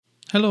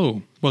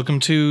Hello, welcome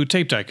to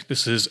Tape Deck.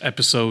 This is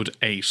episode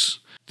 8.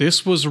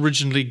 This was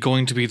originally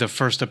going to be the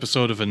first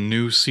episode of a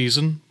new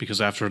season because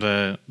after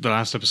the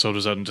last episode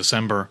was out in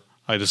December,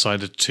 I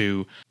decided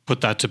to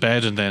put that to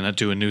bed and then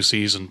do a new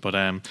season. But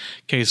in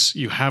case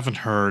you haven't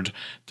heard,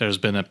 there's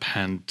been a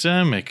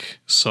pandemic,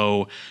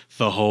 so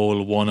the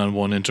whole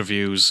one-on-one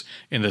interviews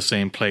in the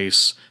same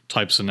place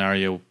type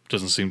scenario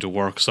doesn't seem to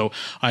work. So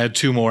I had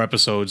two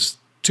episodes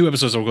that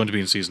were going to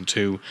be in season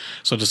 2,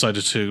 so I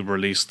decided to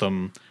release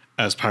them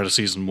as part of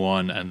season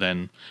 1 and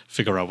then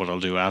figure out what I'll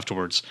do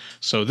afterwards.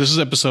 So this is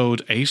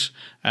episode 8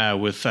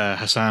 with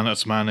Hassan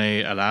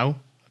Otsmane-Elhaou.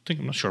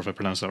 I'm not sure if I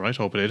pronounced that right.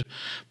 I hope I did.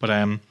 But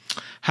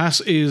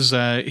Hass is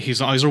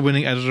he's an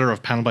Eisner-winning editor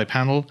of Panel by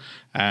Panel.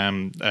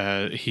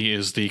 He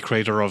is the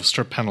creator of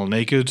Strip Panel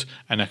Naked,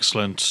 an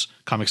excellent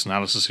comics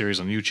analysis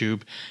series on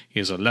YouTube. He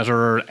is a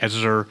letterer,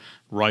 editor,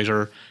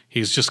 writer.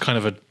 He's just kind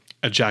of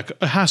a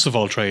Hass of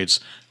all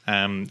trades,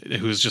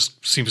 who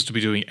just seems to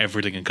be doing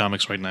everything in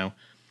comics right now.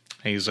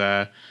 He's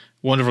a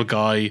wonderful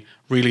guy.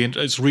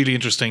 It's really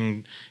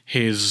interesting.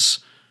 His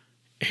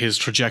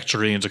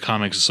trajectory into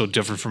comics is so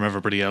different from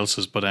everybody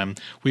else's. But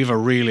we have a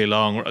really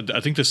long. I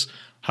think this.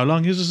 How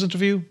long is this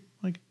interview?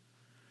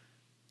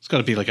 It's got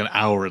to be like an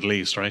hour at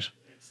least, right?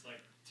 It's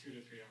like 2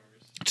 to 3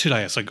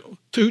 hours. It's like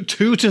two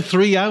to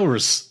 3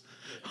 hours.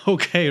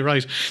 Okay,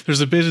 right.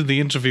 There's a bit in the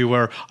interview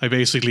where I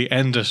basically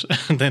end it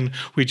and then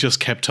we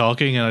just kept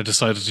talking and I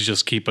decided to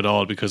just keep it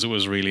all because it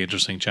was a really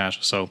interesting chat.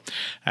 So,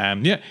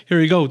 here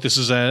you go. This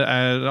is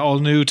an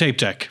all-new Tape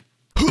Deck.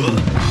 Welcome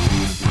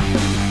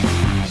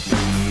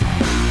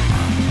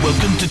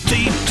to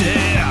Tape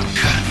Deck.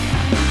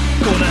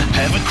 Gonna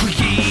have a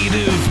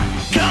creative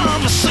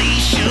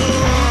conversation.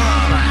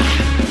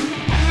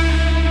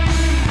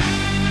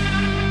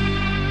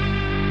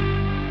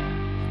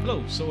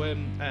 Hello. So,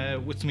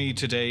 with me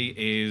today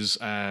is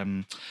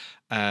I'm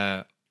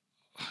gonna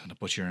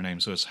butcher your name.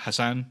 So it's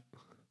Hassan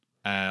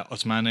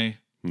Otsmane.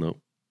 No,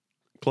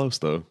 close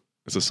though.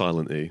 It's a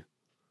silent E.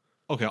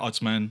 Okay,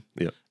 Otsmane.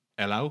 Yeah.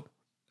 Elhaou.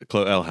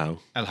 Elhaou.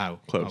 Elhaou.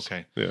 Close.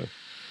 Okay. Yeah.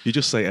 You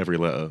just say every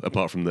letter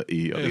apart from the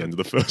E at the end of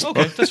the first one.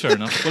 Okay, that's fair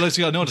enough. Well, I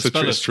know how to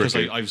spell it because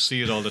tricky. I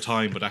see it all the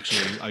time. But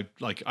actually, I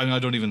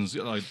don't even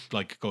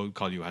go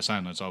call you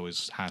Hassan. It's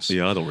always Hass.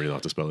 Yeah, I don't really know how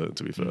to spell it,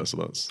 to be fair. So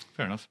that's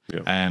Fair enough.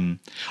 Yeah.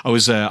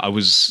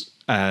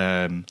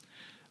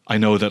 I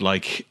know that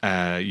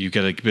you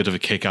get a bit of a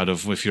kick out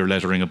of if you're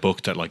lettering a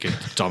book that it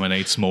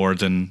dominates more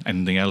than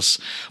anything else.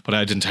 But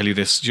I didn't tell you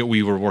this.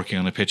 We were working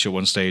on a pitch at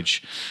one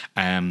stage,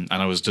 and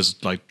I was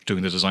just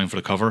doing the design for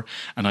the cover,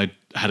 and I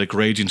had a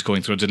gradient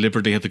going through. I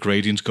deliberately had the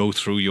gradient go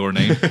through your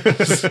name,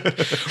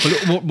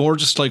 but more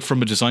just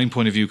from a design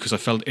point of view because I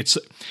felt it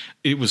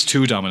was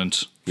too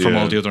dominant from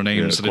all the other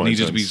names, and it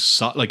needed to be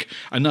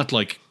and not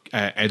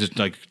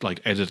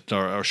edit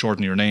or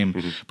shorten your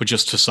name, but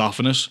just to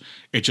soften it.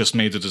 It just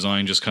made the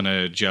design just kind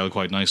of gel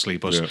quite nicely.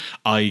 But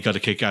I got a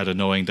kick out of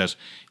knowing that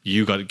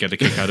you got to get a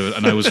kick out of it,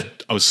 and I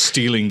was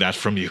stealing that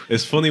from you.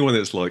 It's funny when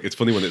it's like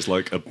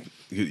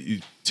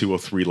 2 or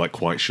 3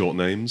 quite short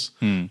names,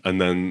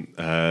 and then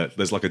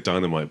there's a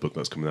Dynamite book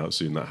that's coming out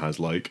soon that has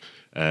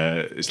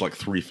it's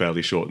 3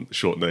 fairly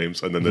short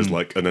names, and then there's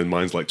and then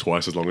mine's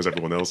twice as long as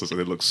everyone else's, and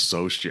it looks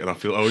so stupid. And I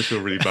always feel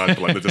really bad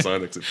for the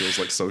designer because it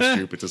feels so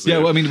stupid to see.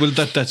 Yeah,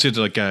 that's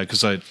it.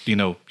 Because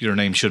your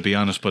name should be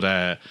on it, but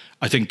I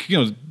think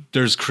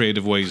there's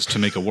creative ways to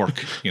make it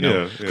work.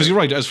 Because you're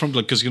right.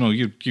 Because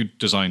you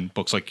design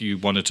books you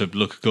want it to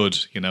look good.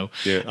 Yeah,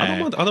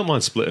 I don't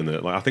mind splitting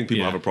it. I think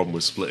people have a problem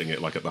with splitting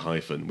it at the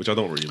hyphen, which I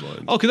don't really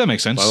mind. Okay, that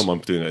makes sense. I don't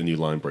mind doing a new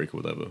line break or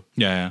whatever.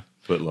 Yeah.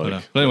 But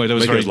anyway, that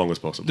was make it as long as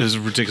possible. This is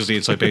ridiculously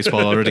inside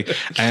baseball already.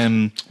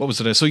 What was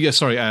it? So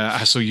sorry.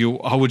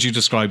 How would you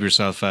describe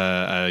yourself?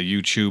 A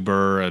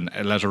YouTuber, a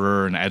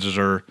letterer, an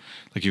editor?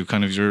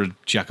 You're a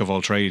jack of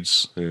all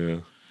trades. Yeah.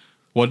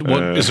 What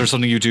is there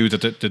something you do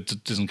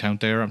that doesn't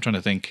count there? I'm trying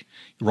to think.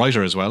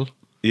 Writer as well.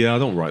 Yeah, I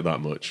don't write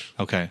that much.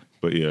 Okay.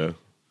 But yeah.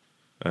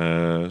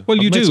 Well,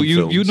 you do.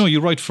 You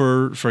write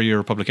for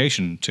your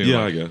publication too. Yeah,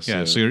 right? I guess.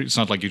 Yeah. So it's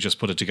not like you just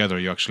put it together.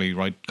 You actually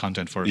write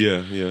content for it.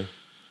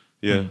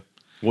 Yeah.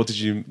 What did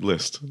you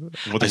list?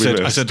 What did we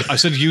miss? I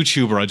said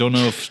YouTuber. I don't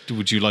know if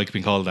would you like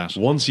being called that.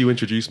 Once you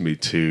introduced me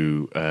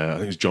to, I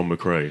think it's John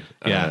McRae.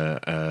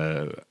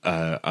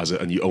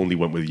 And you only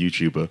went with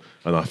YouTuber,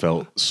 and I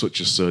felt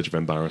such a surge of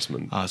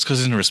embarrassment. It's because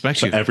I didn't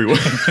respect you. Everyone,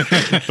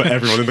 for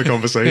everyone in the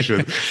conversation.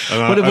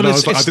 And I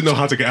didn't know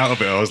how to get out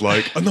of it. I was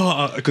like,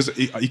 no, because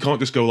you can't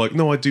just go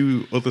no, I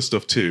do other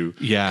stuff too.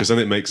 Yeah, because then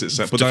it makes it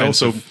set. But then I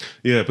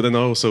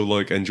also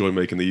enjoy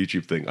making the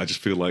YouTube thing. I just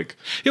feel I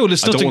don't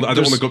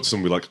want to go up to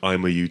somebody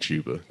I'm a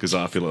YouTuber because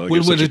I feel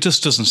it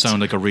just doesn't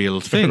sound like a real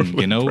thing,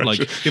 but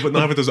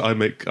neither does I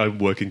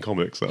work in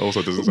comics. That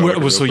also doesn't sound like a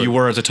real thing. You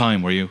were at the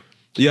time, were you?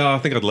 Yeah, I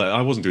think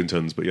I wasn't doing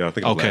tons, but yeah, I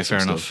think I'd okay,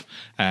 fair enough.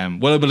 But I've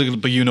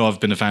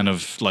been a fan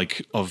of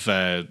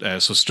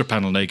so Strip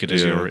Panel Naked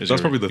is your.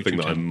 That's probably the thing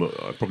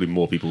that probably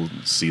more people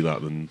see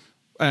that than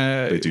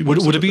they do.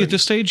 Would it be at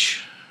this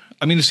stage?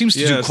 I mean, it seems to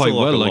do it's quite still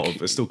well.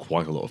 it's still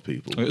quite a lot of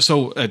people.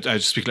 So,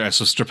 just be clear,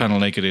 so Strip Panel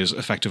Naked is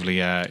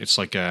effectively, it's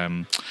like,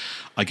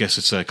 I guess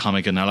it's a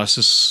comic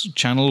analysis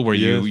channel where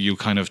you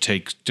kind of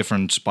take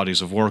different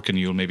bodies of work and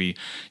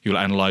you'll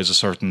analyze a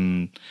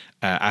certain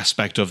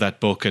aspect of that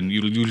book, and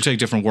you'll take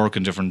different work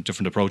and different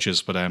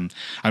approaches. But I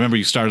remember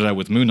you started out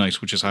with Moon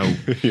Knight, which is how.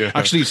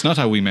 Actually, it's not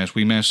how we met.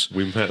 We met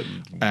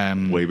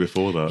Way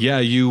before that. Yeah,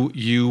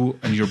 you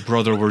and your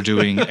brother were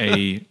doing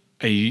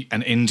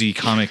an indie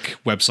comic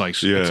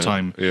website at the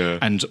time,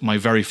 and my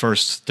very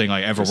first thing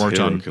I ever worked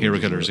on, Hero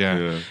Killers,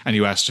 and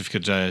you asked if you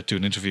could do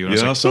an interview, and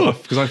I was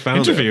like, because I found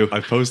interview. it.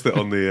 I posted it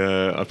on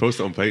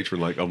Patreon,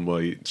 like on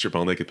my Strip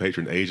Panel Naked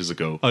Patreon ages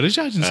ago. Oh, did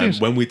you? I didn't see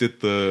it. When we did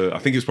I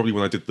think it was probably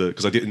when I did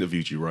because I did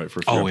interview you, right,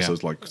 for a few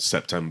episodes, like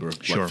September,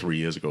 like 3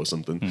 years ago or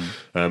something.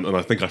 And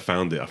I think I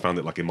found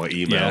it like in my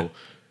email.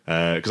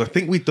 Because I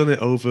think we'd done it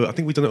over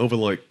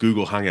like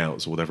Google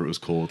Hangouts or whatever it was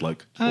called,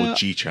 like or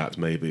GChat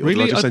maybe. Or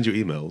really? did I just send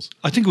you emails?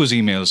 I think it was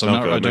emails.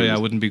 I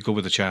wouldn't be good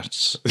with the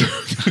chats.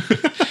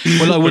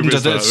 Well, I wouldn't.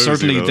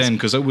 Certainly then,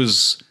 because it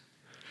was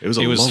a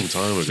long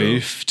time ago.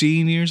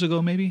 15 years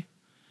ago, maybe.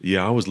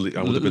 Yeah, I would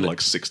have been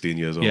like 16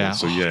 years old. Yeah.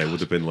 So it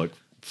would have been like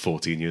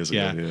 14 years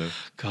ago. Yeah.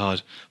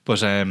 God, but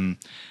so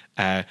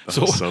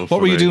so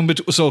what were you funny.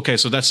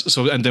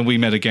 doing? And then we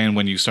met again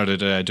when you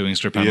started doing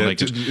Strip Panel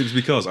Naked. It was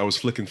because I was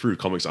flicking through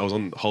comics. I was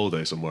on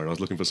holiday somewhere and I was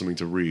looking for something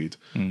to read,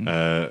 and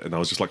I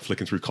was just like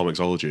flicking through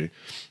Comixology,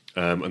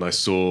 and I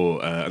saw,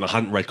 and I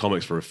hadn't read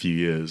comics for a few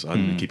years. I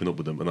hadn't been keeping up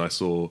with them, and I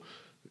saw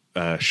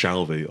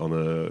Shalvey on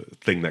a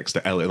thing next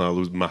to Elliot, and I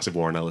was a massive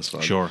Warren Ellis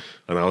fan. Sure.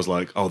 And I was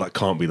like, oh, that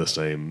can't be the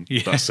same.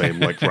 That same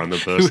like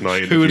random person I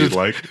interviewed who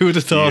would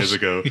have thought? years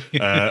ago.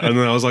 And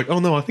then I was like, oh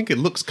no, I think it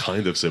looks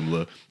kind of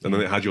similar. And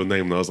then it had your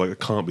name, and I was like, there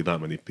can't be that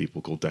many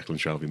people called Declan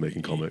Shalvey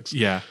making comics.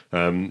 Yeah.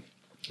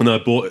 And then I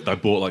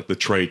bought like the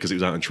trade because it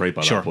was out in trade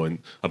by that point.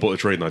 I bought the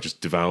trade and I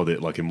just devoured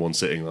it like in one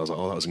sitting. And I was like,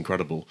 oh, that was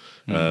incredible.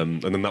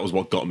 And then that was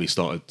what got me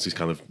started to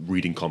kind of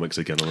reading comics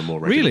again on a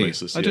more regular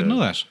basis. I didn't know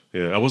that.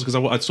 Yeah, I was because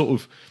I'd sort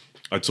of.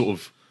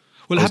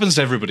 Well, it happens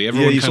to everybody.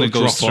 Everyone kind of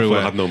goes through.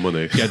 I had no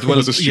money. Yeah, well,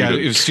 as a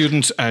student. if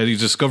student, you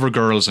discover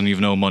girls and you've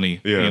no money.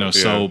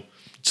 So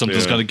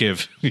something's got to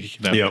give.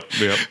 Yep.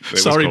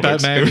 Sorry,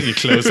 Batman. You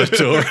close that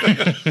door.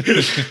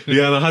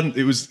 Yeah, and I hadn't.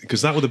 It was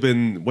because that would have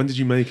been. When did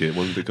you make it?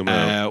 When did it come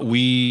out?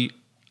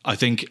 I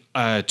think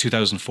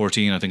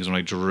 2014. I think is when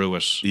I drew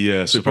it.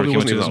 Yeah, so it probably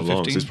wasn't that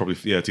long. So 2015. it's probably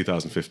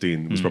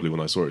 2015 was probably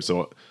when I saw it.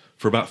 So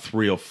for about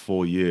 3 or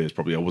 4 years,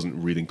 probably I wasn't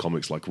reading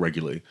comics like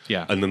regularly.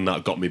 Yeah, and then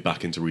that got me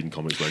back into reading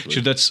comics regularly.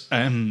 So that's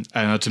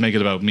to make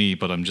it about me,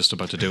 but I'm just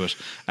about to do it.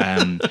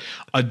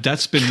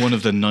 That's been one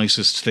of the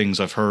nicest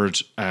things I've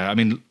heard.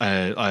 Lots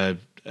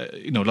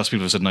of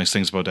people have said nice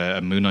things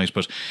about Moon Knight,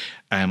 but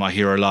I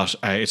hear a lot.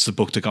 It's the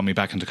book that got me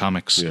back into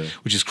comics,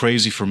 which is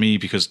crazy for me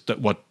because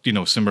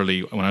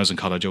similarly, when I was in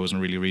college, I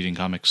wasn't really reading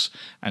comics,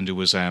 and it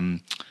was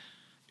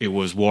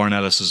Warren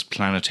Ellis's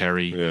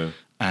Planetary,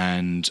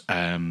 and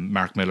Warren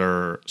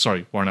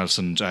Ellis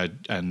and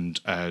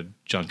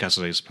John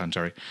Cassaday's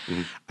Planetary,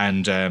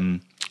 and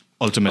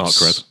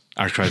Ultimates.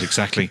 Art cred,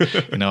 exactly.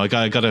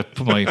 I got to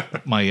put my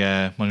money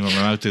where my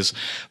mouth is.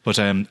 But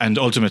and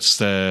Ultimates,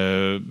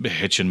 the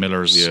Hitch and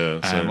Miller's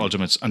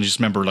Ultimates, and I just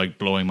remember like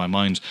blowing my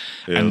mind.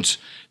 Yeah. And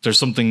there's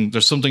something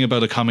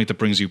about a comic that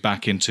brings you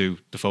back into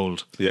the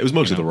fold. Yeah, it was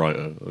mostly the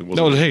writer.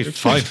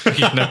 Fine.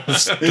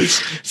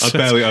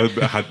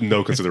 I had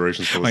no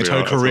considerations for my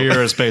entire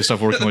career is based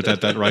off working with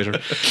that writer.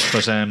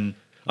 But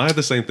I had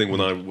the same thing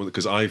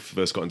because I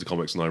first got into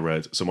comics and I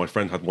read. So my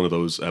friend had one of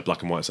those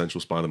black and white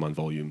Essential Spider-Man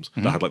volumes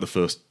that had like the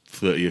first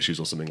 30 issues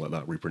or something like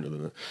that reprinted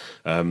in it.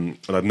 And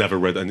I'd never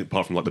read any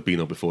apart from like the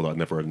Beano before that. I'd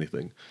never read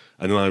anything.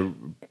 And then I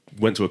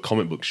went to a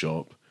comic book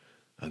shop,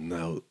 and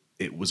now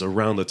it was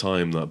around the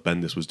time that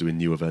Bendis was doing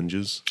New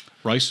Avengers,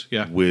 right?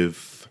 Yeah,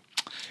 with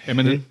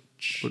Eminem.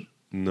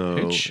 No,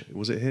 Hitch?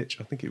 Was it Hitch?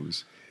 I think it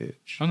was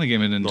Hitch. I don't think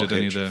Eminem did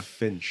any of the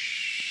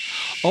Finch.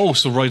 Oh,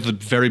 so right at the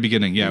very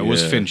beginning, it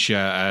was Finch.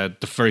 The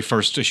very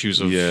first issues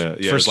of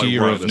first like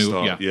year right of New.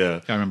 Start, I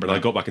remember that. I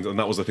got back into, and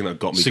that was the thing that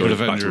got me Secret going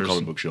back to a Avengers.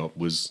 comic book shop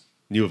was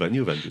New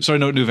Avengers. Sorry,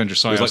 no, New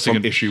Avengers. Sorry, it was like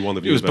from issue 1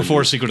 of New It was Avengers.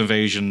 before Secret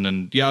Invasion,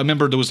 and I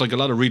remember there was like a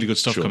lot of really good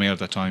stuff coming out at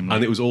that time.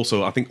 And it was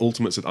also, I think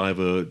Ultimates had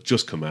either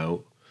just come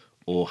out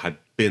or had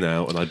been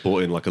out, and I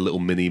bought in like a little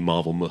mini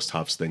Marvel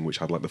must-haves thing, which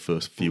had like the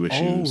first few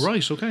issues. Oh,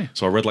 right, okay.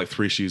 So I read like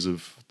 3 issues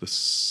of the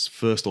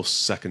first or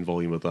second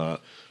volume of that,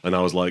 and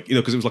I was like,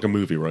 because it was like a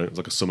movie, right? It was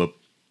like a summer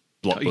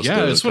blockbuster.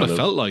 Yeah, that's what it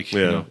felt like.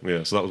 Yeah.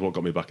 So that was what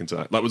got me back into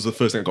that. That was the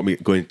first thing that got me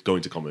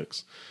going to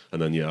comics,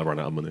 and then I ran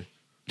out of money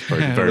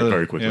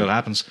very quickly. Yeah, it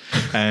happens.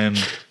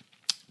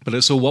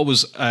 But so what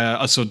was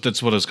so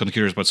that's what I was kind of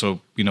curious about.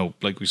 So we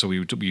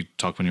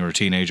talked when you were a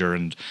teenager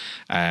and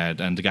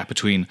the gap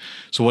between.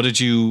 So what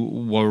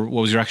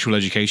was your actual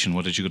education?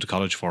 What did you go to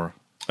college for?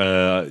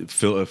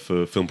 For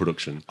film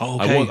production. Oh,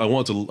 okay. I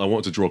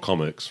wanted to draw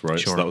comics, right?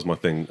 Sure. So that was my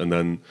thing, and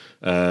then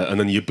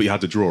you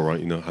had to draw, right?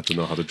 You had to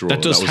know how to draw.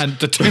 That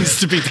tends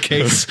to be the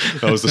case.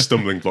 That was the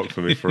stumbling block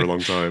for me for a long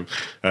time.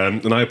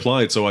 And I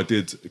applied, so I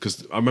did,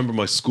 because I remember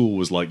my school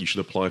was like, you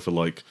should apply for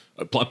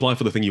apply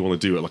for the thing you want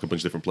to do at like a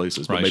bunch of different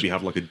places, but Right. maybe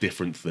have like a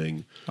different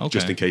thing, Okay.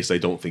 just in case they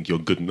don't think you're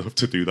good enough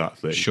to do that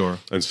thing. Sure.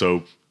 And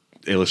so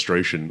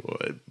illustration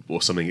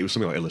or something, it was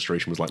something like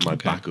illustration was like my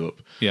backup.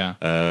 Yeah.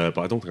 But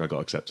I don't think I got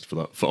accepted for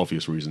that for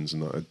obvious reasons,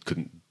 and I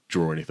couldn't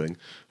draw anything.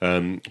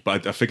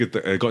 But I figured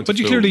that I got into But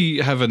you film. clearly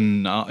have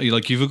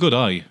you've a good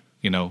eye,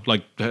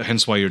 like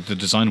hence why you're the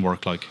design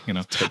work, I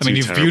mean,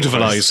 you've terrible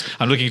beautiful eyes. eyes.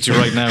 I'm looking at you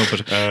right now,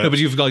 but but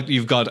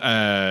you've got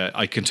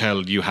I can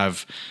tell you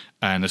have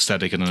an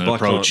aesthetic and an But I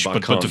can't- approach, but I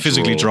but can't the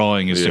physically draw.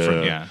 drawing is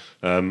different. Yeah.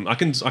 I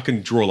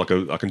can draw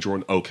I can draw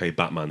an okay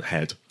Batman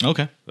head.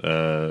 Okay.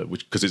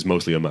 Which because it's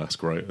mostly a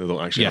mask, right? I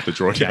don't actually Yeah. have to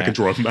draw it. Yeah. I can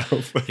draw a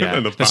mouth. Yeah,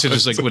 and a that's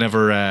just like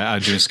whenever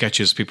I'm doing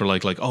sketches, people are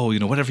like, oh,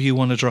 whatever you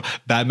want to draw,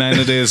 Batman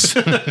it is.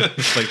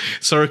 It's like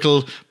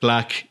circle,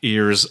 black,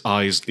 ears,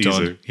 eyes,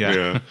 done. Easy.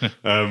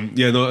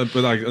 No,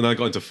 but I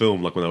got into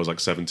film like when I was like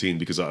 17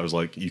 because I was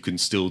like, you can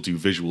still do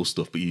visual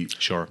stuff, but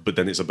Sure. But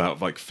then it's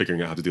about like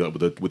figuring out how to do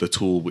that with a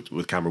tool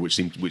with camera, which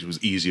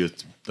was easier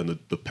than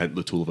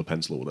the tool of a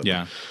pencil or whatever.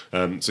 Yeah.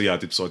 So I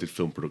did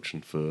film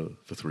production for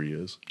 3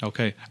 years.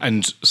 Okay,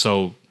 and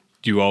so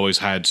you always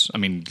had,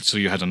 so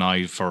you had an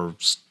eye for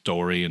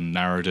story and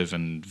narrative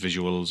and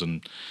visuals,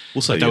 and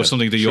We'll say, that was yeah,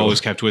 something that you sure. always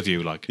kept with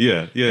you, like.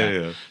 Yeah.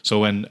 So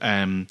when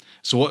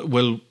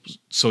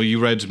so you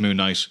read Moon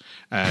Knight,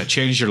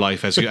 changed your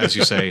life as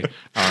you say,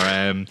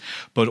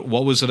 but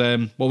what was it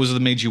that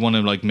made you want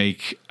to like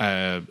make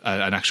an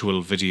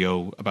actual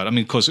video about?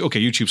 Because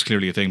YouTube's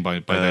clearly a thing by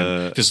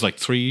then. This is like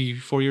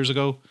 3-4 years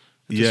ago.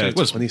 Yeah, It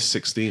was.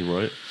 2016,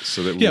 right?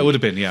 So that Yeah, it would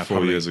have been, 4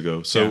 probably. years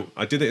ago. So Yeah.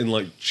 I did it in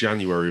like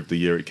January of the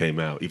year it came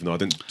out, even though I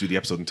didn't do the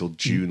episode until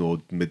June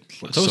or mid.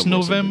 Like, So it was summer or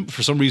November. something.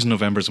 For some reason,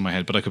 November's in my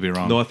head, but I could be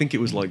wrong. No, I think it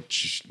was like.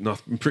 No,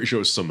 I'm pretty sure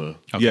it was summer.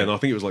 Okay. Yeah, no, I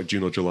think it was like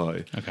June or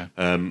July. Okay.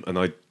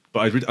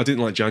 I didn't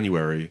like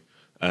January.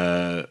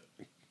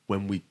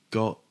 When we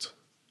got.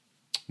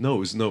 No, it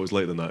was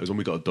later than that. It was when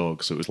we got a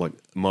dog, so it was like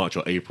March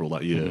or April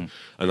that year,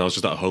 Mm-hmm. and I was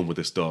just at home with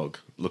this dog,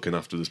 looking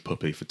after this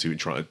puppy and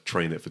trying to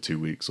train it for 2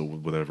 weeks or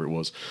whatever it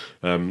was.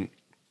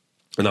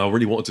 And I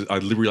really wanted to. I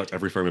literally liked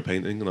Every Frame of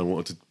Painting, and I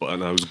was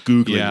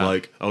googling Yeah.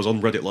 I was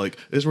on Reddit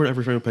is there an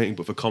Every Frame of Painting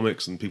but for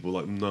comics? And people were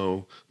like,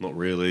 no, not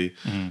really.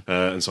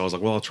 And so I was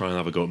like, well, I'll try and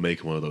have a go at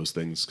making one of those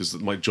things because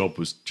my job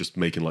was just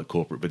making like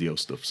corporate video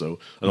stuff. So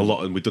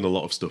and we've done a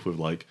lot of stuff with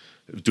like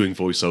doing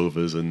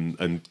voiceovers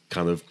and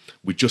kind of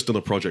we'd just done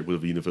a project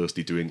with a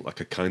university doing like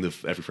a kind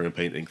of Every Frame of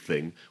Painting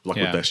thing with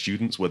their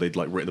students where they'd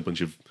like written a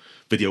bunch of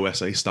video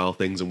essay style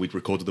things and we'd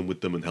recorded them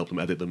with them and helped them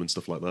edit them and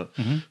stuff like that.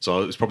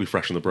 So it was probably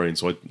fresh in the brain.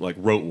 So I like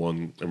wrote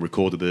one and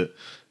recorded it,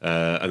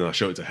 and then I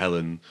showed it to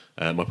Helen,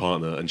 my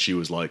partner, and she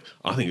was like,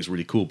 "I think it's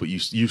really cool, but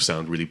you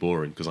sound really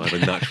boring because I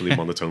have a naturally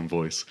monotone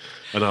voice."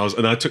 And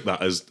I took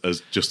that as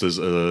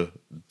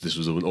this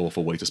was an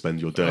awful way to spend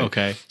your day.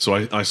 Okay. So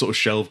I sort of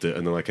shelved it,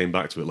 and then I came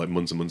back to it like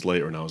months and months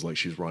later, and I was like,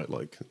 "She's right."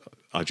 Like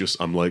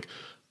I'm like.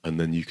 And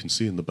then you can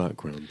see in the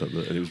background that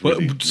and it was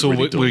really,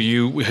 really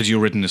dumb. Had you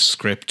written a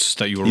script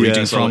that you were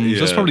reading from? Yeah.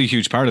 That's probably a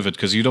huge part of it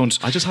because you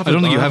don't. I just don't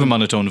think you have a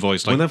monotone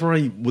voice. Like, Whenever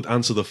I would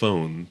answer the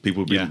phone,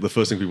 people would be, Yeah. the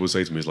first thing people would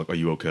say to me is like, "Are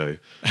you okay?"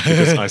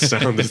 Because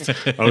I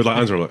would like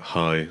answer like,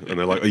 "Hi," and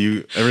they're like, "Are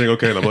you everything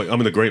okay?" And I'm like,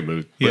 "I'm in a great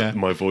mood." But Yeah.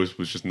 my voice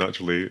was just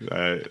naturally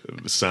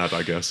sad,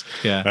 I guess.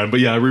 Yeah. But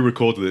yeah, I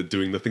re-recorded it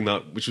doing the thing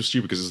which was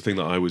stupid because it's the thing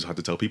that I always had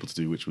to tell people to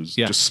do, which was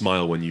Yeah. just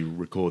smile when you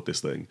record this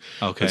thing.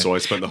 Okay. And so I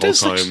spent the It whole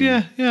does time, actually-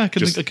 yeah, I can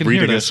just hear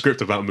reading a that.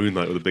 script about Moon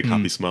Knight with a big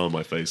happy smile on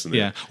my face. And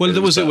yeah. Well,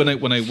 there was it better.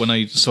 when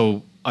I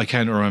so I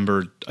can't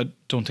remember. I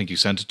don't think you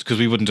sent it because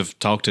we wouldn't have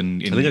talked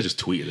in. I think I just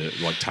tweeted it,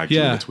 like tagged you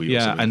in Yeah, a tweet. Or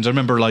yeah, something. and I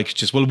remember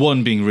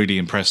one being really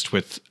impressed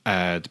with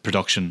the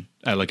production,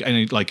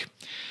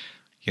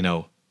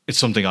 it's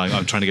something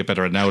I'm trying to get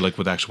better at now, like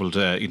with actual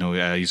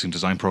using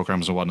design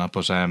programs and whatnot.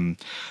 But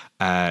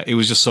it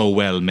was just so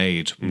well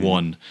made.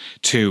 1,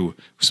 2,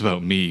 it was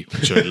about me,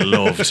 which I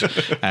loved.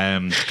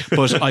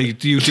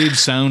 But you did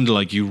sound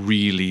like you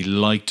really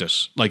liked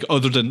it. Like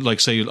other than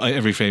say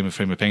Every frame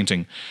of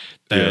Painting.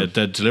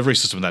 The delivery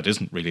system of that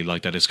isn't really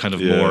like that. It's kind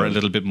of a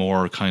little bit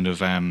more kind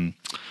of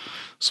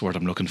what's the word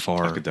I'm looking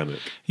for? Academic.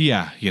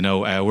 Yeah,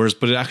 whereas,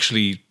 but it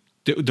actually.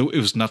 It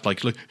was not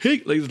like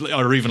hey,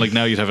 or even like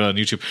now you'd have it on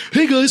YouTube.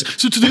 Hey guys,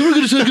 so today we're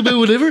going to talk about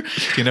whatever.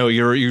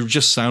 You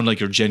just sound like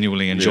you're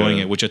genuinely enjoying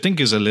it, which I think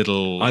is a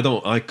little.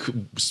 I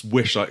could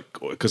wish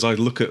because I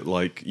look at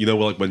like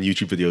when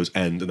YouTube videos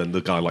end and then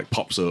the guy like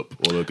pops up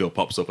or the girl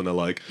pops up and they're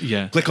like,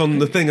 click on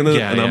the thing and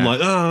I'm like,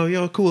 oh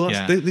yeah, cool.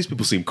 These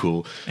people seem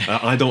cool.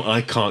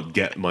 I can't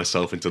get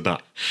myself into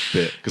that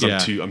bit because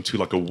I'm too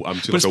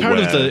but it's aware.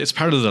 It's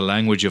part of the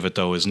language of it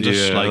though, isn't it?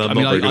 Yeah,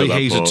 I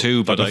hate it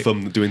too, but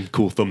doing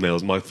cool thumbnails.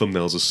 My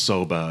thumbnails are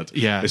so bad.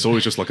 Yeah. It's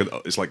always just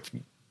it's like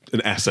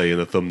an essay in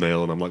a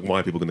thumbnail, and I'm like, why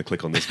are people going to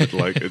click on this? But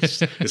like,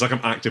 it's like I'm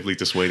actively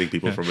dissuading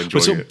people from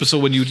enjoying it. But so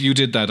when you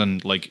did that,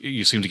 and like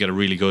you seemed to get a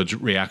really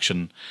good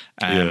reaction,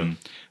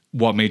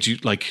 what made you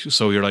like?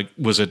 So you're like,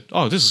 was it?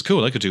 Oh, this is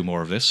cool. I could do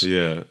more of this.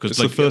 Yeah, because it's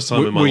like the first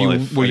time in my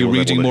life. Were you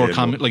reading more comics?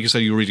 comics? Like you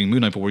said, you were reading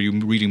Moon Knight, but were you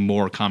reading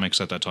more comics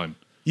at that time?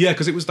 Yeah,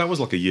 because that was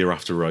like a year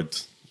after I'd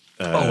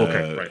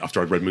right. after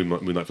I'd read Moon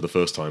Knight for the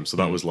first time. So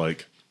that was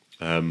like.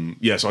 So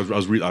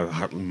I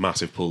had a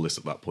massive pull list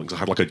at that point because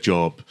I had like a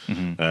job,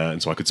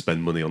 and so I could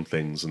spend money on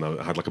things, and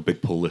I had like a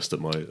big pull list at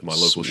my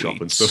local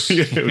shop and stuff.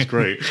 Yeah, it was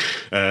great.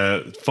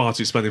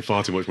 Spending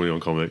far too much money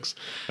on comics.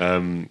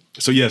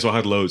 So I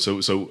had loads.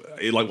 So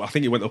I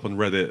think it went up on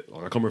Reddit.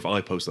 I can't remember if I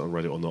posted it on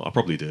Reddit or not. I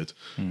probably did.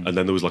 And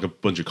then there was like a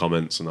bunch of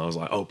comments, and I was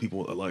like, oh,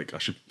 people are like, I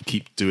should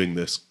keep doing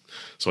this.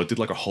 So I did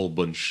like a whole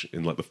bunch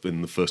in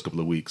the first couple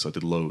of weeks. I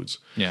did loads.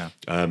 Yeah.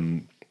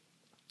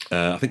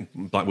 I think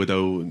Black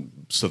Widow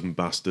and Southern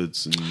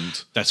Bastards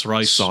and that's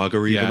right.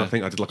 Saga even. I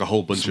think I did like a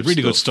whole bunch of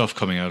really good stuff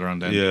coming out around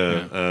then.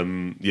 Yeah.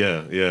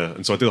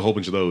 And so I did a whole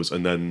bunch of those,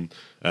 and then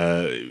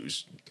I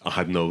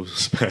had no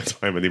spare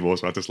time anymore,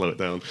 so I had to slow it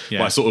down. Yeah.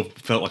 But I sort of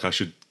felt like I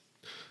should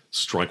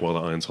strike while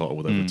the iron's hot or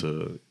whatever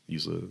to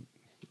use a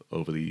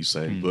overly used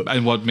saying. But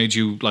and what made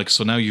you like?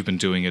 So now you've been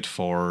doing it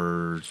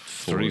for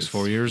 4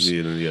 years.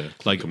 Yeah,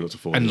 like coming up to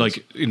 4 and years.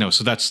 like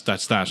so that's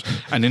that.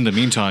 And in the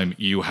meantime,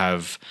 you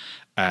have.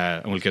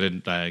 And we'll get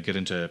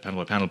into panel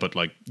by panel, but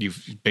like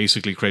you've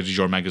basically created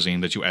your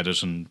magazine that you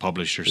edit and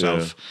publish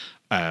yourself,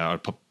 or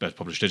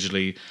publish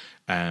digitally,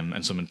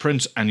 and some in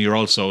print. And you're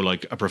also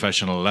like a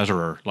professional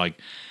letterer. Like,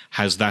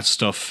 has that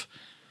stuff?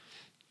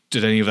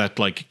 Did any of that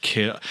like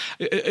kill?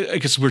 I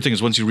guess the weird thing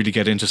is once you really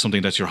get into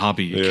something that's your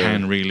hobby, it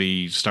can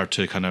really start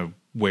to kind of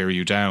wear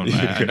you down.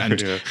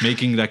 And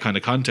making that kind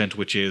of content,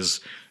 which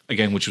is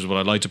what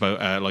I liked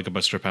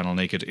about Strip Panel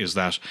Naked, is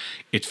that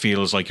it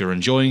feels like you're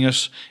enjoying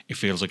it. It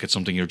feels like it's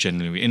something you're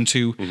genuinely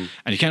into, and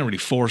you can't really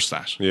force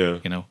that.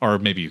 Yeah, or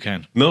maybe you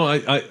can. No,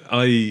 I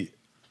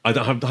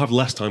have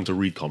less time to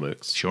read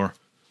comics. Sure,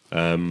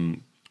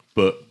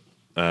 but.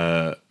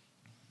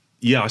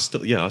 I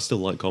still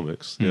like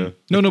comics. Yeah,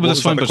 no, but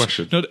that's fine. That but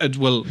question? No,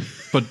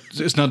 but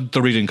it's not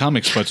the reading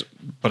comics,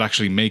 but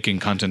actually making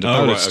content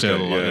about it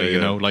still. Okay. You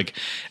know, like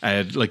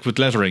with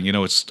lettering,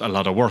 it's a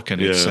lot of work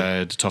and it's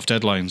tough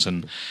deadlines.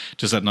 And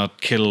does that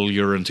not kill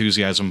your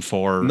enthusiasm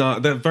for? No,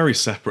 they're very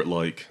separate.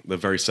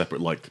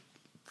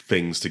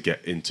 Things to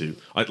get into.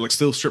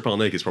 Still, Strip Panel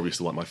Naked is probably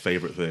still like my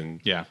favorite thing.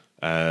 Yeah.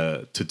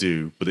 To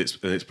do, but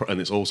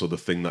it's also the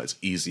thing that's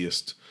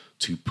easiest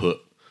to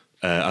put.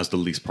 As the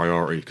least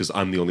priority, because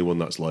I'm the only one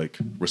that's like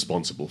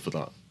responsible for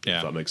that. Yeah.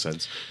 If that makes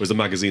sense. Whereas the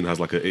magazine has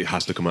it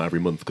has to come out every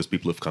month because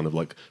people have kind of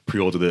like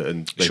pre-ordered it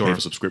and they pay for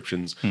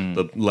subscriptions.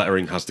 The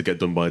lettering has to get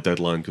done by a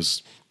deadline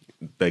because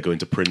they're going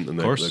to print and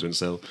they're going to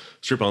sell.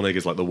 Strip Panel Naked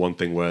is like the one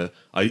thing where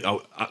I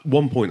at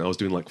one point I was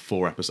doing like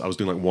 4 episodes. I was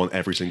doing like one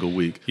every single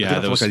week. Yeah,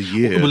 that was like a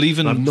year. Well,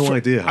 even I have no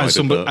idea how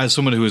as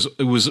someone who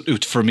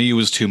for me it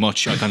was too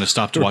much. I kind of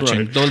stopped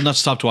watching. Right. Well, not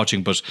stopped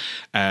watching, but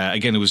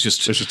again, it was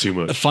just too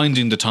much.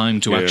 Finding the time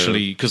to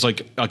actually, because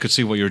like I could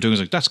see what you were doing.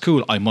 It's like, that's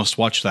cool. I must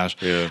watch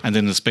that. Yeah. And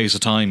then in the space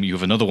of time, you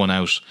have another one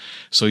out.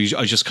 So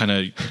I just kind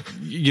of,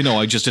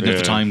 I just didn't have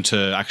the time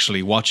to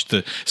actually watch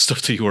the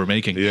stuff that you were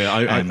making. Yeah,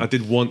 I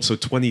did one. So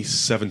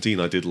 2017,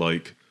 I did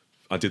like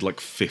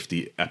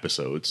 50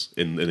 episodes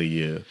in a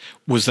year.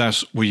 Was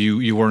that,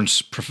 you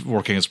weren't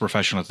working as a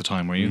professional at the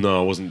time, were you?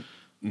 No, I wasn't.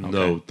 Okay.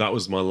 No, that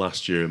was my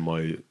last year in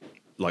my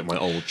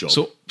old job.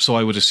 So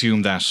I would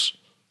assume that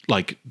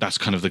that's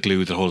kind of the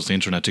glue that holds the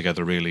internet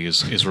together. Really,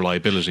 is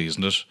reliability,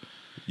 isn't it?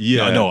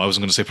 Yeah. No, I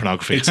wasn't going to say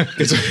pornography.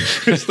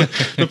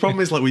 The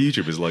problem is with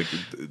YouTube is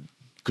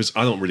because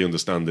I don't really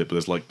understand it, but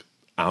there's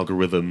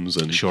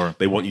algorithms and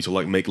they want you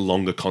to make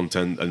longer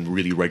content and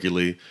really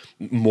regularly,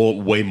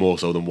 way more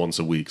so than once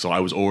a week. So I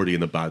was already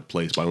in a bad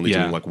place by only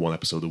doing one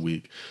episode a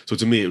week. So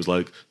to me, it was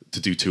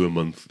to do 2 a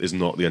month is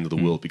not the end of the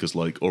world because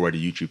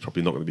already YouTube's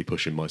probably not going to be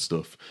pushing my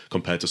stuff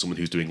compared to someone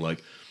who's doing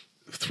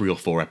 3 or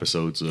 4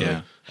 episodes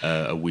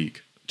a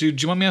week. Do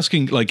you mind me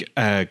asking,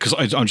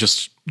 because I'm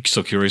just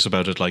so curious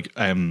about it,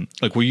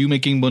 were you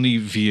making money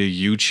via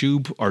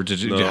YouTube, or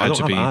did it have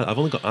to be? I've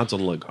only got ads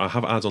on I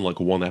have ads on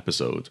one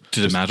episode.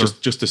 Did it matter?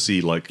 Just to see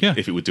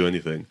if it would do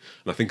anything,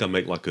 and I think I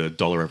make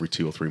 $1 every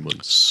 2 or 3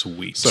 months.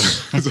 Sweet. So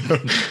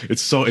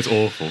it's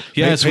awful.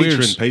 Yeah, it's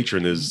weird.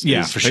 Patron is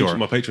for sure.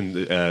 My patron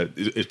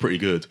is pretty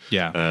good.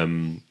 Yeah.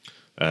 And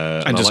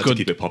I like to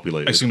keep it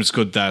populated. I assume it's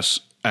good that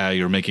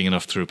you're making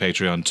enough through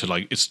Patreon to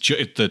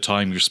the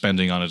time you're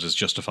spending on it is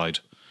justified.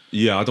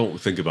 Yeah, I don't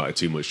think about it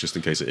too much, just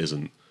in case it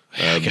isn't.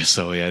 I guess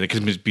so. Yeah, it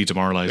can be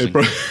demoralizing.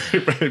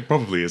 It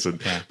probably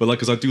isn't. Yeah. But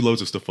because I do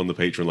loads of stuff on the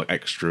Patreon,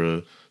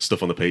 extra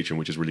stuff on the Patreon,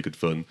 which is really good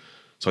fun.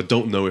 So I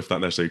don't know if that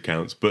necessarily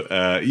counts. But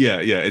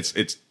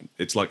it's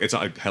at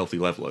a healthy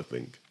level, I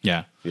think.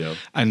 Yeah. Yeah.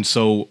 And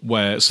so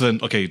then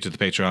you did the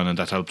Patreon, and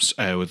that helps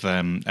with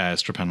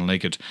Strip Panel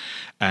Naked.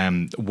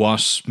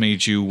 What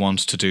made you want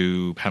to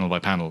do panel by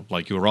panel?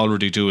 You were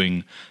already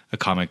doing a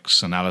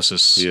comics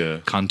analysis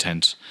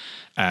content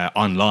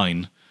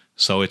online.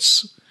 So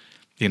it's,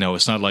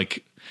 it's not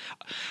like,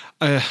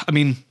 I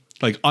mean,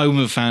 like I'm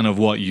a fan of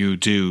what you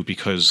do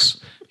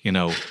because, and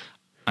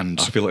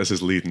I feel like this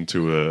is leading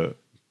to a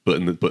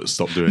but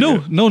stop doing no,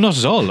 it. No, not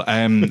at all. No,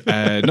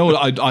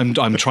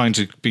 I'm trying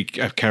to be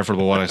careful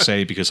about what I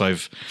say because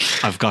I've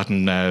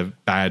gotten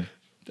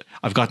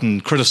I've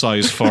gotten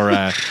criticized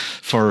for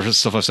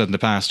stuff I've said in the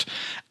past.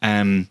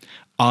 I'm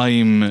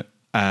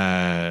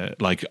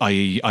like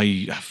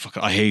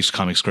I hate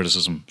comics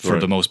criticism for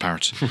the most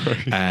part.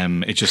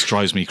 Right. It just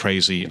drives me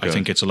crazy. Okay. I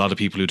think it's a lot of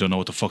people who don't know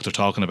what the fuck they're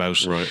talking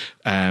about. Right.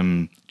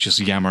 Just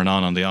yammering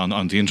on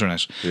the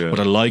internet. Yeah. What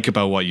I like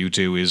about what you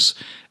do is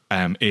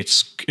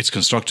it's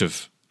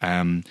constructive.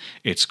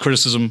 It's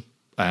criticism.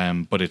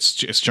 But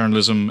it's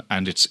journalism,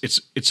 and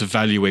it's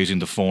evaluating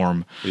the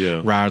form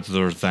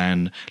rather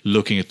than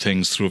looking at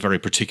things through a very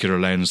particular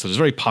lens that is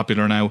very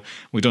popular now.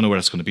 We don't know where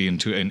it's going to be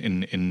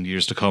in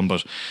years to come,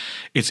 but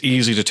it's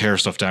easy to tear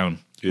stuff down.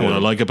 Yeah. What I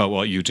like about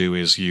what you do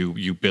is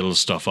you build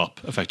stuff up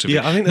effectively.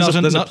 Yeah, I think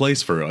there's a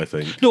place for it. I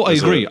think. No, I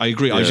agree.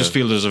 Yeah. I just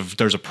feel there's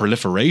a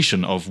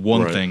proliferation of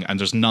one thing, and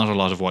there's not a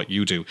lot of what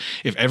you do.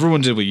 If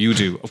everyone did what you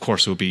do, of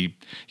course it would be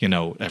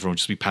everyone would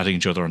just be patting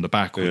each other on the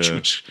back,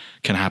 which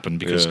can happen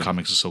because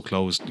comics is so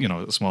closed.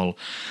 A small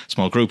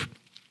group.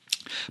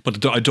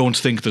 But I don't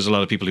think there's a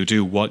lot of people who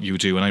do what you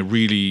do, and I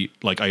really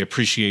I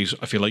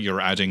feel like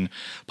you're adding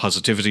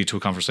positivity to a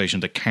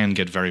conversation that can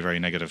get very, very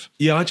negative.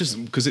 Yeah,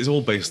 because it's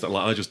all based on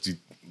I just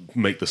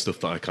make the stuff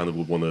that I kind of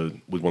would want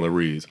to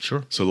read.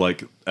 Sure. So I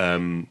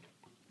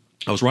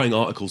was writing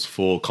articles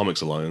for Comics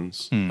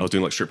Alliance. I was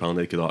doing Strip Pound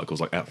Naked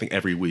articles I think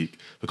every week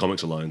for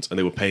Comics Alliance, and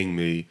they were paying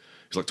me.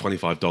 It was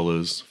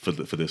 $25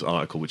 for this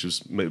article, which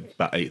was maybe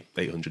about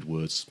 800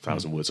 words,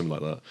 1,000 words, something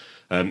like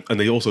that. And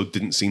they also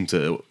didn't seem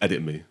to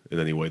edit me in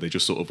any way. They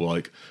just sort of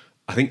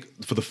I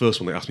think for the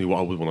first one, they asked me what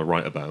I would want to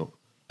write about.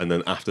 And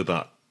then after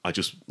that, I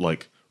just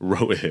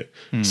wrote it,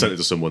 sent it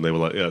to someone. They were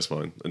like, yeah, it's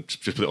fine. And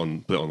just put it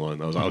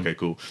online. I was like, okay,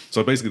 cool.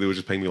 So basically they were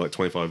just paying me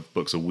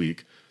 $25 a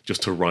week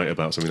just to write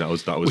about something that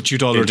was which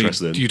you'd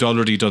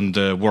already done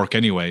the work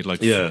anyway.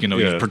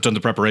 You've done the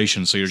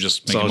preparation, so you're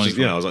just making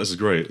money. I was like, this is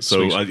great.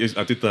 So I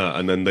did that,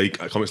 and then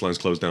Comics Alliance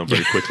closed down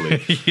very quickly,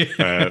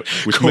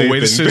 which may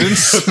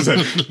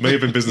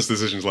have been business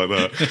decisions like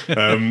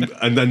that.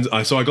 And then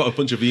I got a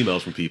bunch of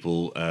emails from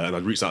people, and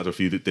I'd reached out to a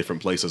few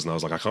different places, and I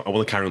was like, I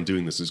want to carry on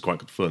doing this. It's quite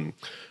good fun.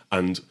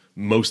 And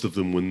most of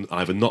them would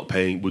either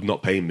would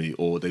not pay me,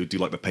 or they would do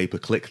the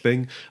pay-per-click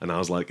thing. And I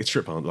was like, it's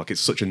Strip Pound, it's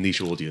such a niche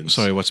audience.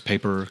 Sorry, what's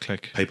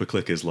pay-per-click?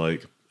 Pay-per-click is you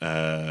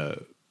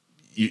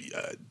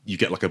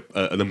get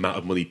an amount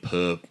of money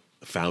per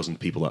 1,000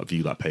 people that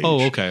view that page.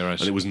 Oh, okay, right.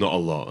 And it was not a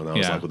lot. And I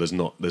was like, well,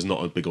 there's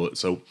not a big.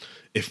 So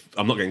if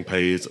I'm not getting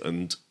paid,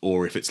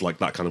 or if it's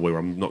that kind of way where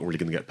I'm not really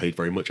going to get paid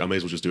very much, I may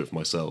as well just do it for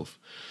myself.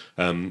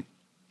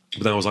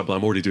 But then I was like,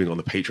 I'm already doing it on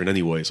the Patreon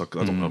anyway, so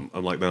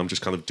I'm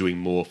just kind of doing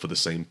more for the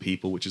same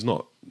people, which is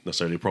not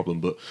necessarily a problem.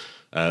 But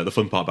the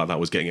fun part about that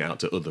was getting it out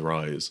to other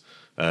eyes.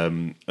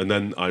 And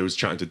then I was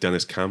chatting to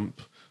Dennis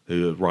Camp,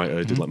 who a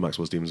writer, did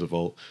Maxwell's Demons of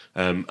Vault,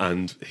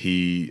 and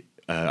he.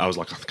 I was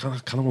like, I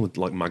kind of want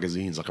to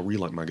magazines. I really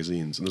like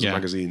magazines. And there's a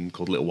magazine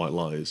called Little White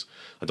Lies.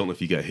 I don't know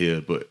if you get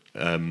here, but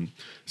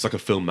it's a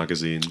film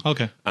magazine.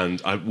 Okay.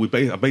 And I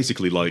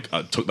basically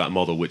I took that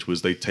model, which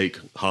was they take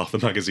half the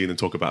magazine and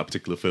talk about a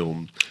particular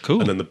film. Cool.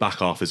 And then the back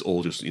half is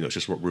all just it's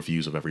just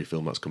reviews of every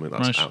film that's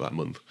out that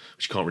month,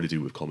 which you can't really do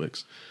with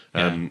comics.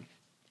 Yeah.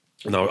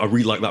 And I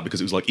really like that because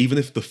it was even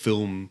if the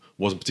film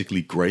wasn't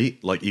particularly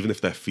great, even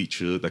if their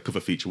cover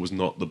feature was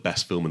not the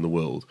best film in the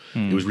world,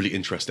 it was really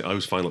interesting. I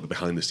always find the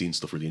behind the scenes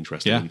stuff really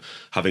interesting. And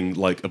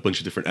having a bunch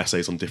of different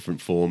essays on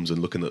different forms and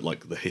looking at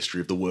the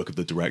history of the work of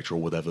the director or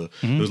whatever.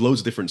 There's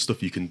loads of different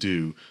stuff you can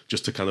do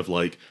just to kind of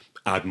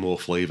add more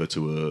flavor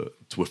to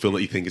a film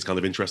that you think is kind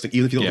of interesting,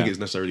 even if you don't think it's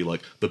necessarily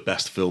the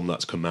best film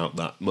that's come out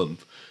that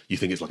month. You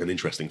think it's an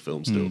interesting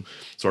film still.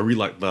 So I really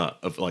like that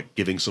of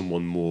giving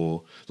someone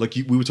more.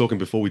 We were talking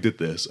before we did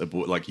this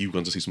about you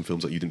went to see some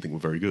films that you didn't think were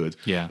very good.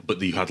 Yeah. But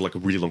you had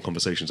really long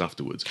conversations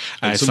afterwards.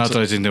 It's not that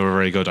I didn't think they were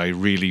very good. I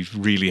really,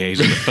 really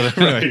hated them. But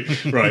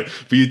right.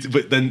 But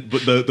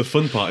the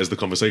fun part is the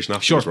conversation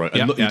afterwards, right?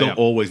 And you don't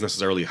always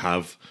necessarily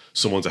have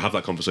someone to have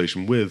that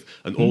conversation with,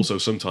 and also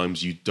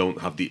sometimes you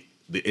don't have the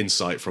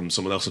insight from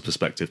someone else's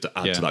perspective to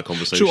add to that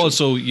conversation. True.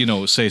 Also,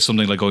 say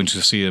something like going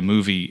to see a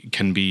movie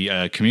can be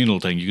a communal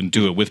thing. You can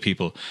do it with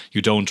people.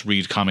 You don't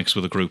read comics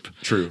with a group.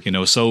 True.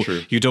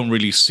 True. You don't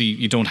really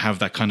you don't have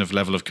that kind of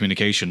level of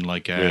communication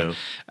the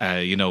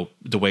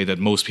way that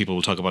most people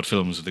will talk about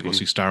films if they go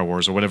see Star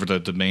Wars or whatever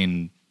the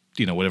main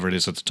whatever it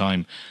is at the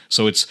time.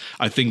 So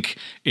I think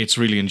it's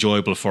really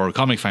enjoyable for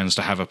comic fans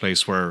to have a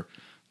place where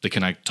they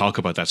can talk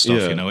about that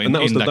stuff, and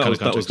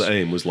that was the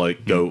aim. Was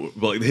go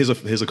here's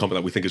a comic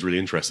that we think is really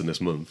interesting this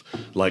month,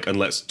 and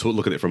let's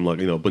look at it from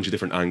a bunch of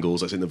different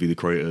angles. Let's interview the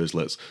creators.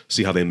 Let's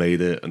see how they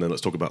made it, and then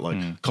let's talk about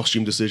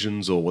costume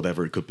decisions or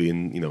whatever it could be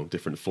in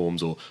different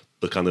forms or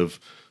the kind of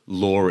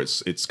lore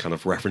it's kind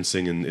of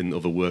referencing in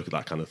other work,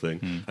 that kind of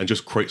thing, and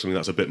just create something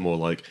that's a bit more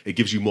like, it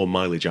gives you more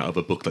mileage out of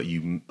a book that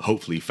you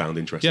hopefully found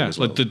interesting as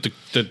well. Like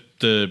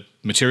the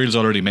material's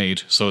already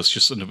made, so it's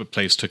just a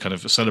place to kind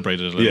of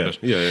celebrate it a little bit.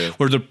 Yeah.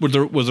 Were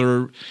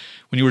there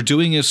when you were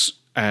doing it,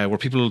 were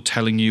people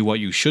telling you what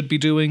you should be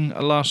doing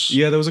a lot?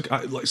 Yeah, there was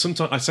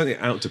sometimes I sent it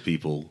out to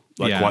people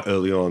quite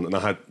early on, and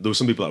there were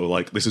some people that were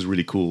like, "This is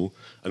really cool,"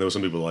 and there were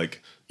some people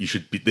like, "You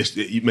should be this.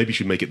 Maybe you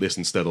should make it this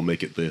instead, or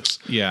make it this."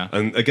 Yeah,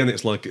 and again,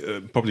 it's like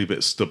probably a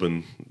bit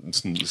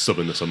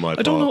stubbornness on my part.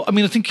 I don't know. I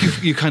mean, I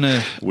think you kind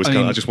of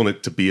I just wanted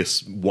it to be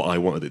what I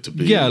wanted it to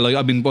be. Yeah, like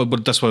I mean,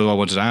 but that's what I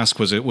wanted to ask.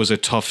 Was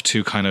it tough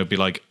to kind of be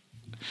like,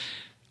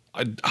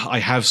 I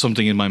have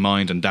something in my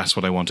mind and that's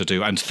what I want to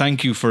do, and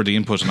thank you for the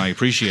input and I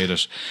appreciate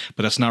it,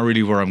 but that's not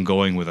really where I'm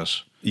going with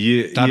it.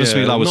 Yeah, that is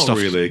a lot of not stuff.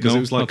 Really, because no?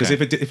 it was like, because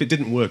okay. if it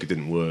didn't work, it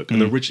didn't work. And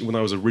when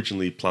I was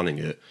originally planning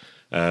it,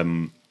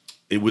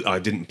 I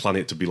didn't plan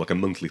it to be like a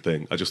monthly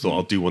thing. I just thought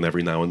I'll do one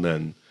every now and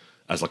then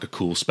as like a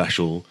cool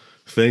special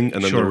thing,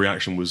 and then the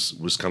reaction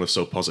was kind of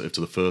so positive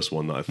to the first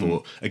one that I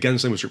thought, again,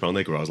 same with Strip Pal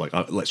Negro, I was like,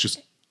 let's just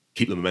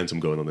keep the momentum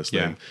going on this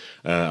thing.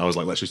 I was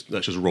like, let's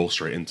just roll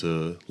straight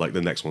into like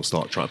the next one,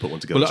 start trying to put one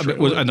together.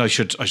 And I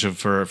should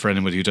for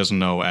anybody who doesn't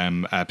know,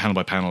 Panel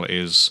by Panel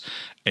is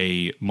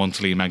a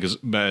monthly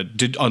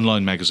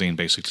online magazine,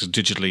 basically.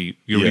 Digitally,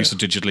 you release it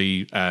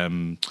digitally,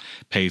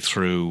 pay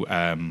through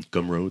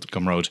Gumroad.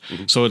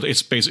 Mm-hmm. So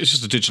it's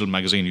just a digital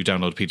magazine. You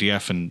download a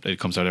PDF and it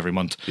comes out every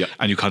month.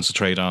 And you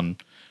concentrate on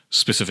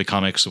specific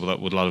comics with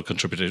a lot of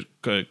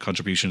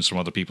contributions from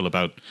other people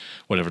about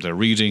whatever they're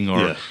reading,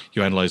 or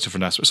you analyze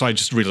different aspects. So I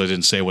just really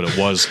didn't say what it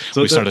was.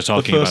 So we started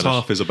talking about it. The first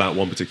half is about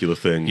one particular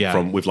thing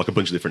with like a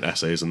bunch of different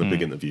essays and the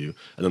big interview,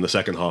 and then the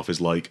second half is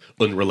like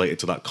unrelated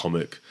to that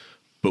comic,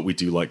 but we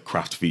do like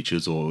craft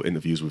features or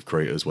interviews with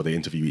creators where they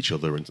interview each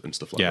other and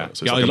stuff like that.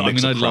 So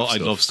it's I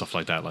love stuff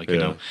like that, you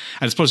know. And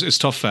I suppose it's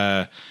tough.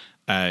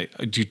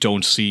 You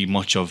don't see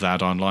much of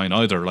that online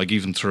either. Like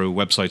even through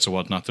websites or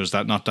whatnot, there's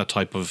not that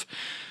type of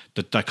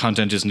that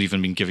content isn't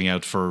even being giving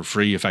out for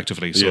free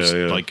effectively. So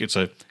it's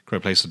a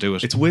great place to do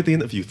it. It's weird, the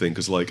interview thing,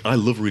 because like I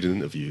love reading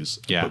interviews.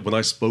 Yeah. But when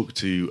I spoke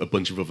to a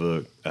bunch of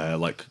other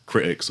like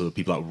critics or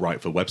people that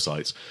write for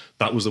websites,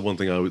 that was the one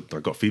thing I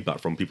got feedback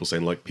from people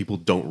saying, like, people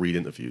don't read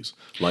interviews.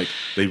 Like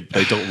they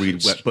don't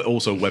read, but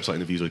also website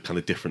interviews are kind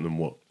of different than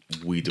what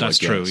we do. That's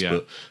true,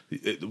 yeah.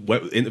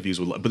 But interviews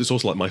were like, but it's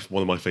also like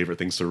one of my favorite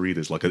things to read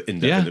is like an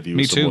in-depth interview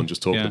with someone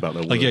just talking about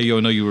their work. Like, I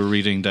know you were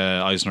reading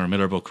the Eisner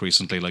Miller book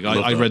recently. Like,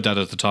 I read that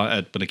at the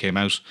time when it came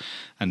out,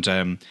 and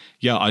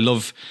I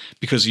love,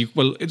 because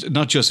it's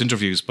not just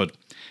interviews, but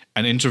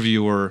an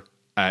interviewer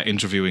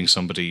interviewing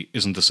somebody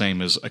isn't the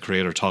same as a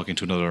creator talking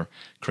to another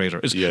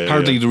creator. It's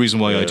partly the reason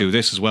why I do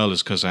this as well,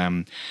 is because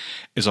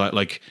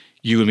like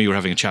you and me were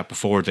having a chat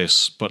before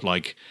this, but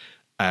like.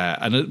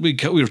 And we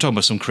were talking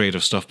about some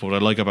creative stuff, but what I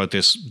like about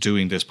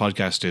doing this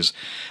podcast is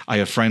I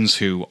have friends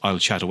who I'll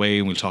chat away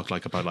and we'll talk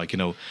like about like, you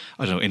know,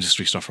 I don't know,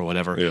 industry stuff or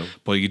whatever. Yeah.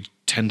 But you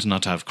tend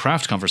not to have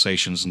craft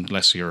conversations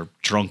unless you're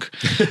drunk.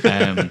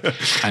 And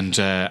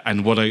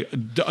what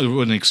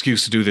an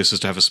excuse to do this is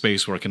to have a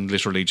space where I can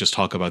literally just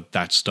talk about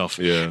that stuff.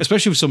 Yeah.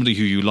 Especially with somebody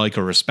who you like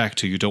or respect,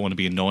 who you don't want to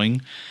be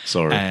annoying.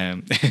 Sorry. I'll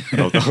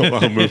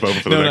move over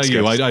for the next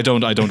guest. I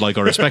don't like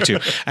or respect you.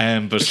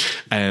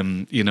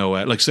 You know,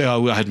 like say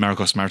I had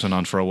Marcos Martin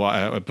on for a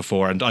while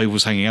before, and I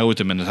was hanging out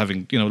with him and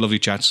having, you know, lovely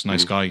chats,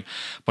 nice guy.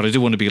 But I do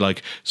want to be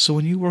like, so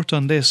when you worked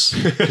on this,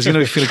 because, you know,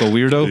 you feel like a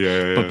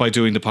weirdo. But by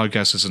doing the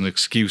podcast, it's an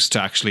excuse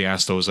to actually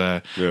ask those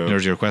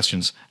nerdier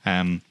questions.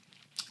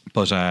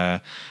 But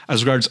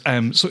as regards,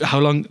 so how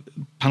long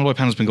Panel by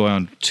Panel has been going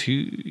on? 2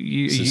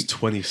 years? Since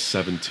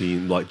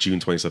 2017, like June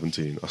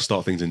 2017. I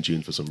start things in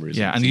June for some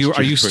reason. Yeah, and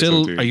are you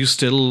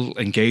still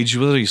engaged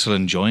with it? Are you still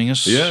enjoying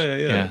it?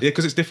 Yeah.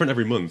 Because it's different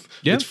every month.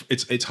 Yeah,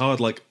 it's hard.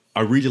 Like,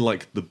 I really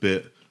like the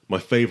bit. My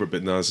favorite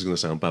bit, now this is going to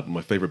sound bad, but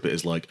my favorite bit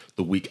is like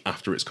the week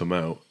after it's come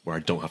out, where I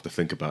don't have to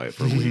think about it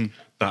for a week.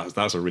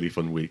 That's a really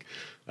fun week.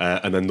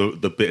 And then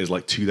the bit is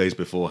like 2 days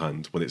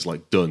beforehand when it's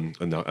like done,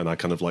 and I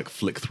kind of like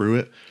flick through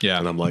it. Yeah.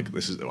 And I'm like,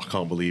 I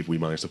can't believe we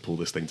managed to pull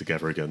this thing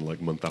together again,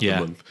 like month after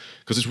month,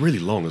 because it's really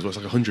long as well. It's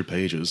like 100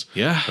 pages.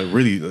 Yeah.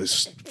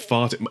 It's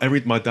far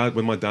when my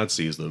dad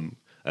sees them.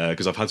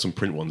 Because I've had some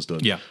print ones done.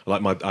 Yeah.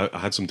 Like I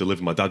had some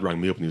delivered. My dad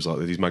rang me up and he was like,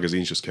 "These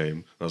magazines just came."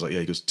 And I was like, "Yeah."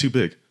 He goes, "Too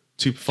big.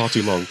 Far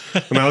too long."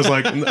 And I was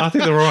like, "I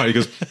think they're all right." He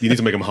goes, "You need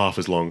to make them half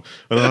as long."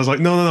 And I was like,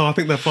 No, I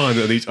think they're fine.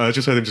 And I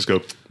just heard him just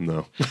go,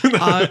 "No."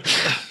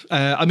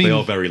 I mean, they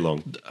are very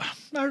long.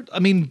 I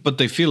mean, but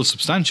they feel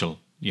substantial,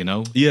 you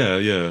know?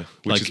 Yeah.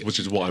 Which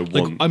is what I want.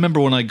 Like, I remember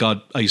when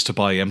I used to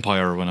buy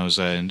Empire when I was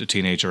a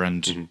teenager,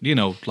 and you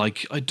know,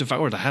 like I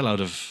devoured the hell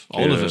out of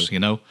all of it, you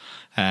know.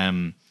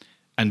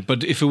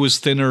 But if it was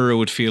thinner, it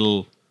would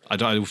feel.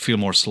 I would feel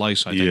more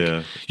slice, I think.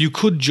 Yeah. You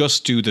could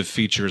just do the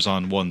features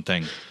on one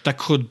thing. That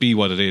could be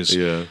what it is.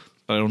 Yeah.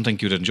 but I don't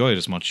think you'd enjoy it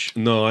as much.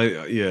 No,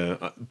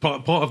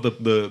 part of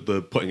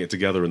the putting it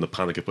together and the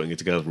panic of putting it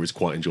together is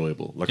quite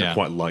enjoyable. Like I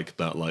quite like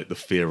that, like the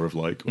fear of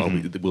like,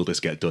 will this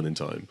get done in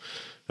time?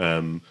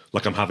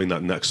 Like I'm having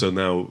that next. So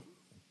now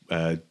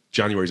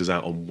January's is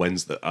out on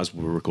Wednesday as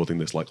we're recording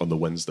this, like on the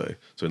Wednesday.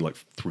 So in like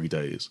 3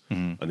 days,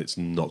 and it's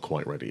not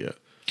quite ready yet.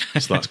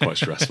 So that's quite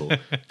stressful.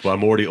 But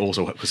I'm already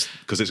also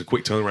because it's a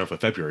quick turnaround for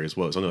February as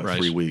well. It's only like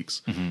 3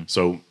 weeks.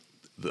 So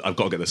I've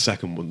got to get the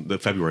second one. The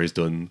February is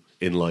done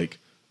in like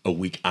a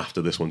week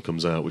after this one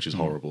comes out, which is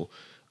horrible.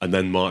 And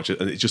then March,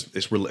 and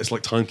it's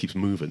like time keeps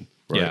moving.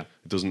 Right? Yeah.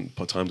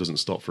 Time doesn't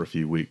stop for a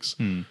few weeks,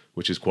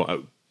 which is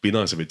quite. Be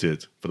nice if it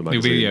did for the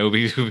magazine. It would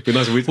be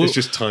nice if it's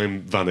just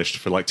time vanished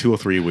for like 2 or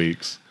 3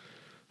 weeks.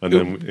 And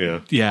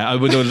then I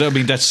would.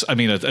 I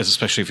mean,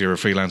 especially if you're a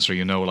freelancer,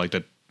 you know, like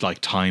that, like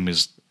time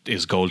is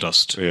gold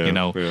dust, you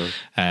know. Yeah.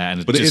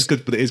 And but it is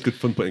good. But it is good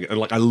fun putting it. And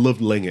like I love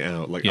laying it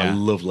out. Like I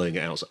love laying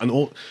it out. And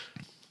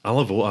I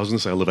was going to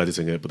say I love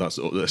editing it, but that's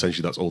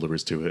all there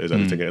is to it is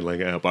editing it and laying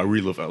it out. But I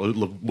really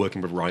love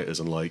working with writers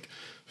and like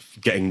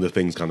getting the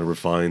things kind of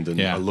refined. And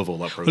I love all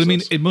that process. But I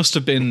mean, it must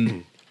have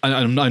been.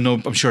 I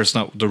know. I'm sure it's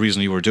not the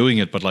reason you were doing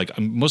it, but like,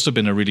 it must have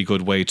been a really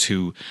good way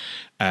to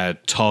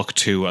talk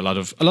to a lot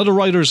of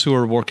writers who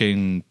are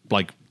working,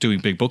 like doing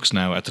big books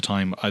now. At the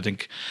time, I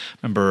think,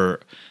 remember,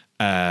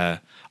 I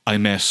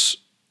met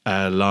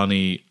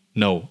Lonnie.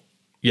 No,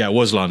 yeah, it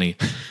was Lonnie.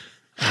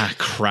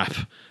 Crap.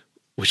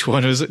 Which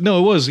one was it? No,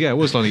 it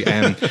was Lonnie.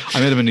 I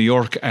met him in New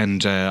York,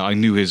 and I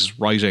knew his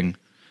writing.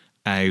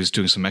 He was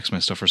doing some X-Men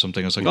stuff or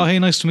something. I was like, "Oh, hey,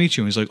 nice to meet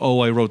you." And he's like,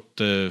 "Oh, I wrote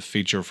the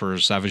feature for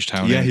Savage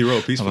Town." Yeah, he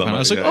wrote a piece for that. I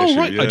was like, "Oh,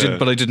 right." Yeah. I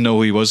didn't know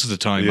who he was at the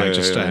time. I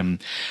just and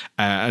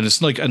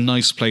it's like a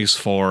nice place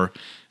for.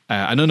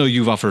 I don't know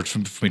you've offered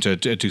for me to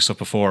do stuff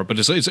before, but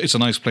it's a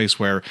nice place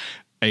where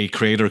a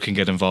creator can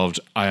get involved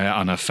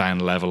on a fan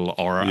level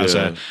or as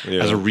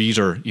a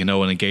reader, you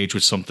know, and engage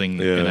with something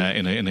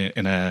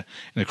in a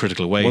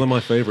critical way. One of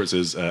my favorites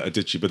is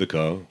Adichie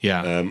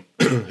Bidikar,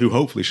 who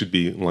hopefully should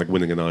be like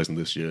winning an Eisner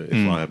this year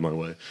if I have my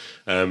way.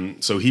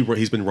 So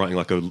he's been writing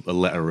like a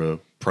letter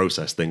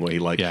process thing where he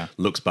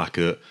looks back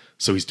at.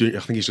 So he's doing. I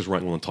think he's just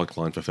writing one on Todd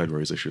Klein for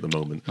February's issue at the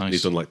moment. Nice. And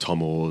he's done like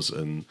Tom Oars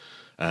and.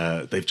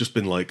 They've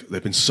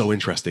been so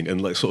interesting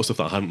and like sort of stuff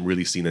that I haven't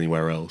really seen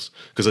anywhere else.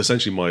 Because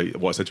essentially,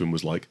 what I said to him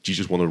was like, "Do you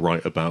just want to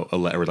write about a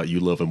letter that you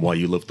love and why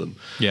you love them?"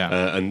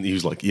 Yeah, and he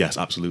was like, "Yes,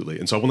 absolutely."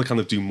 And so I want to kind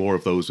of do more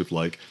of those with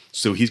like.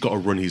 So he's got a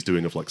run he's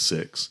doing of like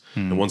 6,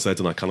 and once they're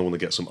done, I kind of want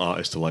to get some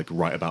artists to like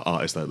write about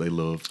artists that they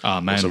love.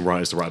 Oh man, or some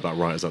writers to write about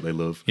writers that they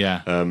love.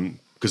 Yeah.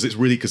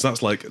 Because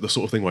that's like the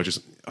sort of thing where I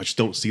just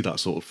don't see that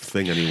sort of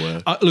thing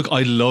anywhere. Look,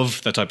 I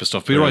love that type of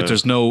stuff. But you're right.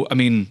 There's no. I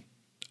mean.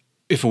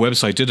 If a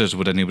website did it,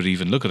 would anybody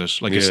even look at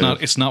it? Like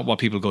it's not what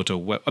people go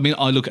to. I mean,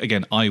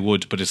 I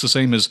would, but it's the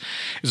same as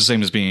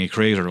being a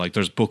creator. Like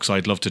there's books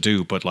I'd love to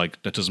do, but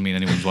like that doesn't mean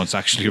anyone wants to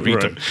actually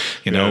read them.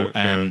 You know,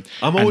 I'm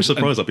always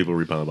surprised that people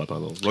read panel by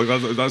panels. Like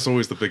that's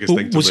always the biggest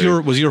thing.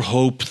 Was your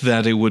hope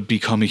that it would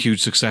become a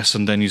huge success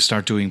and then you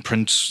start doing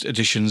print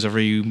editions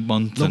every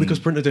month? No, because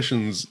print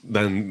editions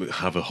then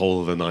have a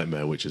whole other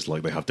nightmare, which is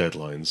like they have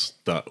deadlines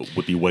that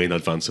would be way in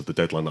advance of the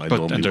deadline that I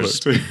normally work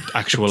to.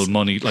 Actual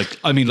money, like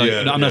I mean, like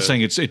I'm not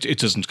saying it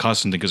doesn't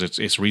cost anything because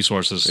it's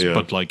resources,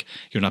 but like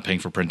you're not paying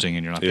for printing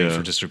and you're not paying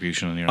for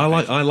distribution. And I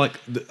like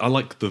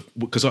the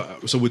because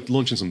so we're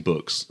launching some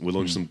books. We're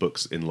launching some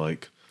books in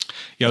like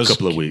a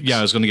couple of weeks. Yeah,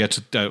 I was going to get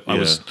to. I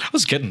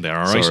was getting there.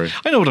 All right, sorry.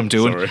 I know what I'm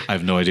doing. Sorry. I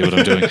have no idea what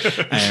I'm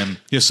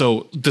doing.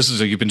 So this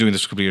is you've been doing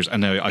this for a couple of years,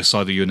 and now I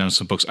saw that you announced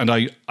some books, and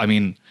I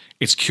mean,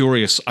 it's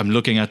curious. I'm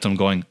looking at them,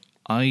 going,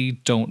 I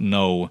don't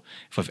know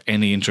if I have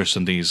any interest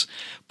in these,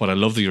 but I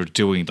love that you're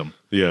doing them.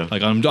 Yeah,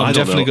 like I'm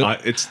definitely.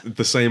 It's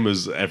the same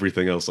as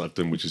everything else I've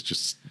done, which is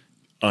just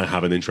I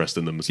have an interest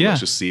in them. So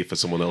let's just see if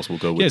someone else will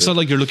go with it. It's not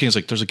like you're looking. It's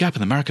like there's a gap in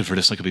the market for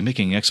this. I could be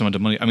making X amount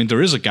of money. I mean,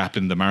 there is a gap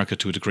in the market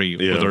to a degree.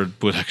 Whether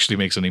it actually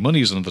makes any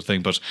money is another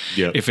thing. But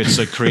if it's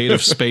a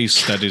creative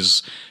space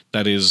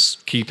that is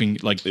keeping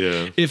like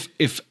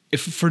if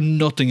for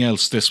nothing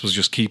else, this was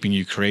just keeping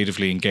you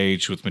creatively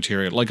engaged with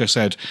material. Like I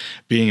said,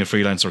 being a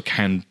freelancer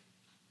can.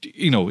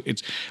 You know,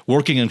 it's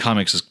working in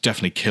comics has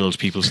definitely killed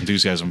people's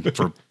enthusiasm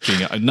for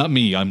being. Not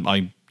me.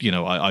 I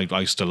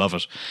still love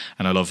it,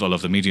 and I love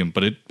the medium.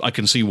 But I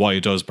can see why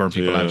it does burn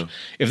people out.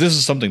 If this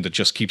is something that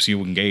just keeps you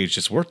engaged,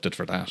 it's worth it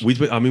for that. We've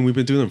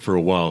been doing them for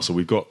a while, so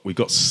we've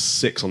got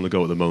 6 on the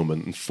go at the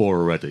moment and 4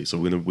 already. So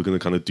we're gonna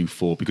kind of do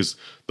 4 because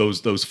those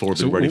 4 have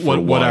been ready for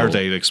a while. What are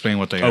they? Explain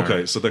what they are.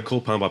 Okay, so they're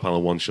called panel by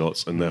panel one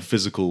shots, and they're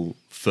physical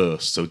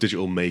first. So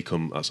digital may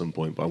come at some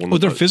point, but I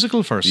want. They're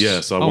physical first. Yeah,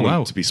 so I want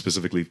them to be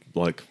specifically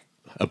like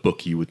a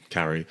book you would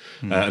carry,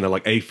 and they're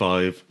like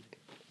A5.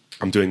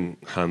 I'm doing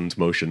hand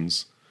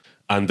motions,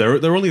 and they're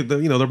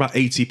about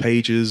 80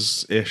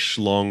 pages ish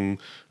long,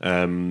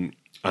 and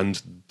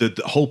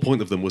the whole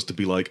point of them was to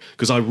be like,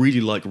 because I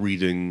really like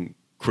reading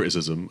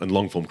criticism and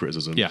long form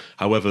criticism. Yeah.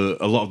 However,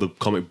 a lot of the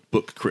comic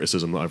book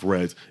criticism that I've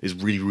read is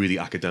really really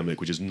academic,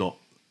 which is not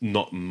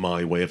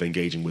my way of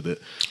engaging with it.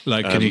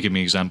 Like, can you give me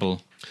an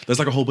example? There's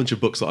like a whole bunch of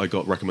books that I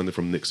got recommended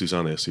from Nick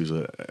Sousanis, who's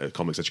a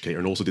comics educator,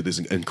 and also did this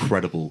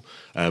incredible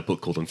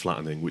book called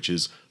Unflattening, which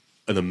is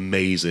an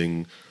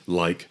amazing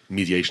like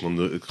mediation on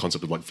the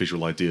concept of like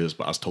visual ideas,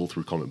 but as told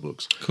through comic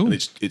books. Cool. And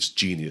it's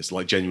genius.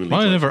 Like genuinely,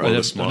 Well, like, I've one of the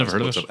never smartest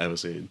heard of books it. I've ever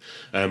seen.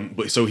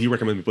 But so he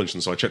recommended me a bunch,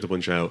 and so I checked a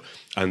bunch out,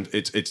 and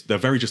they're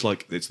very just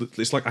like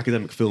it's like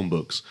academic film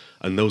books,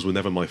 and those were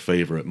never my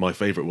favorite. My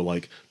favorite were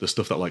like the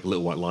stuff that like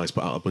Little White Lies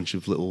put out a bunch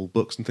of little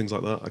books and things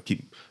like that. I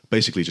keep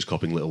basically just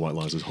copying Little White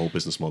Lies' whole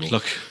business model.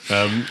 Look,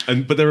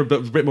 but they're a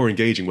bit more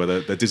engaging, where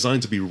they're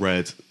designed to be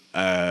read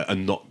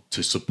and not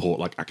to support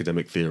like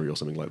academic theory or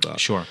something like that.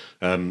 Sure.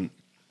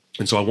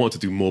 And so I wanted to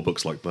do more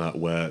books like that,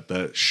 where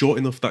they're short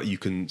enough that you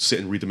can sit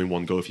and read them in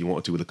one go if you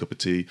wanted to with a cup of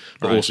tea,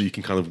 but Right. also you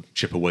can kind of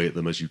chip away at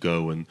them as you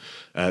go. And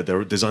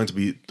they're designed to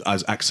be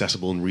as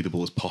accessible and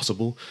readable as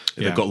possible.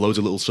 Yeah. They've got loads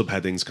of little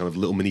subheadings, kind of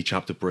little mini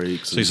chapter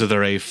breaks. so you said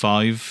they're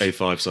A5.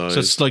 A5 size. So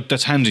it's like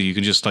that's handy. You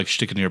can just like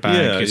stick it in your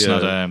bag. It's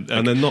not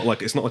and they're not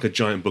like it's not like a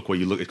giant book where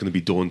you look. It's going to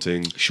be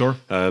daunting. Sure.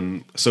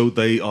 So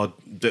they've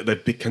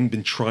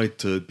been tried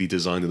to be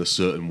designed in a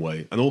certain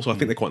way, and also I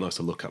think they're quite nice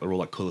to look at. They're all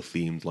like color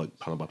themed, like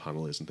panel by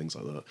panel is and things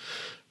like that.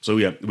 So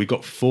yeah, we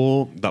got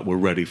 4 that were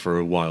ready for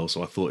a while.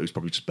 So I thought it was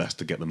probably just best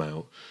to get them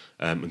out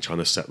and trying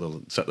to set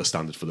the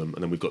standard for them.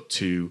 And then we've got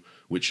 2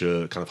 which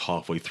are kind of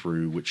halfway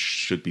through, which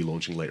should be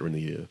launching later in the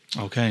year.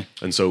 Okay.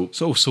 And so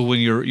when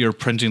you're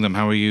printing them,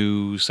 how are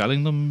you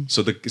selling them? it's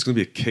going to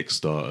be a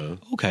Kickstarter.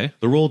 Okay.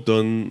 They're all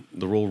done.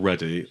 They're all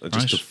ready, just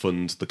Right. to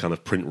fund the kind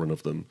of print run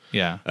of them.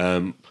 Yeah.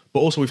 But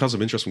also, we've had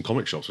some interest from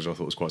comic shops, which I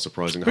thought was quite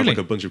surprising. I Really? had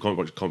like a bunch of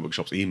comic book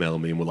shops email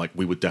me and were like,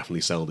 "We would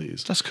definitely sell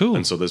these." That's cool.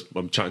 And so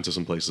I'm chatting to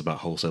some places about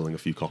wholesaling a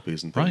few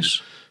copies and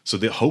things. Right. So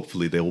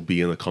hopefully they will be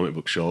in a comic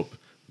book shop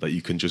that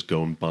you can just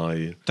go and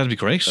buy That'd be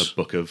great. a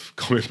book of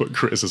comic book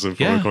criticism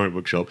from Yeah. a comic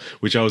book shop,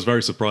 which I was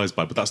very surprised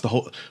by. But that's the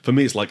whole. For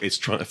me, it's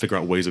trying to figure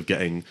out ways of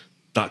getting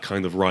that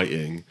kind of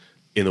writing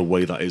in a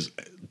way that is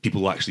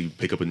people will actually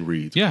pick up and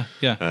read. Yeah.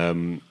 Yeah.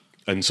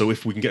 And so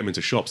if we can get them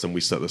into shops, then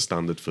we set the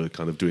standard for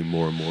kind of doing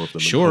more and more of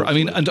them. Sure.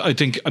 And And I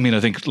think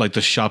like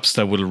the shops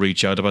that will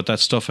reach out about that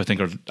stuff, I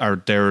think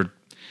are there.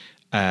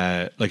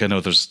 Like I know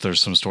there's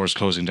some stores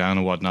closing down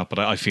and whatnot, but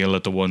I feel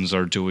that the ones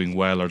are doing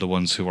well are the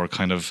ones who are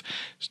kind of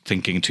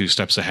thinking 2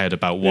 steps ahead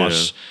about what.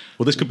 Yeah.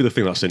 Well, this could be the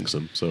thing that sinks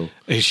them. So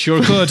It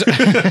sure could.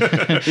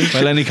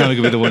 Well, any comic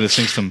could be the one that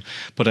sinks them.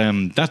 But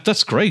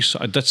that's great.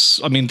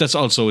 That's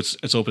also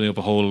it's opening up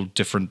a whole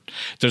different.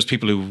 There's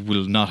people who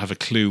will not have a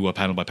clue what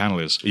panel by panel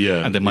is.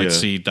 Yeah, and they might yeah.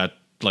 see that.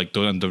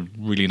 And they're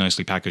really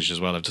nicely packaged as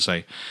well, I have to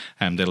say.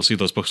 They'll see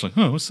those books like,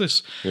 oh, what's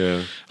this?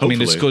 yeah, I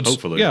mean, it's good.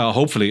 Hopefully, Yeah,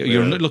 hopefully. Yeah.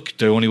 Look,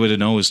 the only way to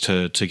know is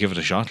to give it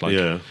a shot. Like,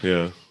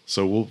 yeah.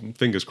 So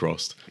fingers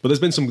crossed. But there's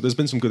been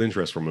some good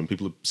interest from them.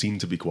 People seem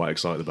to be quite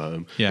excited about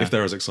them. Yeah. If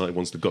they're as excited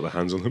once they've got their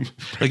hands on them.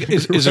 like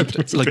is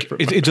it like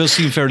it does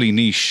seem fairly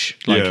niche.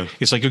 Like Yeah.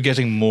 it's like you're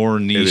getting more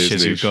niche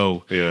as you niche.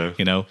 go. Yeah.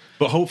 You know.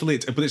 But hopefully,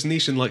 it's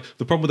niche. And like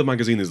the problem with the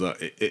magazine is that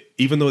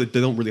even though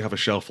they don't really have a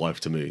shelf life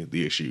to me,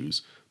 the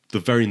issues. The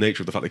very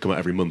nature of the fact they come out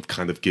every month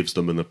kind of gives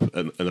them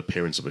an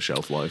appearance of a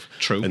shelf life.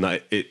 True. And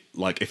that it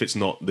like if it's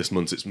not this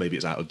month,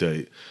 it's out of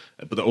date.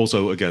 But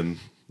also again,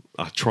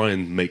 I try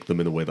and make them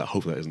in a way that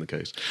hopefully that isn't the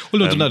case.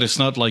 Well, no, it's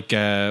not like.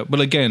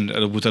 Well, again,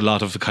 with a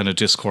lot of the kind of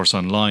discourse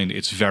online,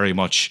 it's very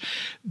much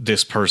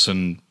this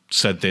person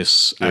said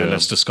this. Yeah.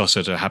 Let's discuss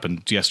it. It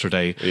happened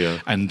yesterday. Yeah.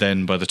 And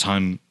then by the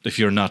time, if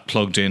you're not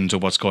plugged into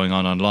what's going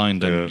on online,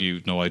 then Yeah.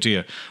 you've no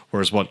idea.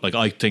 Whereas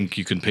I think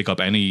you can pick up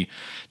any.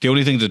 The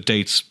only thing that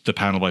dates the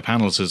panel by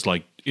panels is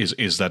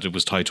is that it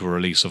was tied to a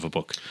release of a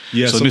book.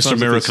 Yeah, So sometimes Mr. if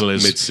Miracle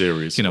it's is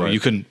mid-series, You know, right.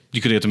 you could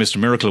get the Mr.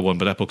 Miracle one,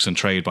 but that book's in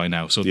trade by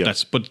now. So Yeah.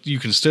 but you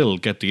can still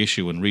get the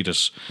issue and read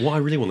it. What I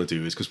really want to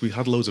do is because we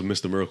had loads of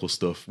Mr. Miracle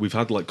stuff. We've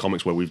had like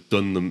comics where we've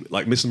done them.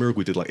 Like Mr. Miracle,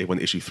 we did like when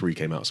issue 3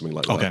 came out, something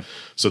like that. Okay.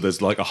 So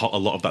there's like a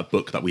lot of that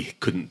book that we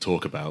couldn't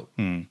talk about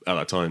at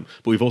that time.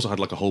 But we've also had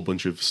like a whole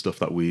bunch of stuff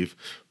that we've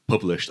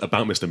published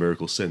about Mr.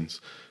 Miracle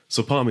since.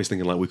 So part of me is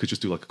thinking like we could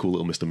just do like a cool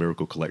little Mr.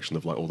 Miracle collection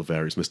of like all the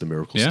various Mr.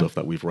 Miracle Yeah. stuff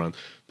that we've run.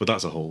 But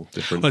that's a whole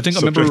different. I think I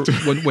remember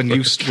subject. when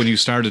you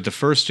started. The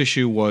first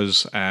issue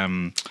was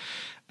Beautiful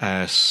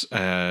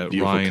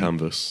Ryan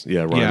Canvas.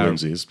 Yeah, Ryan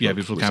Lindsay's. Yeah, book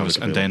Beautiful with Canvas,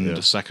 Sonic and Appeal, then yeah.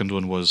 the second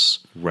one was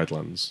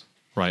Redlands.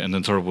 right, and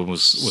then the third one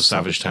was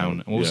Savage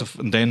Town. And what was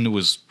yeah. and then it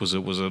was a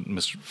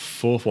Mr.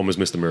 Fourth one was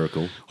Mr.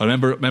 Miracle. I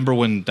remember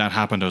when that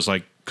happened. I was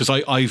like, because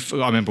I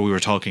remember we were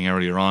talking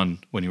earlier on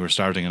when you were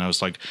starting, and I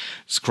was like,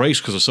 it's great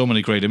because there's so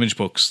many great image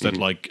books that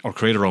like or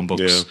creator-owned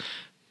books.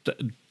 Yeah.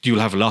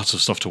 You'll have lots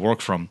of stuff to work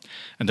from,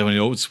 and then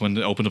when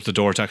they opened up the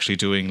door to actually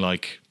doing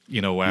like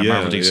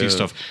Marvel DC yeah.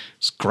 stuff,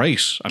 it's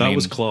great. That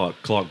was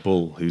Clark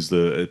Bull, who's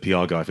the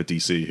PR guy for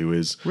DC, who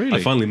is Really?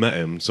 I finally met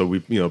him. So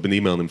we've been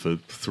emailing him for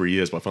 3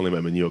 years, but I finally met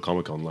him at New York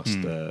Comic Con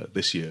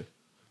last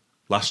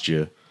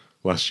year,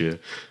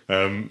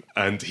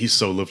 and he's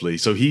so lovely.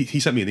 So he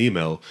sent me an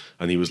email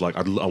and he was like,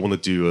 I want to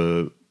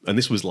do and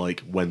this was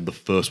like when the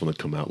first one had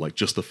come out, like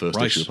just the first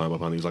Right. issue of Panel by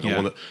Panel. He was like,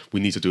 Yeah. we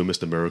need to do a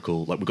Mr.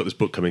 Miracle. Like we've got this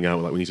book coming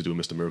out, like we need to do a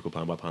Mr. Miracle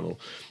panel by panel.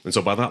 And so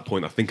by that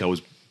point, I think I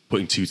was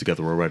putting 2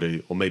 together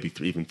already, or maybe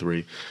even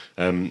 3.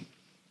 And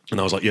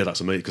I was like, yeah,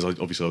 that's amazing, because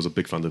obviously I was a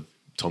big fan of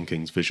Tom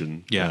King's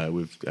Vision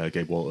with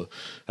Gabe Walter.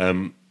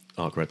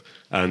 Arc Red,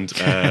 and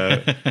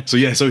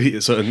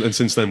and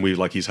since then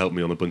he's helped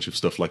me on a bunch of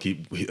stuff. Like I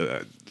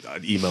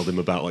emailed him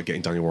about like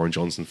getting Daniel Warren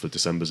Johnson for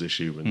December's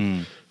issue,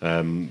 and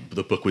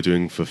the book we're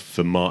doing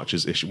for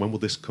March's issue. When will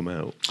this come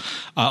out?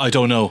 I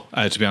don't know.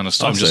 To be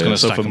honest, I'm just going to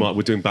stack them.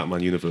 We're doing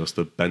Batman Universe,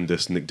 the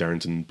Bendis Nick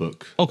Darrington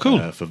book. Oh,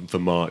 cool. For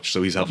March,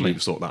 so he's helped me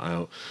sort that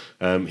out.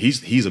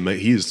 He's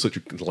amazing. He is such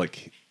a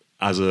like.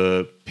 As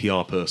a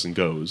PR person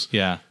goes,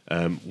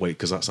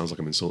 because that sounds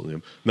like I'm insulting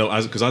him. No,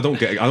 because I don't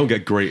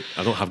have great.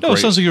 No, it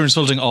sounds like you're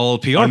insulting all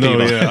PR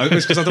people. Yeah,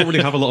 it's because I don't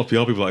really have a lot of PR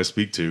people that I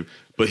speak to.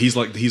 But he's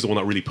the one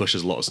that really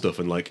pushes a lot of stuff,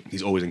 and like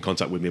he's always in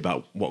contact with me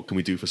about what can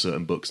we do for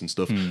certain books and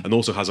stuff, and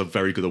also has a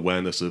very good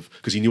awareness of,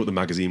 because he knew what the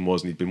magazine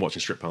was and he'd been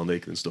watching Strip Pound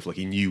Naked and stuff. Like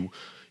he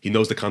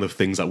knows the kind of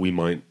things that we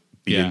might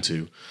be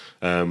into.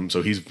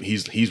 So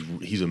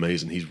he's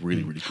amazing. He's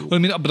really, really cool. Well,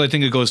 I mean, but I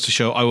think it goes to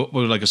show.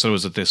 Like I said, I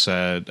was at this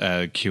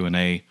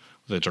Q&A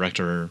with the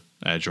director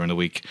during the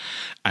week,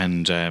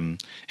 and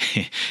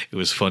it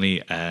was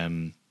funny.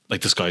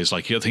 Like this guy's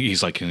like, I think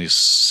he's like in his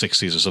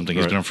 60s or something.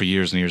 He's been on for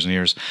years and years and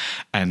years.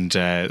 And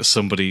there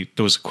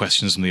was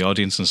questions in the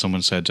audience, and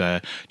someone said, "Do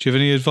you have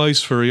any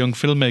advice for young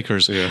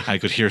filmmakers?" Yeah. I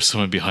could hear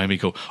someone behind me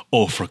go,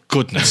 "Oh, for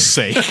goodness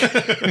sake!"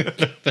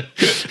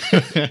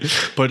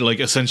 But like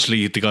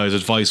essentially, the guy's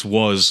advice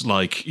was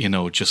like,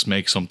 just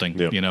make something,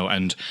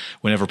 And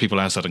whenever people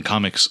ask that in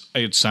comics,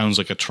 it sounds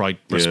like a trite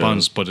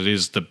response, but it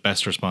is the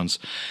best response.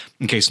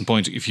 In case in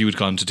point, if you had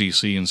gone to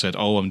DC and said,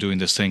 "Oh, I'm doing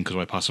this thing because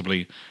I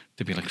possibly,"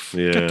 they'd be like,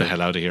 "Get the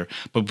hell out of here!"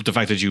 But the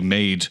fact that you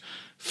made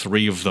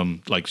 3 of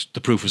them, like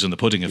the proof was in the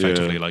pudding,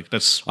 effectively. Like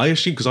that's. I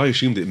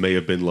assumed it may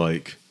have been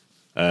like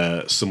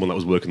someone that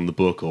was working on the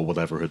book or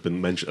whatever had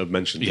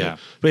mentioned it.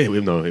 But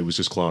no, it was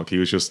just Clark. He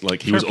was just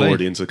like he was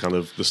already into kind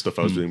of the stuff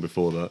I was doing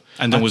before that.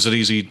 And then was it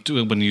easy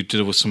when you did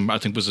it with some? I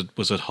think was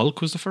it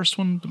Hulk was the first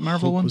one, the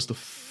Marvel Hulk one. Was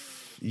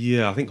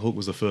I think Hulk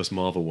was the first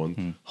Marvel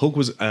one. Hulk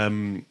was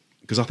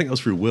because I think that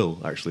was through Will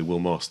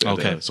Moss.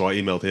 Okay, so I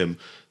emailed him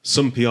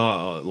some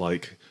PR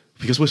like.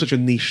 Because we're such a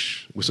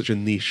niche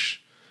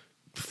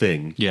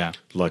thing. Yeah.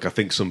 Like I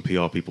think some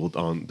PR people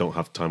don't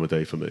have time of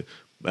day for me.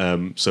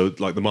 So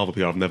like the Marvel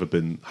PR, I've never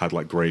had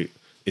like great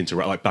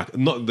like back.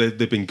 Not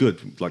they've been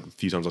good. Like a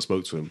few times I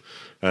spoke to him,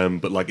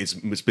 but like it's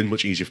been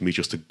much easier for me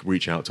just to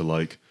reach out to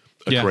like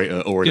a creator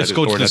or an editor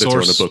on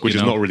a book, which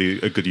is not really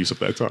a good use of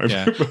their time.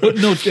 Yeah.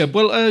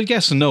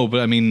 Yes and no,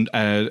 but I mean,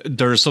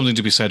 there's something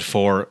to be said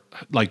for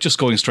like just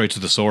going straight to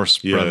the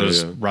source. Rather,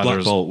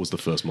 Black Bolt was the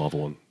first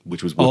Marvel one,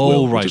 which was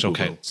right,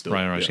 okay,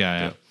 right,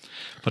 yeah.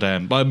 But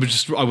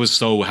I was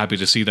so happy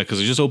to see that because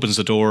it just opens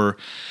the door.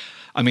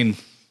 I mean,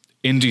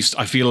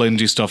 I feel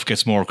indie stuff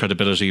gets more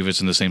credibility if it's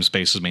in the same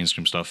space as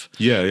mainstream stuff.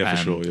 Yeah,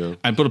 for sure.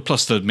 Yeah, but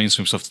plus the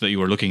mainstream stuff that you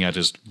were looking at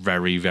is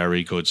very,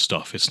 very good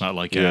stuff. It's not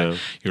like you're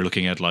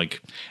looking at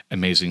like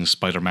Amazing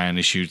Spider-Man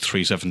issue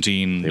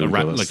 317.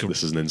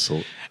 This is an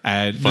insult.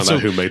 Find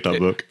out who made that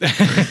book.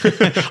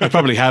 I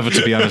probably have it,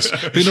 to be honest.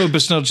 But but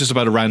it's not just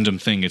about a random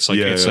thing. It's like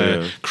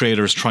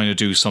creators trying to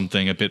do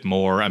something a bit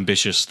more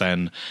ambitious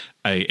than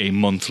a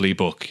monthly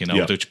book,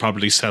 which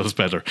probably sells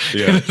better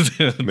than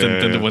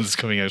the one that's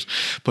coming out.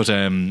 But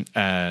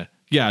I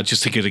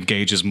just think it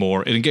engages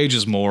more. It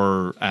engages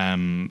more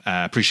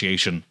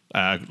appreciation,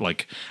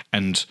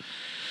 and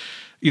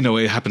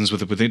it happens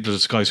with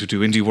the guys who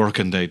do indie work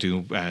and they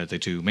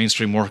do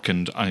mainstream work,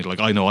 and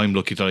I know I'm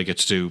lucky that I get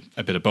to do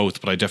a bit of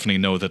both, but I definitely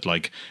know that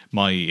like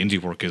my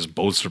indie work is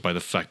bolstered by the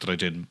fact that I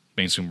did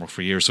mainstream work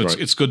for years. So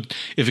it's good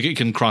if it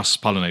can cross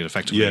pollinate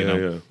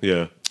effectively.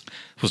 Yeah.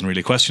 Wasn't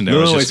really a question there.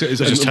 I was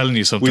just telling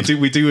you something.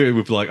 We do it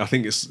with like I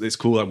think it's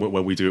cool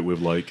when we do it with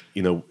like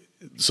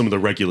some of the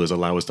regulars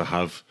allow us to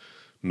have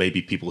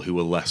maybe people who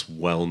are less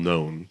well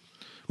known,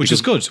 which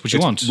is good. Which you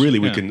want really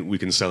we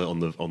can sell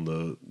it on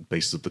the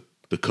basis of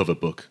the cover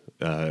book.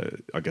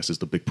 I guess is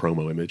the big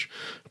promo image,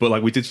 but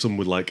like we did some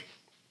with like.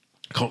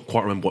 I can't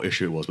quite remember what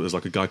issue it was, but there's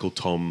like a guy called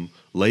Tom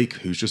Lake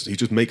he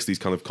just makes these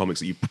kind of comics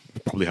that you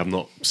probably have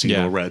not seen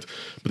or read,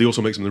 but he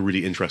also makes them in a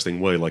really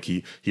interesting way. Like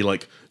he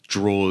like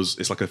draws.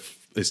 It's like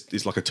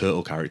a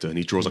turtle character, and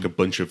he draws like a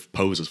bunch of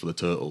poses for the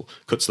turtle,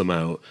 cuts them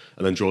out,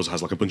 and then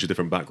has like a bunch of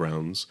different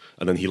backgrounds,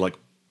 and then he like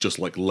just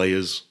like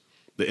layers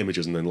the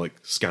images and then like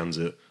scans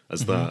it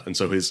as that. And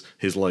so his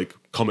like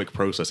comic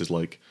process is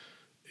like.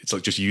 It's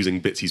like just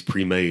using bits he's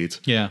pre-made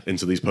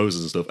into these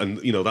poses and stuff, and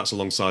that's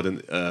alongside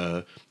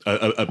a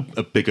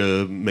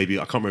bigger, maybe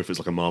I can't remember if it's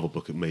like a Marvel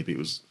book, maybe it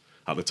was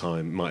at the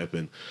time, might have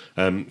been.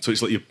 So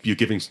it's like you're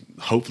giving,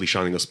 hopefully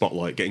shining a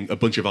spotlight, getting a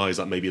bunch of eyes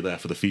that may be there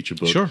for the feature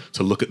book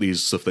to look at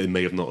these stuff they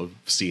may have not have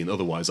seen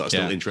otherwise that are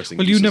still interesting.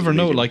 Well, you never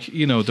know, like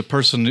the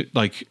person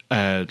like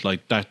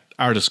that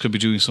artist could be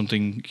doing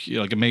something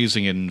like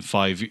amazing in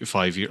 5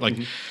 years, like.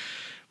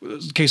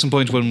 Case in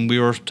point, when we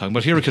were talking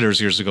about Hero Killers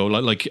years ago,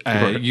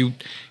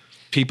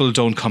 people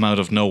don't come out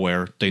of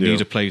nowhere. They need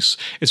a place.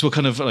 It's what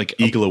kind of like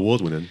Eagle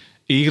Award winning,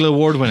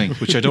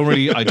 which I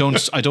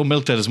don't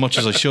milk that as much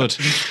as I should.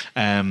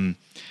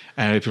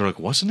 People are like,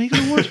 what's an Eagle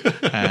Award?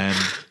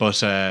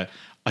 But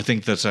I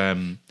think that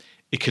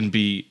it can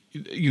be,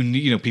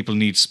 you know, people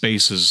need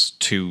spaces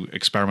to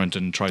experiment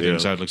and try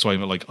things out. Like, so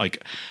I'm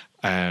like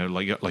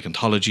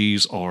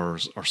anthologies or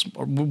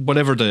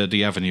whatever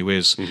the avenue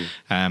is.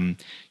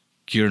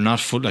 You're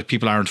not like,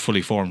 people aren't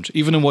fully formed.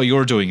 Even in what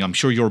you're doing, I'm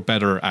sure you're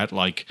better at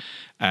like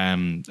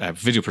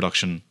video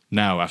production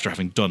now after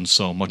having done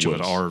so much of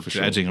it, or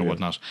editing or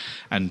whatnot.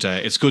 And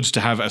it's good to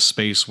have a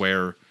space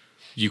where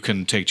you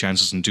can take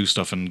chances and do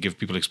stuff and give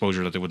people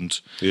exposure that they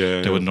wouldn't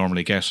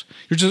normally get.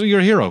 You're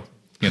a hero,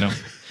 you know.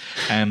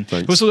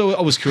 What's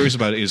I was curious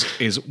about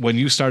is when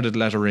you started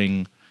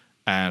lettering.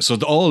 So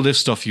all this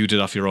stuff you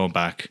did off your own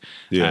back.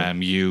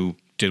 You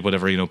did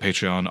whatever, you know,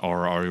 Patreon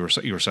or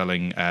you were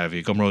selling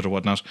via Gumroad or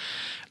whatnot.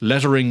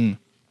 Lettering,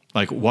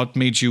 like, what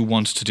made you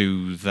want to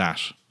do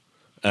that?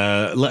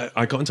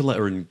 I got into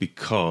lettering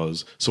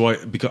because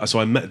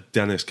I met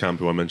Dennis Camp,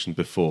 who I mentioned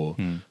before.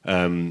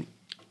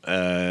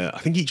 I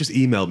think he just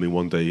emailed me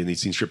one day and he'd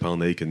seen Strip Pile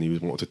Naked and he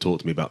wanted to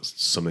talk to me about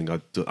something I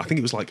think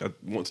it was like, I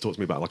wanted to talk to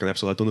me about like an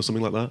episode I'd done or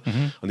something like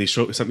that. And he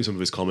sent me some of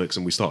his comics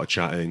and we started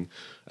chatting.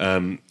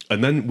 And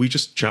then we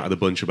just chatted a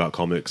bunch about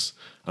comics.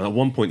 And at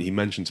one point he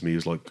mentioned to me, he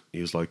was like,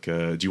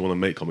 do you want to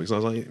make comics?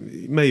 And I was like,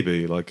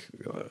 maybe. Like,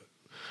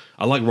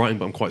 I like writing,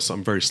 but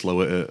I'm very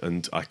slow at it.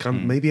 And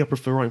maybe I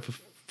prefer writing for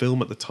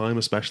film at the time,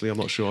 especially. I'm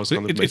not sure. I was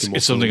kind of making more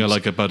it's something films. I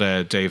like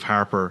about Dave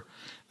Harper.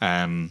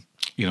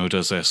 You know,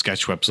 does a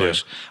sketch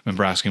website. I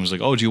remember asking him, I was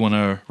like, oh, do you want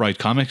to write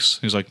comics?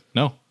 He was like,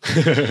 no.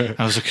 I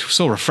was like,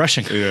 so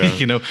refreshing.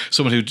 You know,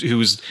 someone who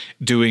was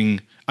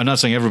doing, I'm not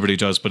saying everybody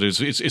does, but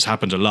it's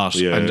happened a lot.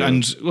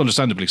 And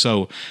understandably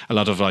so. A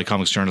lot of like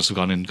comics journalists have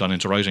gone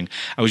into writing.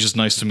 It was just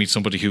nice to meet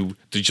somebody who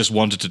they just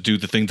wanted to do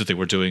the thing that they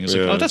were doing. It's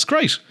like, oh, that's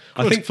great.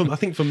 I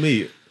think for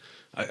me,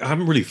 I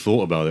haven't really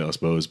thought about it, I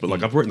suppose, but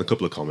like I've written a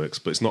couple of comics,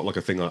 but it's not like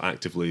a thing I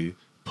actively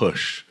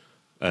push.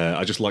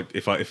 I just like,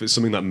 if it's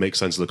something that makes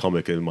sense of the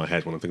comic in my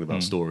head when I'm thinking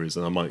about stories,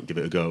 then I might give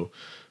it a go.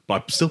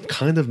 But I still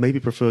kind of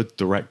maybe prefer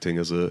directing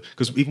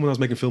because even when I was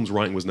making films,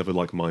 writing was never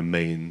like my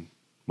main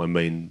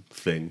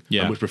thing.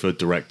 I much prefer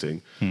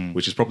directing,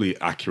 which is probably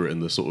accurate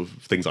in the sort of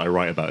things I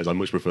write about. Is I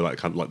much prefer that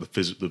kind of like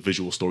the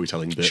visual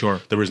storytelling bit.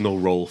 Sure. There is no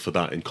role for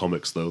that in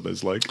comics though.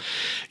 There's like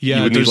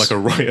you would need like a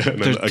writer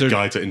and then a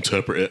guy to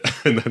interpret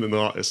it, and then an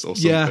artist or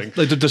something. Yeah,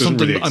 like there's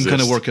something really I'm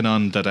kind of working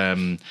on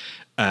that.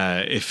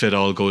 If it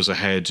all goes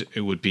ahead, I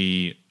would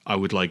be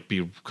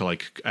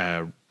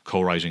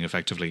co-writing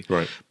effectively.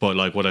 Right. But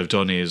like what I've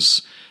done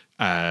is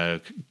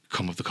come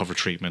up with the cover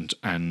treatment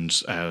and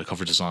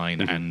cover design,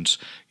 and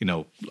you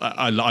know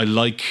I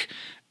like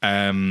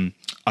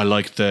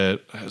the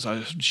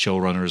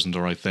showrunner isn't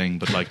the right thing,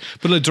 but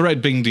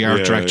direct being the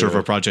art director of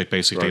a project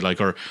basically, right.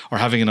 Like or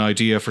having an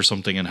idea for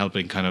something and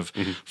helping kind of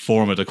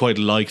form it. I quite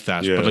like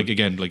that, but like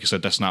again, like you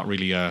said, that's not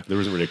really there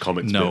isn't really a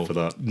comics bit for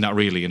that. Not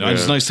really, you know. And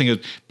it's a nice thing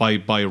that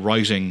by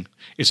writing,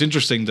 it's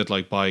interesting that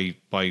like by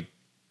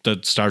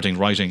starting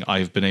writing,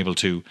 I've been able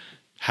to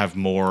have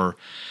more.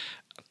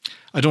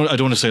 I don't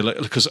want to say like,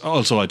 because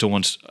also I don't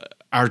want.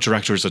 Art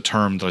director is a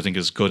term that I think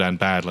is good and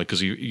bad, like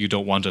because you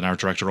don't want an art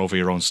director over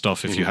your own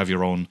stuff if you have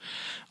your own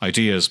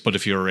ideas, but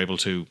if you're able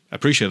to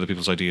appreciate other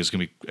people's ideas, it can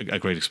be a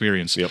great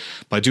experience. Yep.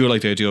 But I do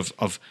like the idea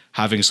of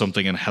having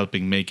something and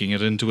helping making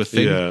it into a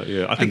thing.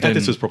 Yeah. I think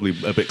editor's probably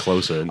a bit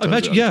closer. I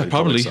imagine,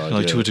 probably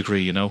side, to a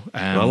degree, you know.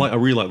 I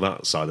really like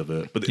that side of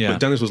it. But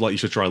Dennis was like, you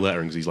should try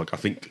lettering, because he's like, I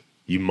think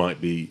you might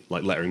be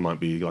like lettering might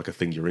be like a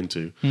thing you're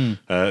into.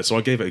 So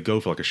I gave it a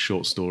go for like a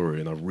short story,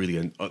 and I really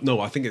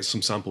I think it's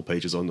some sample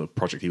pages on the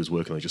project he was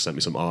working on. He just sent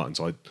me some art, and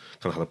so I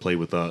kind of had to play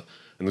with that,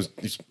 and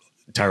it's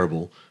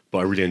terrible, but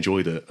I really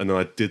enjoyed it. And then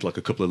I did like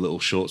a couple of little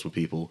shorts with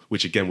people,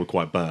 which again were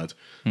quite bad,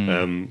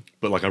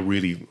 but like I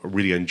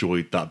really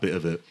enjoyed that bit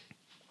of it.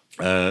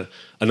 And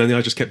then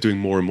I just kept doing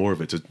more and more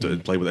of it to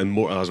play with it, and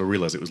more as I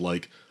realized it was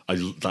like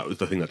that was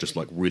the thing that just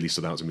like really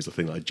stood out to me, is the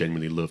thing that I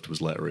genuinely loved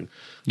was lettering.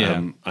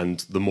 And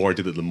the more I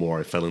did it, the more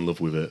I fell in love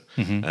with it.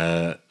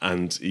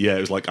 And it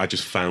was like I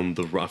just found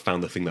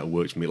the thing that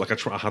worked for me. Like I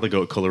had to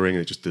go at coloring,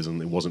 and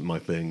it wasn't my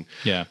thing.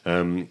 I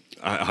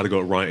had to go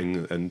at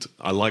writing, and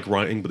I like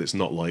writing, but it's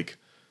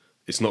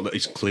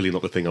clearly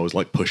not the thing I was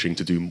like pushing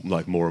to do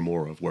like more and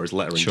more of. Whereas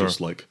lettering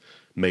just like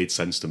made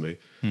sense to me.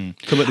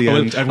 Come at the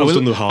end, everyone's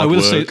done the hard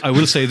work. I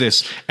will say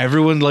this: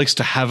 everyone likes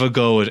to have a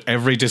go at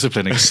every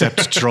discipline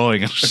except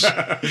drawing it.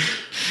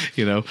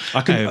 You know,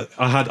 I can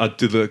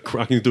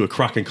do a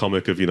cracking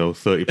comic of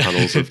 30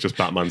 panels of just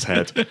Batman's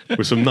head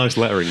with some nice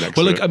lettering next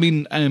to it. I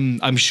mean,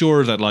 I'm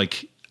sure that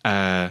like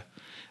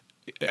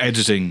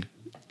editing.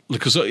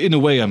 Because in a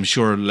way, I'm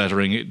sure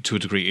lettering to a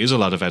degree is a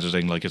lot of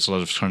editing. Like it's a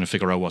lot of trying to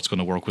figure out what's going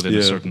to work within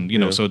a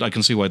certain, so I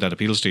can see why that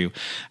appeals to you.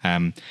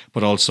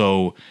 But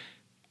also,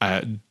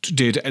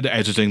 did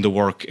editing the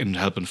work and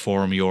help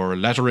inform your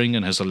lettering,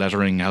 and has the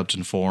lettering helped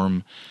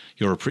inform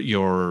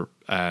your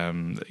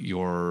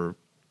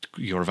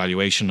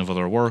evaluation of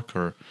other work?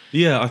 Or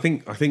I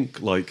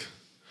think like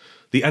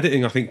the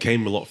editing, I think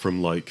came a lot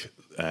from like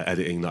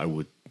editing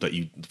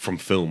from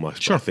film. I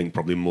think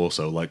probably more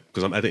so, like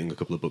because I'm editing a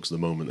couple of books at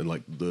the moment, and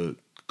like the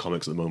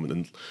comics at the moment,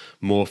 and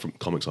more from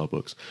comics are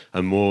books,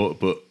 and more,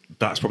 but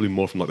that's probably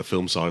more from like the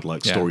film side,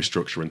 like story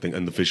structure and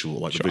and the visual,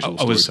 like the visual.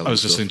 I was storytelling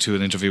listening to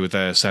an interview with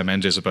Sam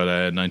Mendes about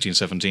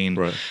 1917,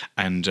 Right.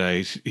 and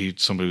he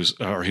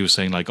was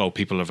saying like, oh,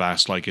 people have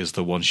asked like, is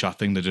the one shot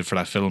thing they did for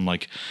that film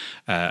like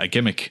a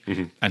gimmick?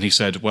 And he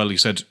said,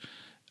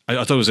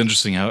 I thought it was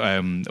interesting how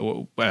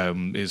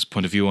his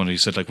point of view on it. He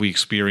said, like, we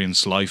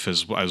experience life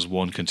as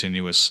one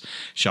continuous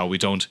shot. We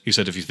don't. He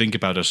said, if you think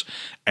about it,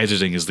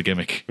 editing is the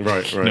gimmick,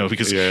 Right. You know,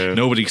 because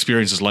nobody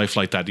experiences life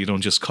like that. You don't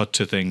just cut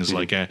to things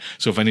like.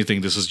 So if anything,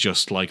 this is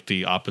just like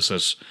the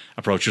opposite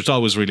approach. It's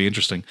always really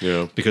interesting.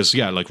 Yeah. Because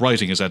like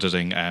writing is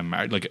editing.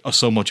 Like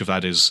so much of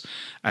that is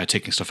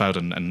taking stuff out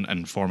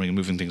and forming and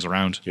moving things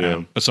around.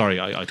 Yeah. But sorry,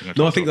 I think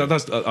No, I think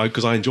that's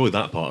because I enjoy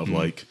that part of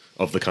like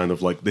of the kind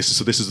of like this is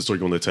the story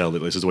you want to tell.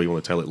 This is the way you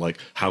want to tell it. Like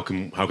how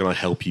can I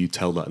help you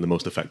tell that in the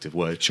most effective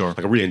way? Sure. Like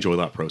I really enjoy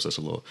that process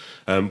a lot.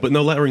 But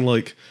no, lettering,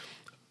 like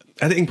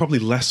editing probably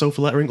less so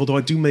for lettering. Although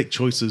I do make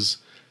choices,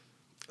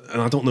 and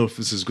I don't know if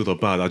this is good or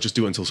bad. I just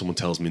do it until someone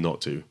tells me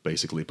not to,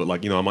 basically. But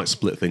like, you know, I might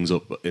split things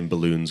up in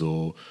balloons,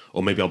 or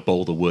maybe I'll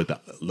bold a word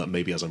that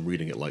maybe as I'm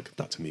reading it, like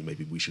that to me,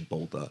 maybe we should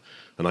bold that.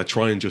 And I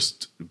try and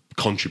just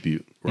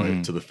contribute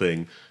to the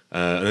thing.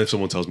 And if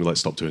someone tells me like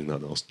stop doing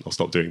that, I'll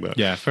stop doing that.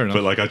 Yeah, fair enough.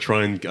 But like I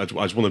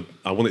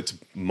want it to,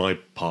 my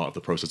part of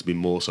the process to be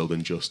more so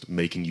than just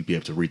making you be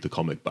able to read the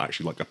comic, but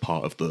actually like a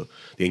part of the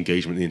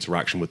engagement, the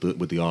interaction with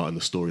the art and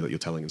the story that you're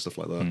telling and stuff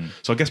like that.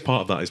 So I guess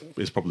part of that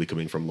is probably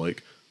coming from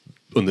like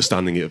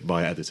understanding it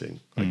by editing,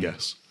 I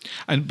guess.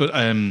 And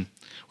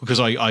because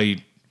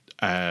I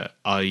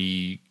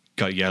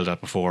got yelled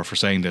at before for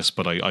saying this,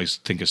 but I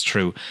think it's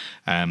true.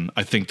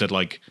 I think that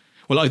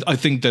I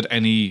think that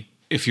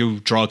if you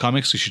draw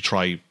comics, you should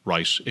try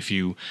write.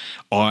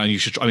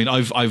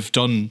 I've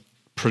done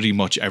pretty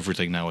much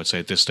everything now, I'd say,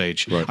 at this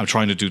stage. Right. I'm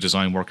trying to do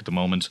design work at the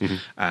moment.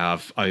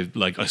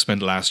 I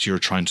spent last year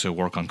trying to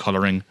work on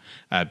coloring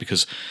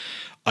because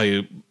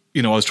I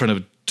was trying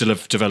to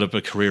develop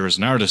a career as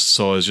an artist,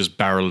 so I was just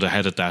barreled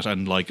ahead at that.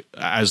 And like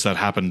as that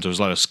happened, there was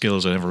a lot of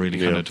skills I never really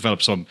kind of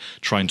developed. So I'm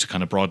trying to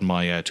kind of broaden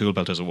my tool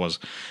belt, as it was.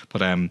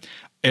 But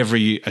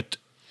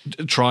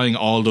trying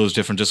all those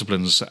different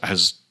disciplines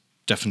has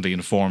definitely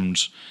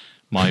informed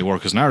my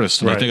work as an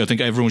artist. And I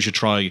think everyone should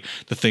try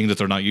the thing that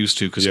they're not used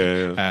to, because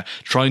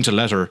trying to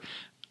letter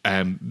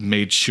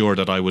made sure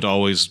that I would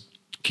always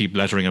keep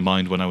lettering in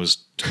mind when I was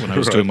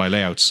doing my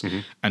layouts,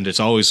 and it's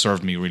always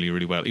served me really,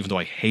 really well, even though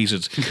I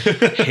hated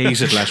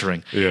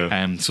lettering.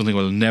 Something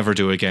I'll never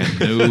do again.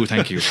 No,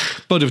 thank you.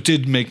 But it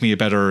did make me a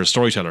better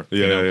storyteller.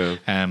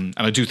 And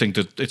I do think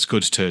that it's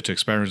good to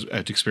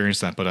experience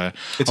that. But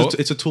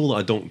it's a tool that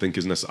I don't think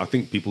is necessary. I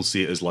think people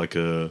see it as like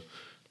as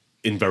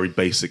a very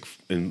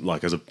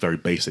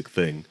basic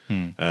thing,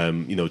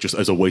 just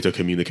as a way to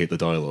communicate the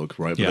dialogue,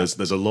 right? But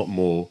there's a lot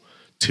more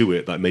to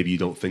it that maybe you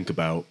don't think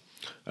about.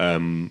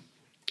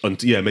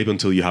 Maybe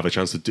until you have a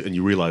chance to do, and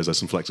you realize there's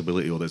some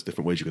flexibility, or there's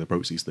different ways you can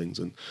approach these things,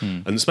 and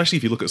especially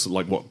if you look at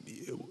like what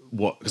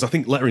because I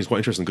think lettering is quite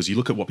interesting, because you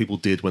look at what people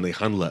did when they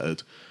hand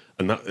lettered,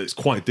 and that it's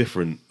quite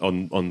different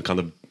on kind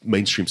of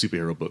mainstream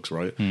superhero books,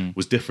 right?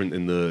 Was different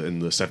in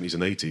the 70s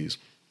and 80s,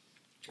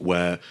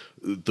 where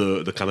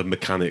the kind of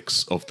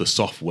mechanics of the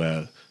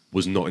software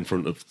was not in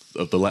front of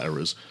the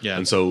letterers,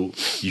 and so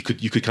you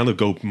could kind of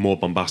go more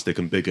bombastic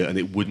and bigger, and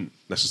it wouldn't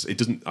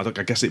necessarily. I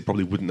guess it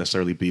probably wouldn't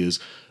necessarily be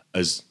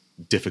as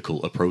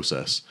difficult a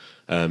process,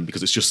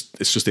 because it's just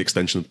the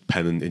extension of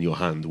pen in your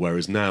hand.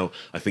 Whereas now,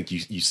 I think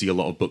you see a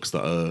lot of books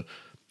that are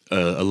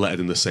lettered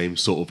in the same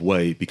sort of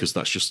way, because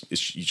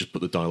you just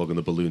put the dialogue in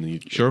the balloon and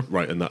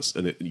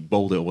you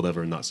bold it or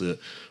whatever, and that's it.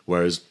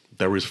 Whereas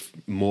there is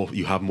more,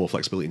 you have more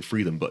flexibility and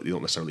freedom, but you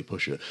don't necessarily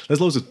push it.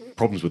 There's loads of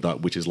problems with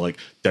that, which is like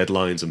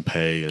deadlines and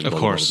pay and of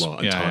course, blah,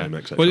 blah, blah, and time,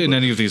 etc. Well, in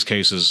any of these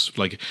cases,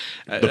 like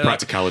the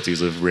practicalities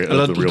of the real a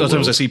lot of times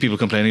world. I see people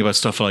complaining about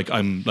stuff like,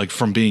 I'm like,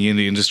 from being in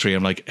the industry,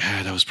 I'm like,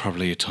 that was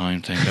probably a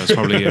time thing. That was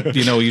probably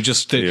you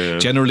just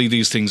generally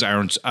these things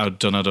aren't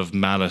done out of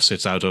malice.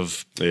 It's out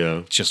of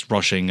just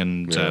rushing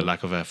and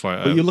lack of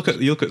effort. But you look at,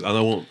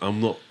 and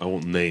I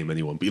won't name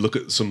anyone, but you look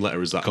at some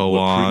letters that go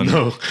on.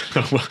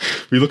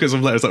 We look at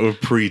some letters that were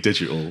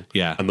pre-digital,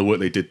 Yeah. and the work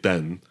they did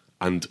then,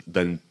 and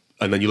then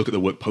you look at the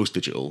work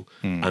post-digital,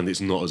 and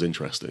it's not as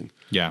interesting.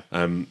 Yeah.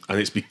 And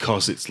it's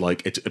because it's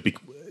like it's a big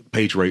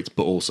page rates,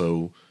 but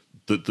also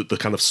the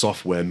kind of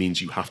software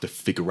means you have to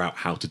figure out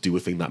how to do a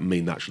thing that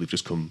may naturally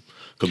just come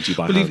to you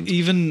by hand.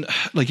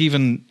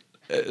 Even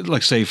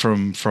say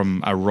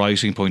from a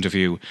writing point of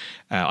view,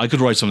 I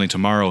could write something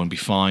tomorrow and be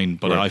fine,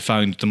 but I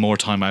found the more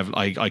time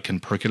I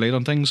can percolate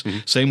on things.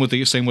 Same with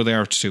the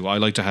art too. I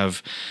like to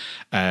have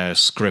a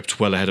script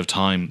well ahead of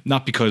time,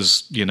 not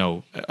because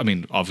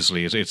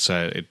obviously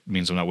it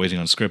means I'm not waiting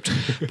on script,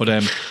 but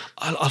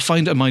I'll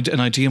find an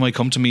idea might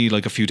come to me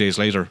like a few days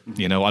later.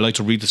 I like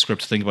to read the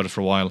script, think about it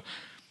for a while,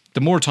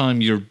 the more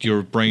time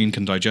your brain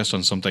can digest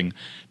on something,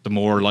 the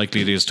more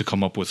likely it is to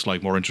come up with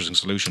like more interesting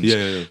solutions.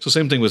 Yeah. So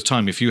same thing with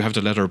time. If you have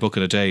to letter a book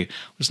in a day,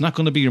 it's not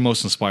going to be your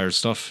most inspired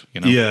stuff.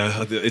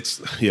 Yeah,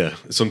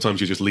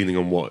 sometimes you're just leaning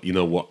on what you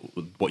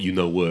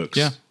know works.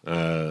 Yeah.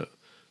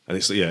 And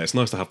it's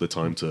nice to have the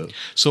time to.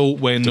 So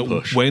when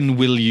push. when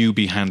will you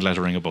be hand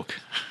lettering a book?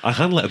 I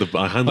hand lettered.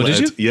 I hand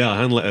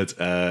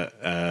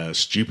lettered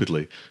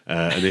stupidly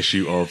an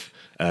issue of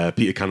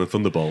Peter Cannon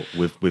Thunderbolt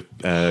with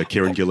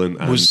Kieran Gillen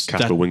and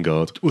Casper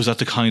Wingard. Was that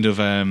the kind of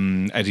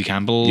Eddie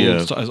Campbell?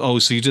 Yeah. Oh,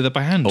 so you did that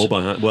by hand? All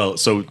by hand. Well,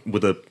 so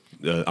with a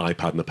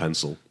iPad and a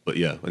pencil, but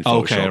yeah, in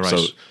Photoshop. Okay, right.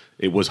 So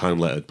it was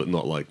hand lettered, but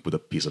not like with a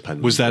piece of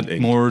pen. Was that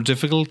ink. more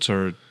difficult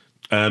or?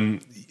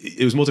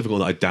 It was more difficult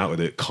that I doubted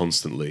it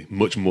constantly,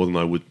 much more than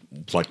I would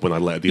like when I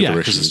lettered the other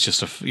issues. It's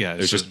just it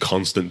was just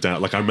constant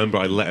doubt. Like I remember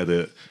I lettered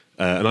it,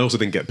 and I also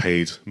didn't get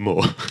paid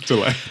more to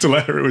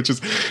letter it,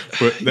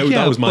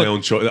 that was my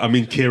own choice. I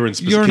mean,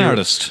 you're an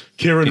artist.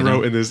 Kieran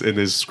wrote in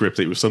his script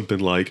it was something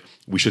like,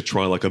 we should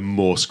try like a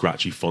more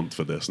scratchy font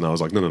for this, and I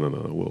was like, no,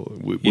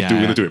 we're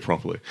going to do it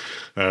properly,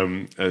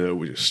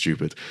 which is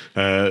stupid.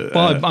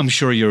 Well, I'm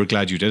sure you're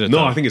glad you did it. No,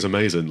 though. I think it's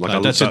amazing.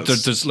 Like there's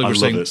like we're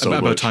saying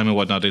about time and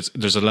whatnot.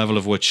 There's a level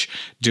of which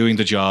doing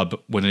the job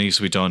when it needs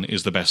to be done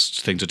is the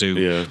best thing to do.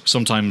 Yeah.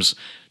 Sometimes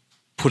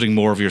putting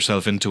more of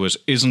yourself into it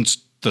isn't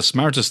the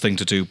smartest thing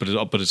to do, but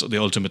it's the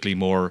ultimately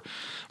more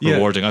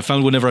rewarding. I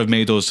found whenever I've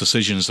made those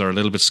decisions that are a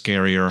little bit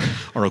scarier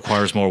or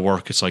requires more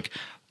work, it's like,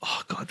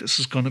 oh God, this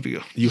is going to be.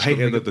 You hate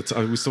it at the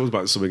time. We talked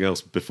about something else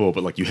before,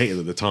 but like you hate it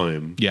at the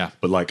time. Yeah.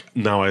 But like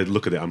now I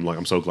look at it, I'm like,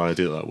 I'm so glad I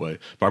did it that way.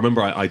 But I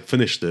remember I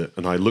finished it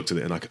and I looked at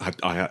it and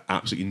I had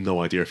absolutely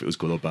no idea if it was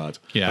good or bad.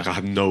 Yeah.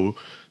 Like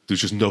there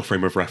was just no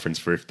frame of reference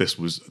for if this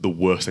was the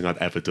worst thing I'd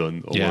ever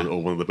done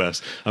or one of the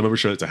best. I remember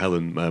showing it to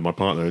Helen, my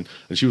partner,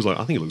 and she was like,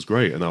 I think it looks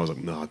great. And I was like,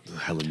 no,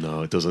 Helen,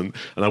 no, it doesn't.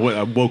 And I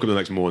woke up the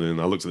next morning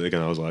and I looked at it again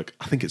and I was like,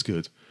 I think it's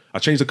good. I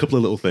changed a couple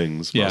of little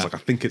things, but I was like, I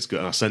think it's good.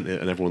 And I sent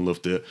it and everyone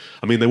loved it.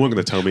 I mean, they weren't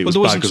going to tell me it was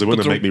bad because they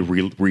weren't going to make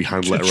me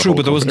re-hand letter. True,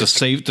 but there wasn't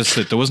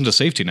a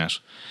safety net.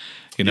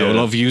 I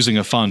love using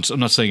a font. I'm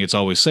not saying it's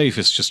always safe.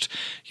 It's just,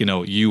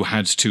 you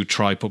had to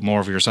try put more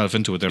of yourself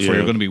into it. Therefore,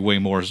 you're going to be way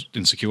more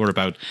insecure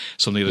about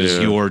something that is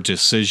your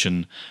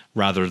decision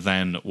rather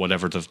than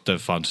whatever the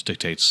font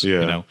dictates.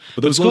 Yeah.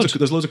 But there's loads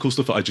of cool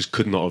stuff that I just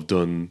could not have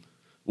done.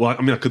 Well,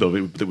 I mean, I could have.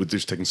 It would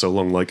just taken so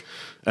long. Like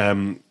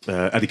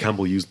Eddie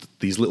Campbell used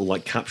these little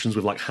like captions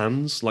with like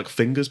hands, like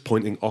fingers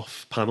pointing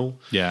off panel.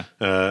 Yeah.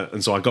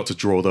 And so I got to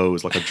draw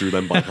those. Like I drew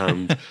them by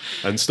hand,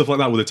 and stuff like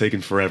that would have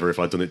taken forever if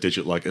I'd done it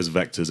digital, like as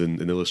vectors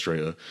in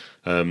Illustrator.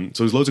 So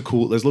there's loads of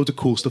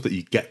cool stuff that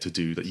you get to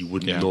do that you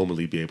wouldn't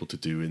normally be able to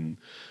do in.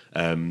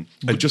 And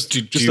just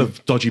a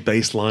dodgy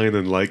bass line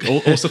and like all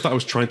stuff that I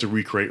was trying to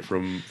recreate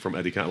from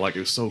Eddie Campbell. Like it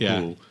was so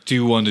cool. Do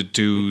you want to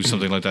do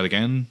something like that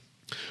again?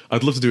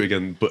 I'd love to do it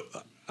again, but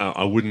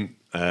I wouldn't.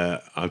 I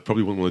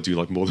probably wouldn't want to do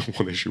like more than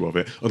one issue of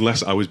it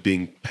unless I was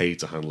being paid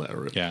to hand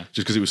letter it. Yeah,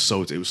 just because it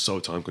was so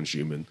time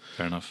consuming.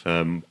 Fair enough.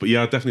 But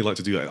yeah, I'd definitely like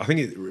to do that. I think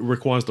it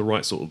requires the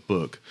right sort of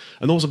book,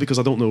 and also because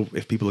I don't know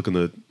if people are going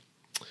to.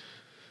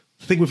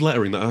 The thing with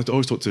lettering that I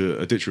always talk to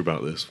a ditcher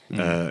about this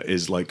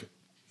is like.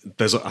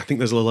 I think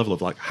there's a level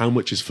of like how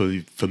much is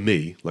for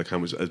me, like how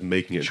much is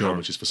making it, and how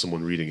much is for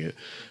someone reading it,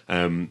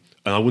 and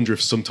I wonder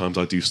if sometimes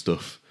I do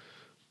stuff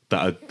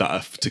that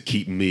are to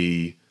keep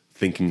me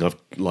thinking I've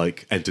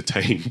like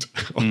entertained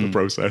on the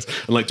process,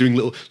 and like doing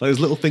there's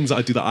little things that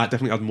I do that I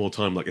definitely add more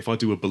time. Like if I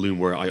do a balloon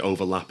where I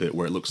overlap it,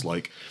 where it looks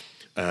like,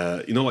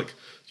 like.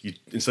 You,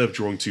 instead of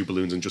drawing two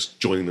balloons and just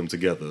joining them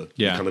together,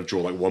 you kind of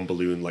draw like one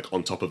balloon like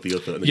on top of the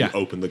other, and then you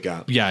open the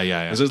gap.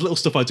 And so there's little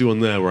stuff I do on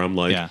there where I'm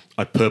like,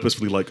 I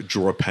purposefully like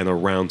draw a pen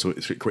around so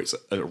it creates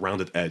a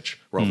rounded edge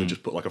rather than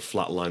just put like a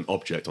flat line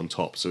object on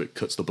top, so it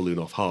cuts the balloon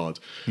off hard.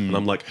 And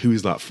I'm like, who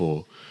is that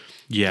for?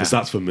 Yeah, because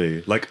that's for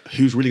me. Like,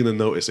 who's really going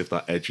to notice if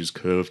that edge is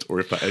curved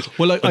or if that edge?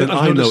 Well, like,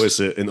 I notice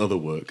it in other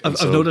work.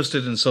 I've noticed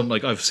it in some.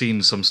 Like, I've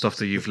seen some stuff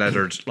that you've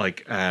lettered,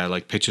 like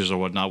pictures or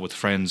whatnot with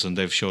friends, and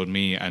they've showed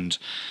me. And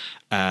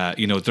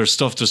there's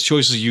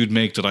choices you'd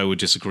make that I would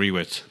disagree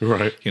with.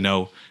 Right.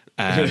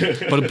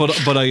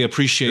 But I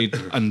appreciate,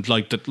 and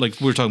like that, like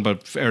we were talking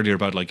about earlier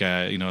about like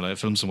like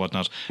films and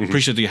whatnot.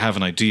 Appreciate that you have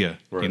an idea,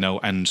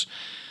 and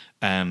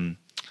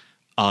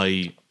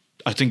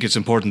I think it's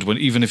important when,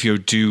 even if you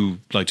do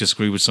like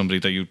disagree with somebody,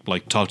 that you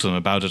like talk to them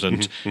about it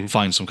and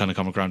find some kind of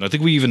common ground. I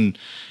think do you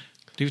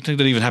think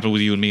that even happened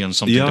with you and me on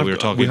something that we were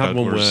talking about?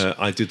 We had one where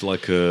I did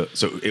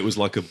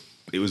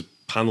it was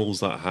panels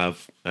that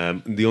have,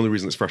 the only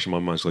reason it's fresh in my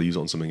mind is because I use it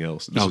on something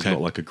else. This is not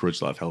like a grudge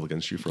that I've held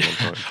against you for a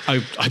long time.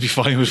 I'd be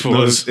fine with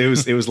it.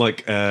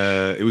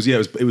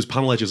 It was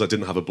panel edges that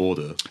didn't have a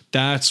border.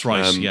 That's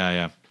right.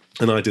 Yeah.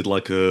 And I did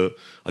like a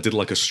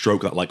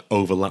stroke that like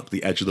overlapped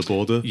the edge of the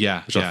border,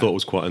 which I thought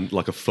was quite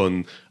a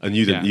fun. And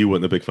you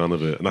weren't a big fan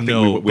of it, and I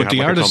think we had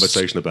like a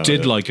conversation about it.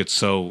 Did like it,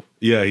 so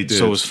yeah, he did.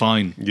 So it was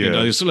fine.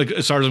 Yeah, it's like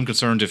as far as I'm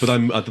concerned, but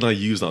then I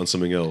used that on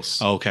something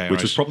else. Okay,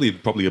 which was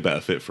probably a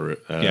better fit for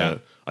it.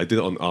 I did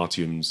it on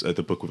Artium's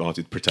the book with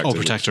Artium Protector. Oh,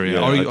 Protector,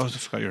 yeah. I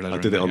forgot your letter. I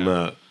did it on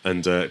that,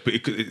 and but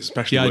it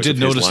especially I did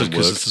notice it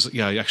because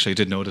actually I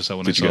did notice that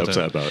when did I you saw get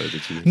that. upset about it?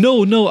 Did you?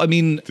 No. I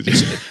mean,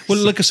 well,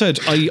 like I said,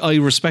 I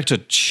respect a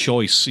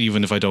choice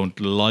even if I don't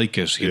like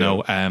it. You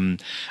know,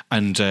 and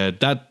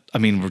that. I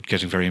mean, we're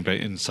getting very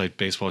inside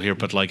baseball here,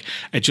 but like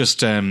it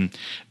just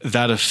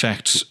that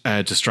effect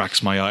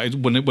distracts my eye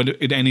when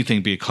it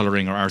anything, be it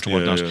coloring or art or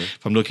whatnot.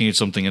 If I'm looking at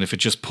something and if it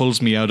just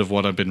pulls me out of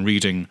what I've been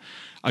reading,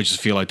 I just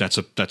feel like that's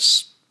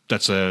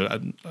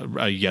a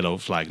yellow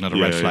flag, not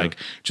a red flag.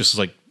 Just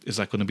like, is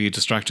that going to be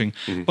distracting?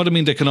 But I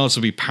mean, they can also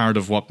be part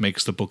of what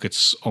makes the book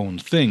its own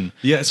thing.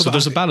 Yeah, so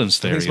there's a balance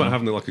there. It's about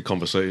having like a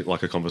conversation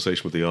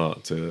with the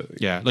art.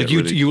 Like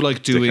you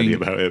like doing.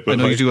 About it, but I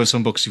know you do on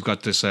some books. You've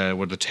got this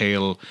where the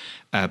tail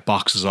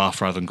boxes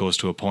off rather than goes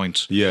to a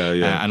point.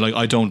 And like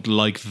I don't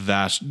like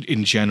that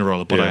in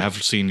general, but I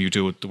have seen you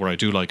do it where I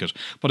do like it.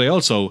 But I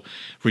also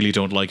really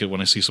don't like it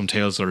when I see some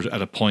tails that are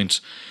at a point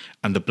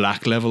and the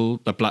black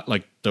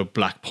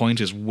point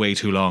is way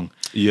too long.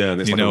 Yeah,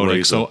 and it's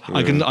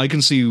I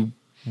can see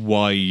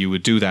why you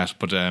would do that,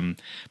 but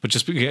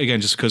just again,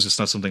 just because it's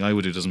not something I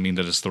would do doesn't mean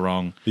that it's the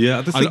wrong.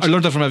 Yeah, I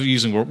learned that from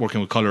working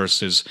with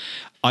colorists. Is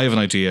I have an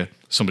idea,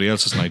 somebody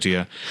else has an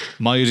idea.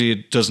 My idea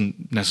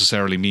doesn't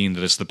necessarily mean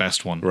that it's the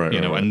best one, right?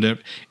 And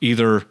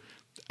either,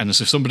 and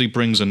if somebody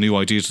brings a new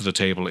idea to the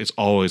table, it's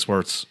always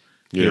worth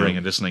hearing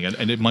and listening,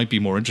 and it might be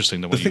more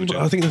interesting than what you would do.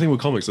 I think the thing with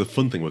comics, the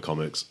fun thing with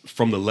comics,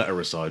 from the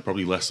letterer side,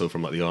 probably less so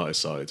from like the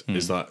artist side,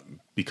 is that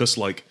because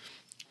like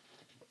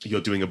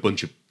you're doing a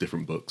bunch of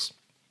different books,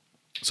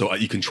 so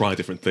you can try a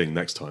different thing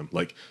next time.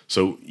 Like,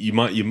 so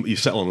you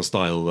settle on a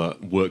style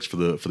that works for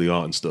the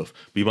art and stuff,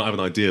 but you might have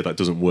an idea that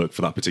doesn't work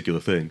for that particular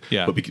thing.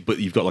 Yeah. But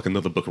you've got like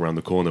another book around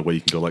the corner where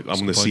you can go like, I'm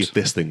going to see if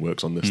this thing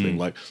works on this thing.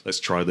 Like, let's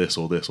try this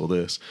or this or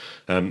this.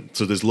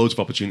 So there's loads of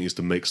opportunities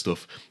to make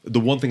stuff. The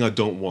one thing I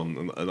don't want,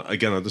 and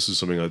again, this is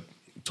something I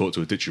talked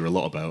to Aditya a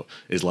lot about,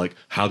 is like,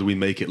 how do we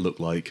make it look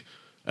like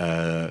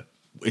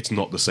it's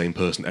not the same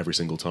person every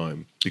single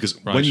time? Because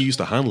when you used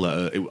to hand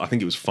letter, I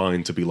think it was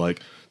fine to be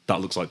like, that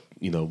looks like,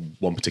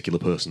 one particular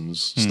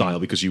person's style,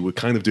 because you were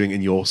kind of doing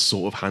in your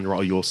sort of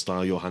handwriting, your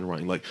style, your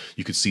handwriting. Like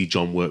you could see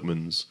John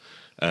Workman's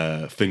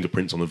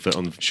fingerprints on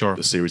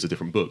a series of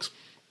different books.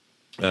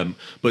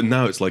 But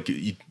now it's like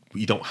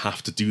you don't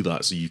have to do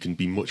that, so you can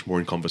be much more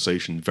in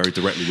conversation very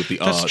directly with the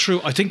art. That's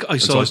true. I think I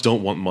saw.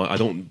 So I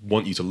don't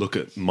want you to look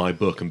at my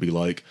book and be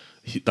like,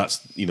 he's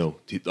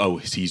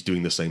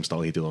doing the same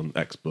style he did on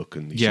X book,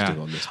 and he's just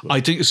doing on this book.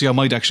 I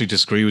might actually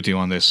disagree with you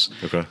on this.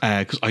 Okay.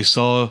 Because I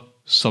saw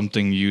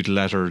something you'd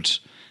lettered.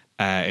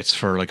 It's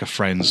for like a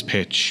friend's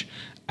pitch,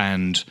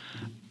 and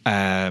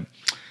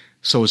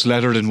so it's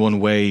lettered in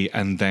one way,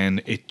 and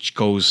then it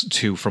goes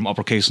from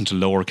uppercase into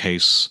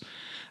lowercase,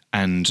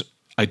 and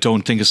I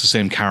don't think it's the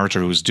same character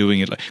who's doing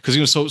it,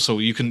 because so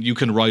you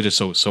can write it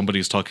so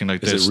somebody's talking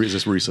like this. Is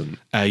this recent?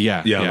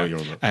 Yeah. I know you're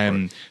on that.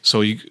 Right.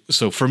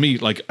 So for me,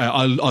 like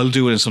I'll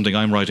do it in something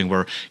I'm writing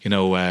where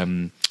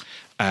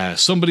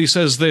somebody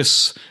says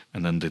this,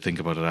 and then they think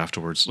about it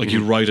afterwards. Like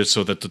you write it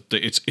so that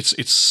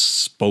it's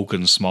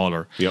spoken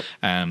smaller. Yep.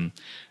 And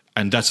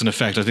that's an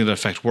effect. I think that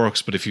effect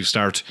works. But if you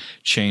start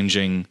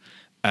changing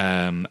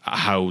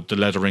how the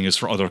lettering is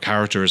for other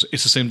characters,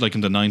 it's the same like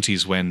in the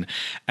 90s when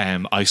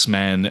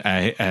Iceman,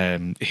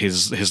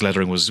 his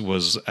lettering was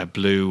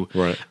blue,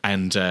 right,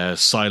 and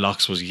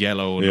Psylocke was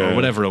yellow or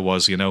whatever it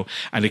was,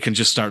 and it can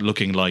just start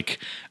looking like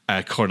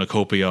a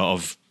cornucopia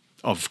of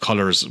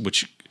colors,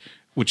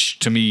 which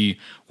to me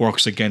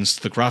works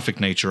against the graphic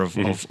nature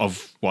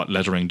of what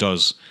lettering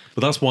does. But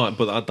that's why.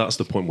 But that's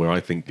the point where I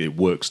think it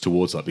works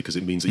towards that, because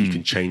it means that you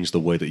can change the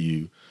way that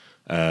you.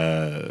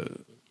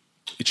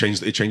 It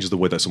changes the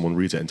way that someone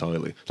reads it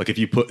entirely. Like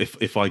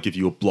if I give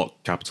you a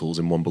block capitals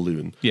in one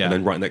balloon, and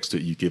then right next to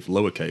it you give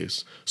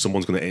lowercase,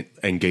 someone's going to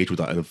engage with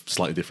that in a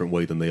slightly different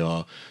way than they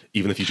are.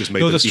 Even if you just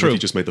made if you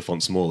just made the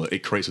font smaller,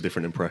 it creates a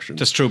different impression.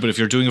 That's true. But if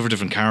you're doing it for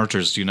different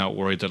characters, do you not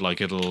worry that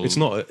like it'll? It's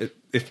not.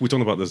 If we're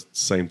talking about the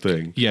same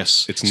thing,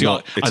 yes, it's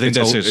not. I think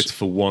that's it. It's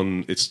for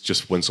one. It's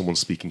just when someone's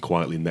speaking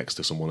quietly next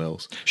to someone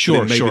else.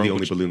 Sure, maybe the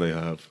only balloon they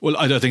have. Well,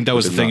 I think that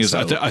was the thing.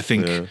 I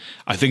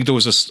think there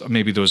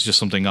was just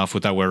something off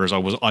with that. Whereas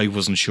I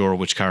wasn't sure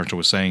which character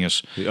was saying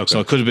it, so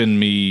it could have been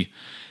me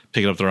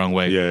picking up the wrong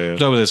way. Yeah.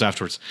 But with this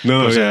afterwards.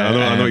 No, but,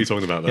 I know what you're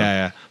talking about.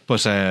 Yeah.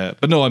 But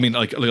no, I mean,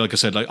 like I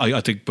said, like I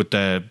think, but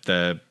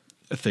the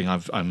thing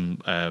I'm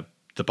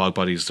the Bog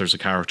Bodies. There's a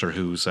character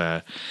who's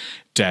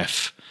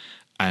deaf,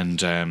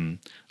 and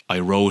I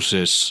wrote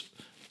it.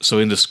 So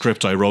in the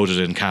script, I wrote it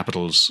in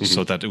capitals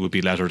so that it would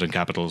be lettered in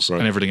capitals,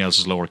 and everything else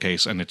is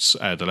lowercase, and it's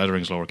the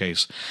lettering's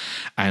lowercase.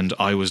 And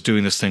I was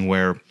doing this thing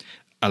where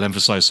I'll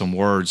emphasize some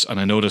words, and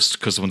I noticed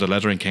because when the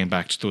lettering came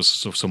back, there was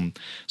some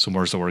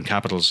words that were in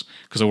capitals,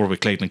 because I work with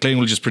Clayton, and Clayton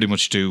will just pretty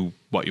much do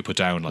what you put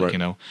down, like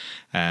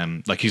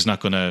like he's not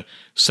going to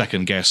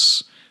second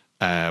guess,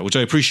 which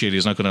I appreciate.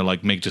 He's not going to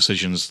like make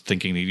decisions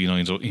thinking he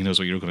knows what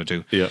you're going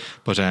to do. Yeah.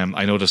 But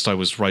I noticed I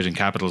was writing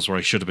capitals where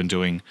I should have been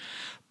doing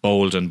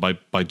bold, and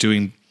by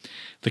doing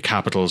the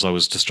capitals, I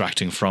was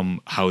distracting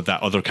from how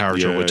that other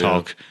character would Yeah.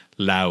 talk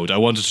loud. I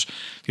wanted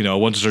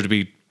her to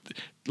be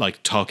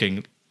like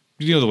talking,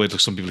 the way that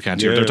some people can't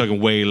hear. Yeah. They're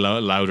talking way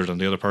louder than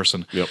the other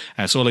person. Yep.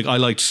 So like I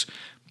liked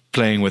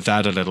playing with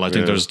that a little. I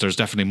think there's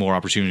definitely more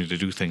opportunity to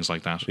do things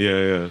like that.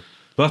 Yeah.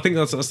 But I think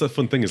that's the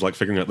fun thing, is like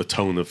figuring out the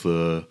tone of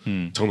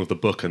the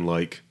book, and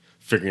like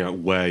figuring out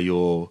where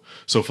you're.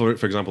 So for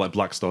example, like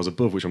Black Stars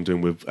Above, which I'm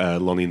doing with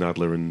Lonnie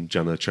Nadler and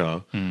Jenna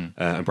Cha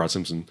and Brad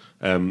Simpson.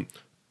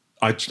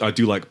 I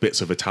do like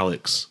bits of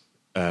italics,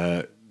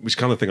 which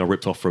kind of thing I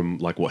ripped off from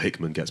like what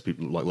Hickman gets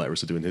people like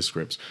letters to do in his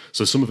scripts.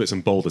 So some of it's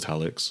in bold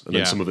italics, and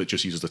then some of it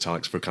just uses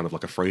italics for kind of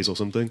like a phrase or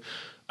something.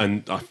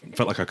 And I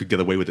felt like I could get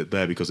away with it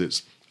there because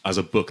it's, as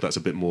a book, that's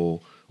a bit more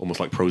almost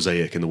like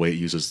prosaic in the way it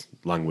uses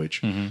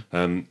language.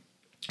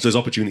 So there's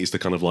opportunities to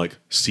kind of like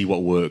see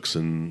what works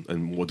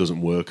and what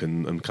doesn't work,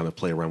 and kind of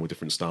play around with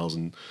different styles,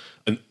 and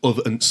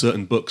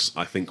certain books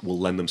I think will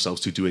lend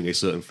themselves to doing a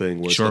certain thing,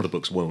 whereas other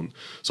books won't.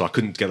 So I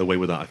couldn't get away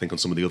with that, I think, on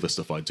some of the other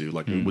stuff I do.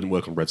 Like it wouldn't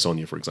work on Red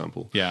Sonja, for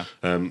example. Yeah.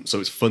 So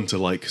it's fun to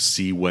like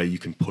see where you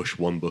can push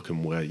one book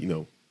and where,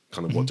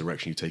 kind of what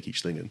direction you take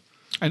each thing in.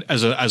 And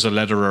as a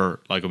letterer,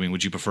 like, I mean,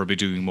 would you prefer be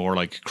doing more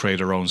like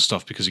creator own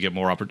stuff because you get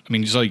more I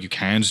mean, it's like you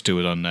can't do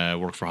it on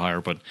work for hire,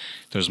 but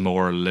there's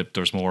more.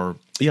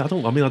 Yeah, I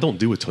don't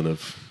do a ton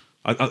of.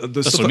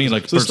 That's what I mean.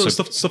 Like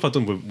stuff I've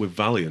done with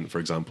Valiant, for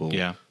example.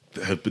 Yeah.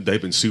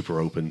 They've been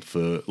super open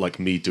for like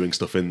me doing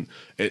stuff in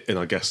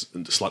I guess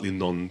slightly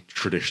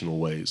non-traditional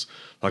ways.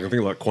 Like I'm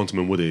thinking like Quantum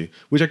and Woody,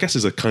 which I guess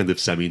is a kind of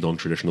semi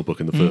non-traditional book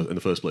in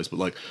the first place. But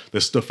like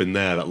there's stuff in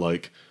there that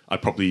like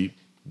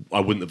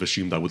I wouldn't have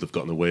assumed I would have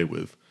gotten away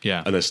with.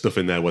 Yeah. And there's stuff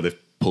in there where they've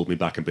pulled me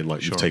back and been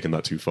like, you've taken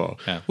that too far.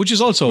 Yeah. Which is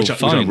also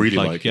fine. Which I really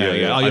like.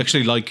 Yeah. I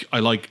actually like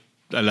a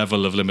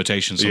level of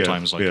limitation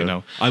sometimes.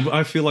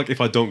 I feel like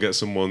if I don't get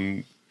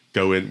someone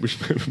go in, which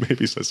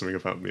maybe says something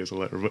about me as a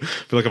letterer, but I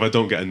feel like if I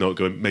don't get a note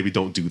going, maybe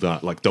don't do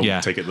that. Like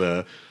don't take it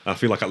there. I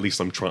feel like at least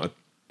I'm trying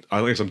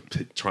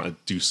to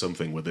do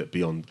something with it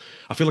beyond.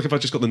 I feel like if I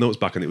just got the notes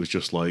back and it was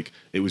just like,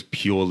 it was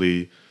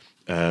purely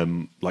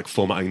like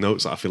formatting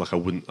notes, I feel like I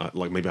wouldn't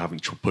maybe I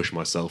haven't pushed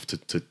myself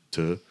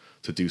to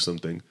do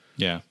something.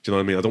 Yeah. Do you know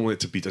what I mean? I just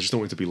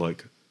don't want it to be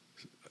like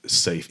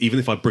safe, even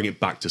if I bring it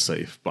back to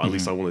safe, but at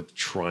least I want to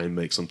try and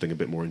make something a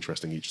bit more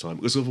interesting each time,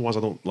 because otherwise I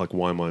don't like,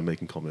 why am I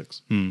making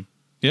comics?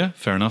 Yeah,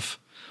 fair enough.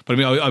 But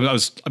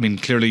I mean,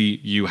 clearly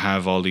you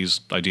have all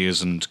these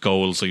ideas and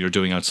goals that you're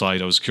doing outside.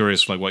 I was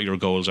curious, like, what your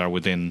goals are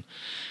within.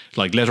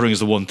 Like, lettering is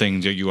the one thing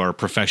that you are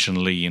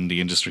professionally in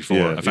the industry for.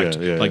 In fact,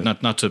 like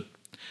not to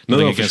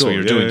nothing against what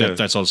you're doing.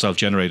 That's all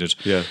self-generated.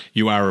 Yeah,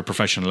 you are a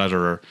professional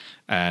letterer.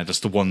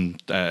 That's the one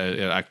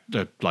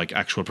like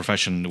actual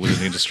profession within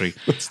the industry.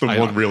 That's the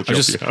one real job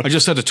you have. I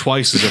just said it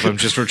twice as if I'm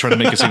just trying to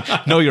make it seem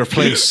know your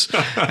place.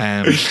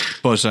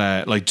 But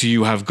like, do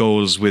you have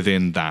goals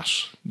within that?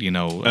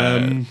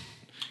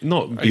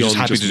 Not are you just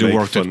happy to do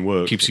work that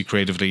work. keeps you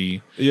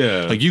creatively?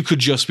 Yeah, like you could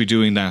just be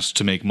doing that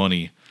to make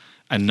money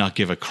and not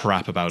give a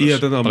crap about it. Yeah,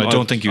 but I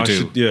don't think you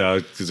do.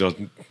 Because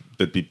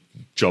there'd be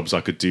jobs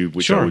I could do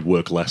which I would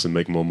work less and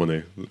make more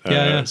money.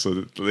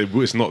 So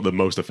it's not the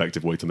most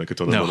effective way to make a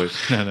ton of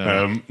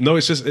money. No,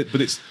 it's just.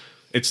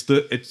 It's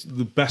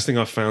the best thing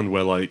I've found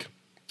where like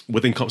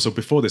within so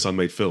before this I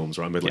made films,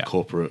 right? I made like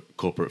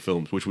corporate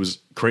films, which was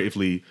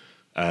creatively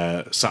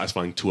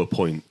satisfying to a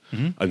point.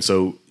 And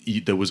so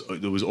there was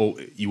all,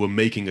 you were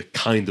making a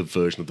kind of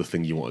version of the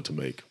thing you wanted to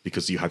make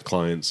because you had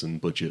clients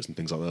and budgets and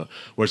things like that.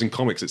 Whereas in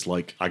comics, it's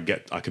like I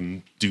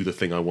can do the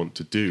thing I want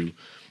to do,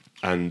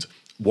 and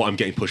what I'm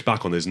getting pushed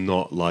back on is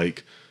not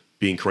like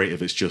being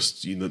creative. It's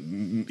just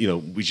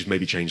we just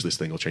maybe change this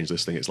thing or change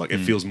this thing. It's like it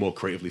feels more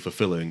creatively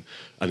fulfilling,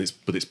 and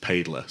it's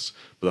paid less.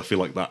 But I feel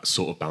like that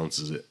sort of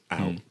balances it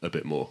out a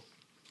bit more.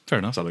 Fair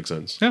enough. Does that make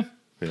sense? Yeah.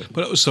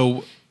 But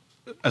so,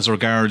 as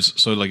regards,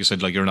 so like you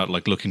said, like you're not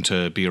like looking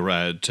to be a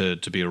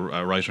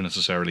writer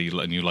necessarily,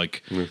 and you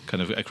like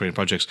kind of creating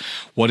projects.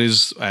 What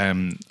is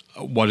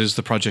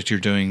the project you're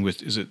doing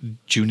with? Is it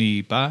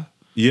Junie Ba?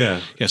 Yeah.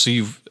 So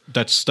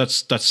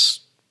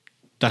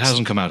that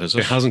hasn't come out, has it?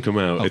 It hasn't come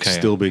out. Okay, it's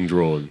still being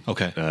drawn.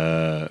 Okay.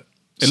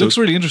 It looks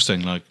really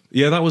interesting. Like,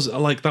 yeah, that was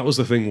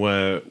the thing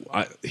where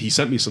he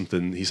sent me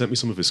something. He sent me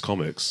some of his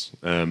comics.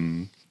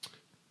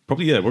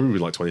 Probably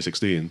like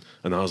 2016,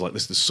 and I was like,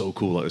 "This is so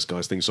cool! Like this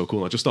guy's thing's so cool."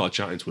 And I just started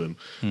chatting to him,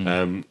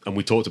 and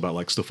we talked about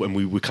like stuff, and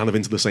we were kind of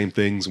into the same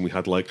things, and we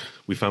found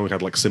we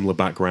had like similar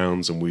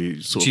backgrounds, and we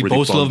sort of really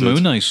both bonded. love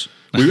Moon Knight.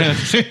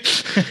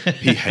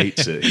 He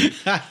hates it.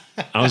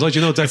 I was like,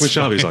 Declan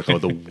Shalvey is like,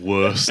 the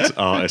worst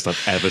artist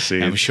I've ever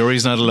seen. I'm sure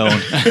he's not alone.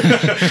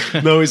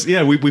 No,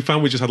 we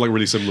found we just had like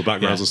really similar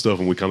backgrounds and stuff,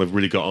 and we kind of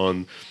really got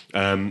on.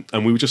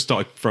 And we just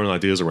started throwing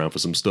ideas around for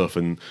some stuff.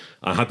 And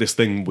I had this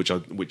thing which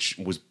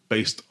was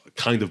based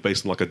on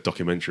like a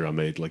documentary I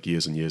made like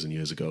years and years and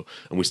years ago.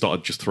 And we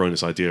started just throwing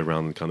this idea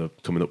around and kind of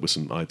coming up with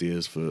some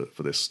ideas for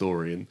this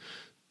story, and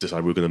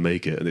decided we were going to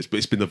make it. And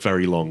it's been a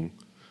very long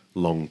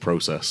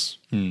process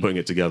putting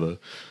it together.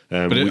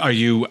 But are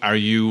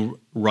you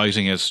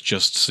writing it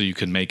just so you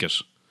can make it?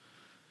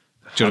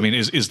 Do you know what I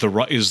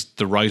mean? Is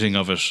the writing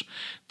of it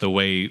the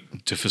way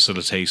to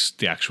facilitate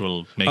the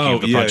actual making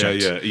of the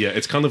project? Yeah.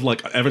 It's kind of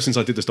like ever since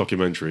I did this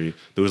documentary,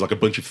 there was like a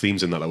bunch of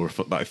themes in that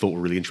that I thought were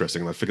really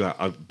interesting, and I figured out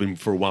I've been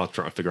for a while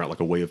trying to figure out like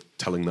a way of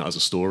telling that as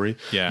a story.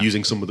 Yeah.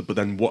 Using some of the, but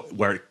then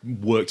where it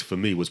worked for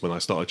me was when I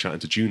started chatting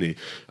to Junie,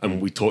 and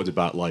we talked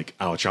about like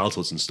our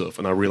childhoods and stuff,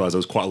 and I realized there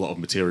was quite a lot of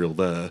material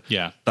there.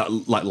 Yeah. That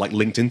like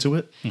linked into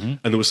it, and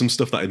there was some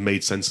stuff that it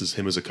made sense as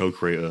him as a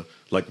co-creator.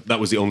 Like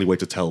that was the only way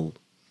to tell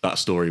that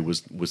story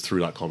was through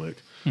that comic.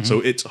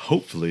 So it's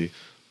hopefully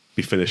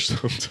be finished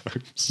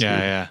sometime soon.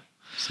 Yeah.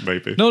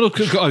 Maybe. No,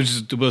 I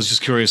was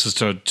just curious as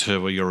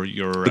to what your.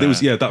 But it was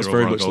that's your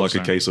very overall much goals like a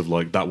there. case of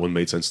like that one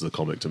made sense of the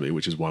comic to me,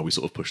 which is why we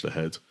sort of pushed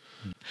ahead.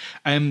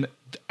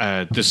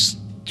 This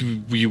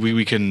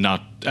we can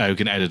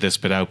edit this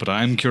bit out, but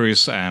I'm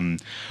curious. Oh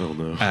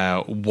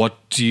no. What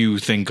do you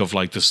think of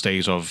like the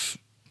state of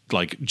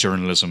like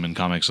journalism in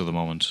comics at the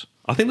moment?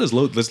 I think there's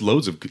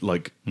loads of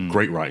like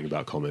great writing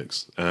about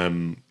comics.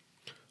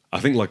 I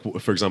think like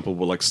for example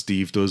what like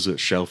Steve does at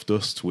Shelf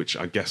Dust, which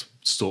I guess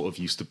sort of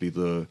used to be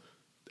the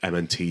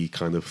MNT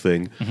kind of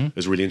thing,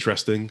 is really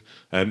interesting.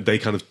 They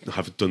kind of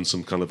have done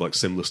some kind of like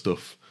similar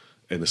stuff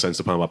in the sense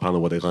of panel by panel,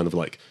 where they kind of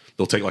like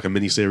they'll take like a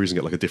mini series and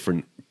get like a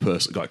different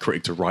person, like a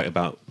critic, to write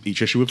about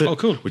each issue of it. Oh,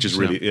 cool! Which is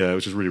really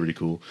really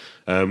cool.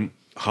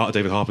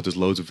 David Harper does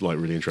loads of like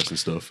really interesting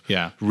stuff.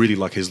 Yeah, really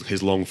like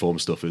his long form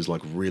stuff is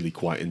like really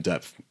quite in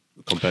depth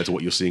compared to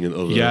what you're seeing in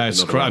other. Yeah,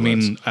 it's I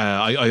mean,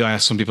 I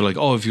asked some people like,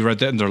 "Oh, have you read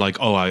that?" And they're like,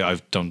 "Oh,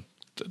 I've done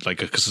like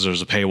because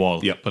there's a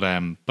paywall." Yeah, but I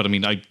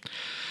mean, I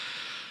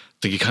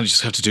think you kind of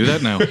just have to do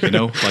that now, you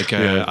know. Like,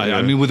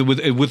 I mean,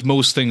 with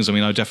most things, I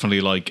mean, I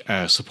definitely like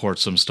support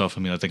some stuff.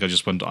 I mean, I think I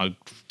just went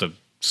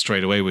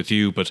straight away with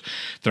you, but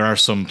there are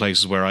some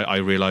places where I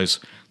realize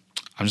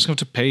I'm just going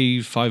to pay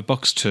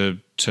 $5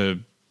 to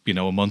you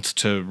know a month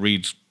to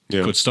read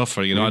good stuff,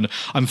 or you know, and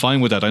I'm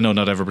fine with that. I know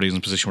not everybody's in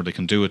a position where they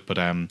can do it, but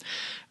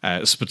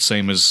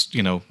same as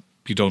you know,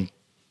 you don't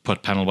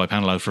put panel by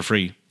panel out for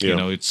free. You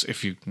know, it's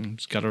if you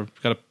just gotta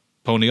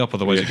pony up,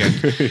 otherwise you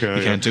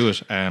can't do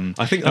it.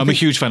 I think I'm a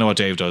huge fan of what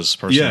Dave does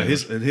personally. Yeah,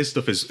 his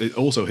stuff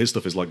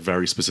is like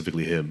very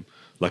specifically him.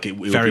 Like it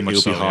would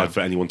be hard for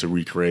anyone to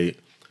recreate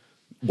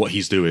what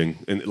he's doing,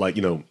 and like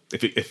you know,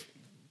 if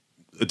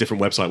a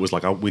different website was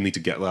like, we need to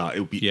get that, it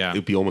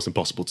would be almost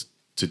impossible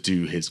to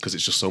do his, because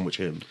it's just so much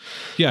him.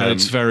 Yeah,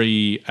 it's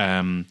very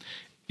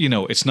you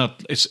know, it's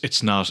not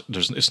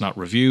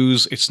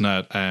reviews, it's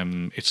not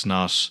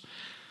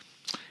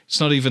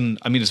even,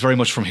 I mean, it's very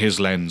much from his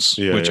lens,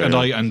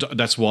 and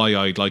that's why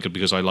I like it,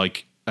 because I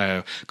like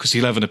because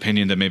he'll have an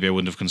opinion that maybe I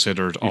wouldn't have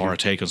considered, or a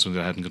take on something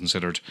that I hadn't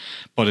considered,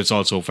 but it's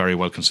also very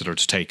well considered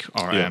to take.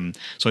 Or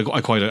so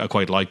I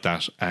quite like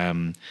that.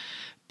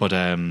 But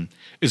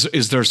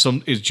is there some?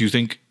 Do you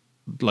think,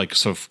 like,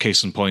 sort of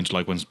case in point,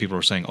 like when people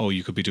are saying, "Oh,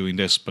 you could be doing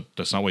this, but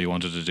that's not what you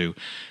wanted to do."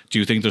 Do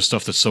you think there's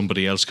stuff that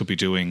somebody else could be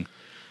doing?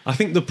 I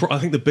think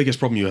the biggest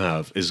problem you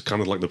have is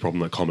kind of like the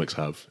problem that comics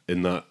have,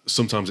 in that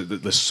sometimes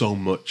there's so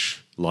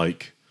much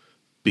like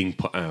being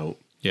put out,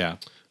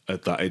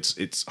 that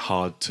it's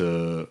hard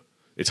to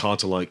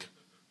like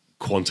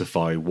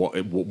quantify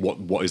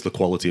what is the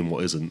quality and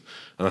what isn't.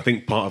 And I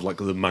think part of like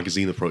the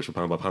magazine approach for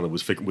Panel by Panel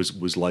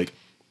was like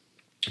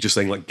just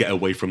saying like, get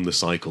away from the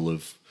cycle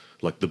of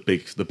like the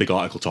big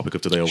article topic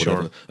of today or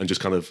whatever, and just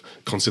kind of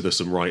consider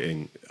some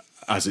writing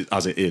as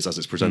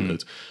it's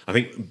presented. I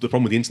think the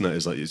problem with the internet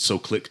is that it's so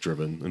click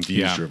driven and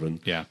views driven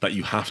that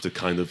you have to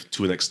kind of,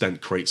 to an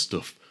extent, create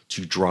stuff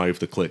to drive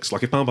the clicks.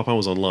 Like if Pound by Pound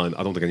was online,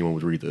 I don't think anyone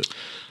would read it,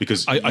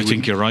 because I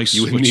think you're right.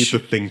 You would need the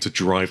thing to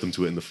drive them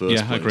to it in the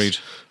first place.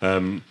 Yeah,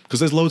 agreed. Because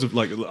there's loads of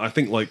like, I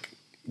think like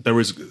there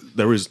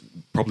is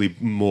probably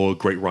more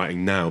great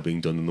writing now being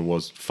done than there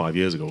was 5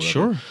 years ago.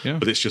 Sure, yeah.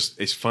 But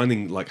it's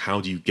finding like,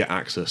 how do you get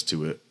access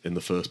to it in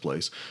the first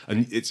place?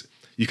 And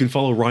you can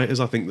follow writers.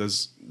 I think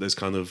there's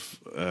kind of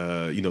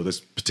there's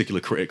particular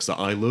critics that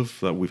I love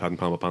that we've had in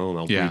Panel by Panel, and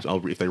I'll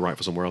read, if they write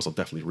for somewhere else, I'll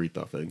definitely read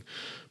that thing.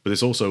 But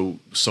it's also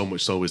so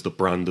much so is the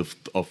brand of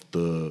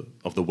the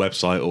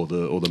website or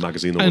the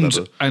magazine or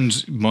whatever,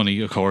 and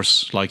money, of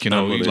course. Like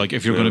like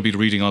if you're going to be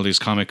reading all these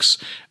comics,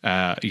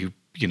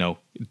 you know,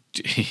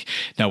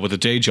 now with a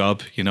day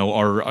job, you know,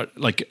 or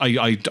like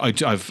I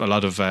have a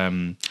lot of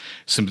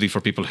sympathy for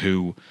people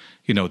who,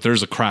 you know,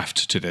 there's a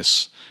craft to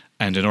this,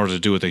 and in order to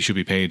do it, they should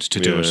be paid to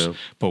do it.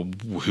 But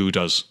who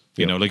does?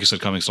 You know, like you said,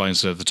 Comics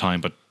Alliance at the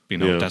time, but you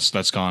know,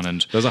 that's gone.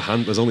 And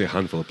there's only a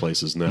handful of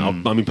places now.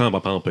 I mean, Pound by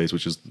Pound pays,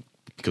 which is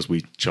because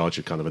we charge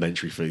a kind of an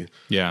entry fee,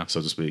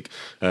 so to speak.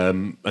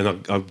 And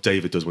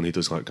David does when he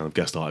does like kind of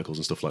guest articles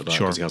and stuff like that,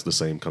 because he has the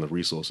same kind of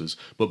resources.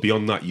 But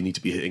beyond that, you need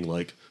to be hitting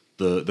like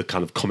the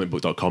kind of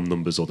comicbook.com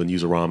numbers or the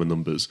Newsarama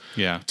numbers,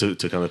 to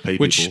kind of pay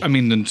people. Which, I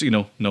mean, and you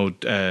know,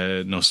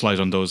 no slight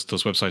on those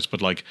websites,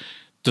 but like,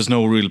 there's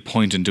no real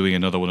point in doing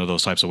another one of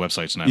those types of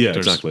websites now. Yeah,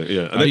 exactly.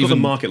 Yeah, and they've got the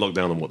market locked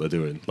down on what they're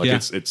doing. Like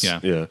it's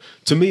To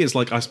me, it's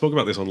like I spoke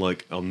about this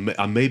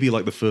on maybe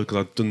like the first,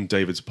 because I've done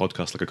David's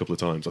podcast like a couple of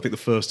times. I think the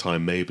first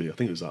time, I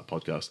think it was that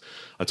podcast,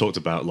 I talked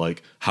about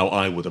like how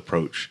I would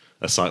approach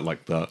a site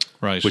like that,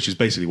 Right. Which is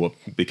basically what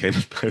became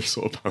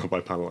sort of panel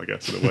by panel, I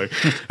guess, in a way.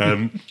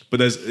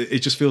 But it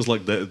just feels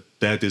like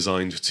they're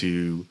designed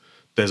to.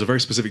 There's a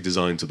very specific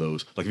design to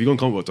those. Like if you go on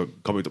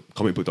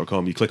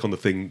comicbook.com, you click on the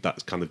thing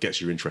that kind of gets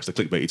your interest, the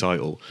clickbaity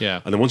title.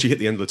 Yeah. And then once you hit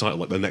the end of the title,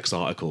 like the next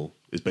article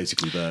is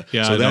basically there.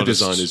 Yeah, so I their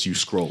noticed. design is you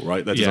scroll,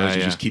 right? Their design is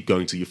you yeah. just keep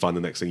going till you find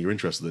the next thing you're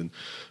interested in,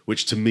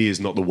 which to me is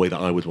not the way that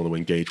I would want to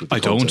engage with the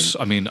I content.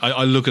 don't. I mean,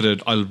 I look at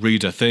it. I'll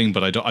read a thing,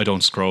 but I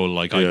don't scroll.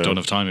 Like I Yeah. don't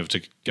have time. I have to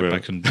get Yeah.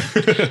 back and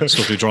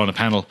swiftly draw on a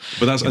panel.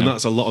 But that's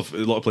a lot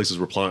of places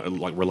rely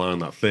on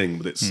that thing.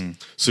 But it's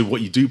so what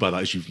you do by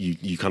that is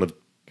you kind of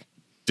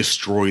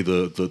destroy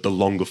the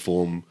longer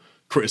form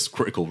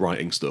critical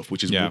writing stuff,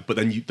 which is but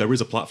then there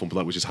is a platform for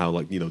that, which is how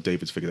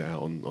David's figured it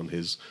out on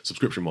his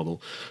subscription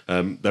model.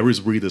 There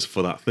is readers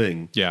for that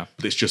thing,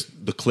 but it's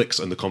just the clicks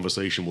and the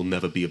conversation will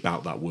never be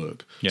about that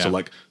work. So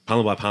like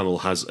panel by panel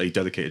has a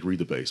dedicated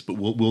reader base, but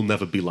will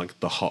never be like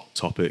the hot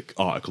topic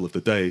article of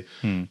the day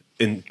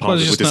in part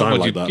with design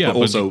like that. But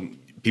also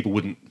people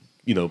wouldn't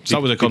It's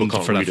not what they're people coming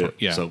can't for that read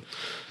for.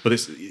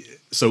 it.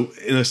 So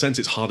in a sense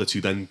it's harder to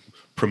then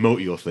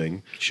promote your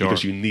thing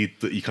because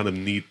you kind of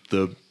need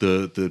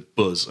the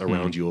buzz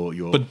around your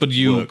But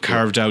you work.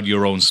 carved out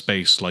your own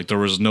space. Like there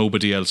was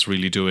nobody else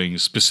really doing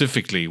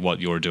specifically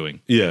what you're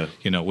doing. Yeah.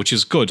 Which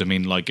is good. I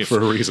mean, like if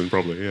For a reason,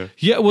 probably, yeah.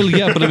 Yeah, well,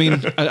 yeah, but I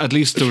mean, at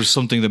least there was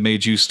something that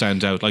made you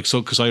stand out. Like,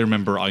 so, because I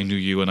remember I knew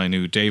you and I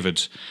knew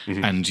David,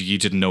 and you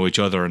didn't know each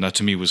other, and that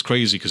to me was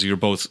crazy because you're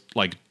both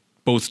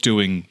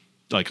doing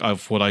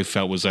of what I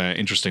felt was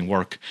interesting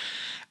work,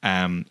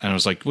 and I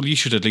was like, well, you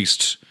should at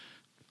least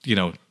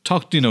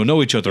talk,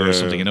 know each other or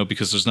something,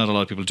 because there's not a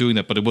lot of people doing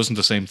that, but it wasn't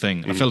the same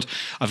thing. I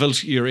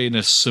felt you're in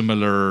a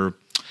similar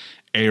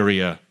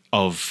area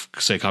of,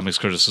 say, comics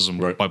criticism,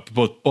 right, by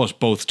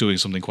both doing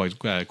something quite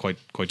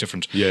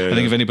different. Yeah, I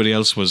think if anybody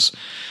else was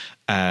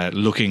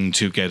looking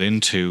to get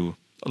into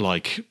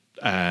not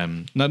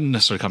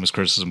necessarily comics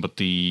criticism, but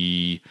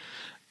the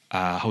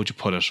how would you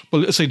put it?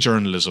 Well, let's say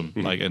journalism,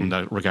 in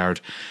that regard.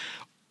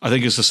 I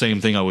think it's the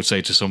same thing I would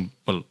say to some.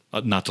 Well,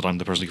 not that I'm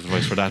the person to give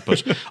advice for that,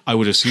 but I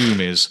would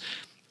assume is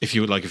if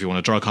you want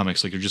to draw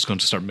comics, you're just going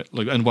to start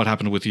and what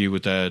happened with you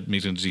with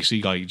meeting the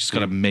DC guy, you just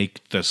got to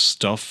make the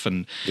stuff,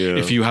 and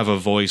if you have a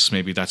voice,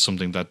 maybe that's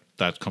something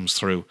that comes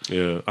through.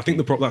 Yeah, I think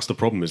that's the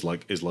problem is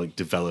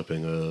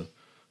developing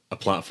a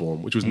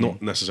platform, which was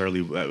not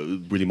necessarily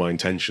really my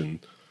intention,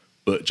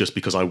 but just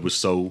because I was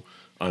so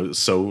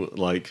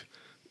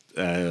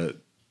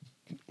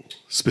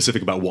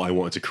specific about what I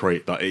wanted to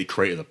create, that it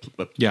created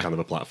a kind of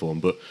a platform.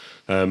 But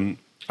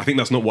I think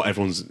that's not what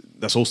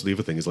that's also the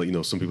other thing is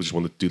some people just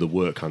want to do the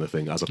work kind of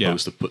thing as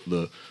opposed to put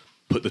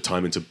the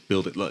time into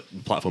build it. Like,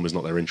 the platform is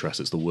not their interest,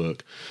 it's the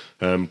work.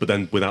 But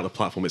then without the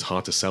platform, it's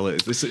hard to sell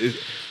it.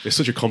 It's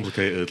such a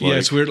complicated.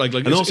 It's weird.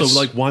 And also,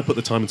 why put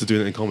the time into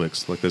doing it in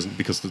comics?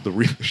 Because the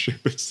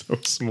readership is so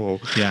small.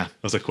 Yeah,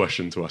 that's a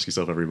question to ask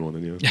yourself every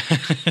morning.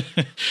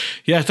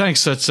 Yeah,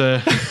 thanks. That's.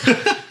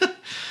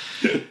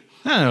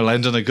 I'll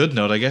end on a good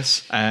note, I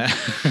guess.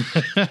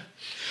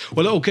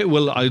 Well, okay.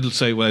 Well, I'll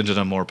say we'll end on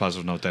a more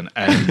positive note then.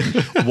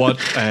 What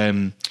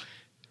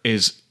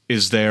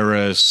is there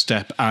a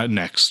step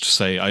next?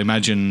 Say, I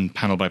imagine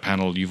panel by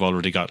panel, you've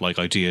already got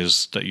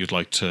ideas that you'd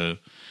like to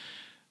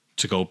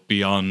go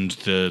beyond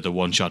the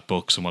one shot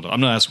books and what.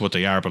 I'm not asking what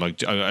they are,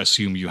 but I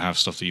assume you have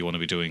stuff that you want to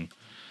be doing.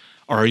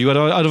 Or are you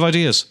out of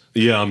ideas?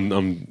 Yeah, I'm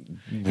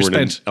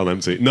running on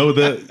empty. No,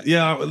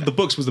 the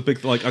books was the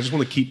big. I just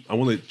want to I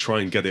want to try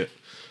and get it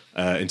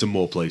into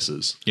more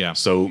places. Yeah.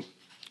 So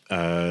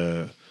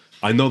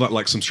I know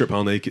that some Strip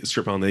Pile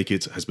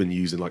Naked has been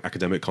used in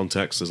academic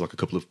contexts. There's a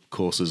couple of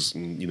courses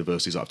and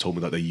universities that have told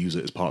me that they use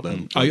it as part of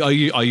them. I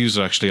use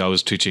it actually. I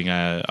was teaching.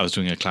 I was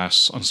doing a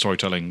class on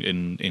storytelling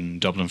in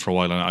Dublin for a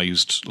while, and I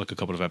used a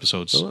couple of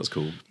episodes. Oh, that's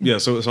cool. Yeah.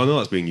 So I know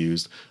that's being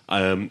used.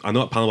 I know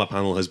that panel by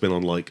panel has been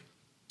on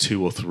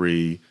 2 or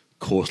 3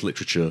 course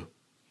literature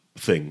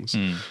things.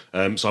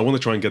 So I want to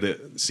try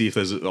and see if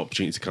there's an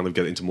opportunity to kind of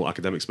get it into more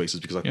academic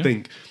spaces, because I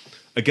think,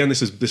 again,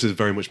 this is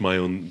very much my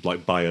own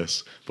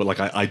bias, but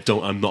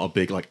I'm not a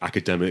big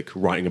academic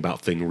writing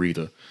about thing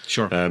reader.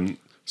 Sure.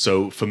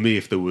 So for me,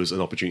 if there was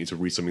an opportunity to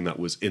read something that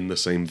was in the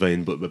same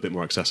vein but a bit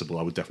more accessible,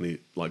 I would definitely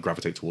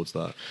gravitate towards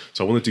that.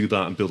 So I want to do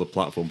that and build a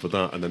platform for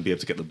that, and then be able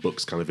to get the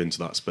books kind of into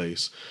that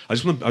space. I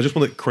just want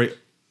to create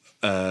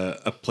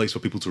a place for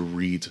people to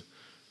read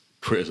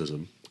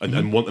criticism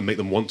and make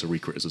them want to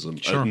read criticism,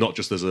 not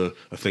just as a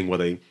thing where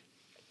they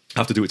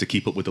have to do it to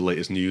keep up with the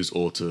latest news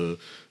or the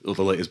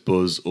latest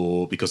buzz,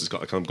 or because it's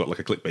got a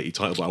clickbaity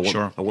title.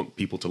 But I want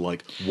people to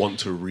want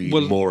to read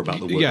more about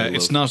the work. Yeah,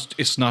 it's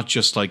not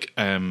just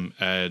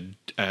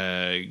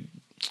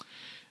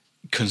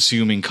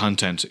consuming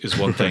content is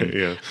one thing,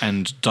 right,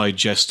 and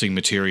digesting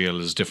material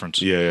is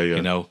different.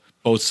 Yeah.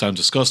 Both sound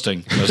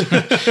disgusting. But,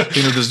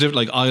 there's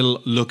different.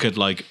 I'll look at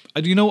I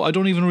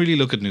don't even really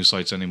look at news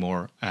sites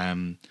anymore.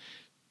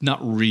 Not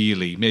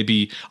really.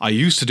 Maybe I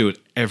used to do it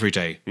every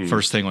day.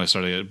 First thing when I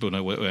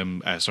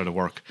started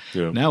work.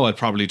 Yeah. Now I'd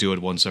probably do it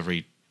once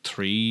every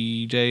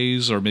 3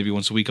 days or maybe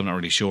once a week. I'm not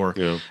really sure.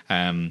 Yeah.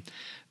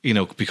 You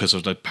know, because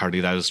of the part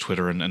of that is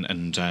Twitter and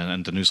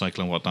the news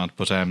cycle and whatnot.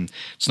 But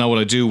it's not what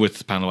I do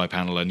with Panel by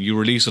Panel. And you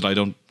release it, I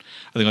think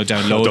I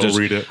download it. Don't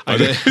read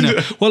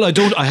it. Well, I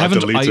don't. I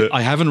haven't. delete it.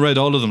 I haven't read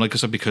all of them, like I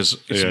said, because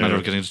it's a matter Yeah.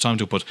 of getting the time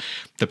to. But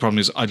the problem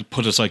is, I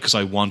put it aside because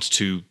I want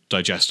to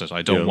digest it.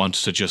 I don't Yeah. want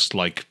to just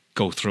like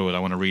go through it. I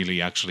want to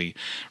really actually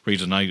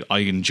read it. And I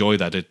enjoy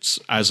that. It's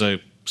as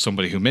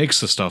somebody who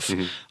makes the stuff.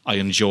 Mm-hmm. I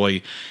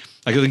enjoy.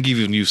 Like, I think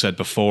even you said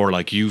before,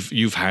 like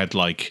you've had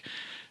like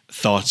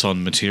thoughts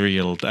on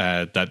material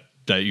that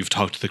you've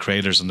talked to the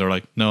creators and they're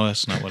like, no,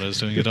 that's not what I was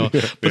doing at all.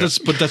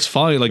 But that's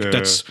fine. Like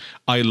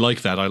I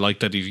like that. I like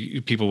that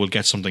people will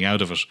get something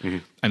out of it,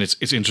 and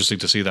it's interesting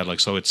to see that. Like,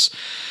 so it's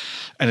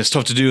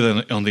tough to do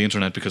then on the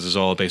internet because it's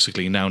all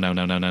basically now.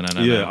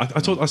 Yeah,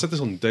 I said this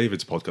on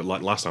David's podcast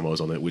like last time I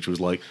was on it, which was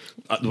like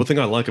the thing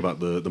I like about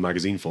the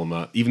magazine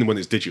format, even when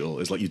it's digital,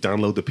 is like you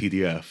download the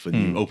PDF and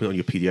you open it on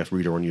your PDF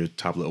reader on your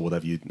tablet or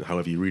whatever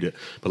however you read it.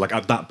 But like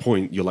at that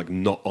point, you're like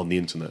not on the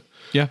internet.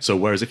 Yeah. So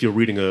whereas if you're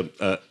reading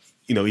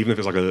even if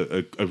it's like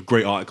a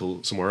great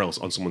article somewhere else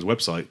on someone's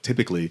website,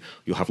 typically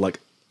you'll have like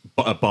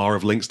a bar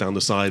of links down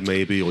the side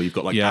maybe, or you've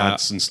got like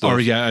ads and stuff. Or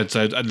it's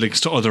links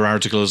to other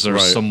articles that are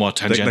somewhat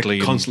tangentially.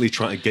 They're constantly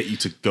trying to get you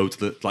to go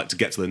to to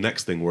get to the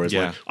next thing. Whereas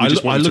like I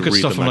just want look to at read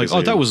stuff the and I'm like, oh,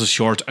 magazine. that was a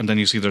short, and then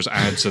you see there's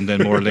ads and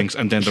then more links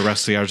and then the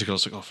rest of the article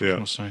is like, oh, for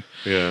goodness sake.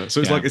 Yeah.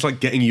 So it's like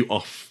getting you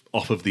off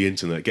of the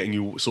internet, getting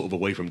you sort of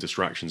away from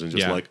distractions and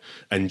just like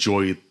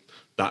enjoy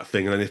that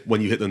thing. And then when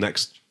you hit the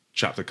next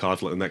chapter card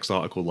for like the next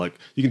article, like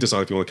you can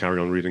decide if you want to carry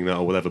on reading that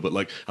or whatever. But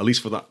like at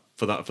least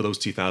for those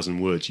 2,000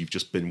 words, you've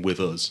just been with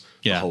us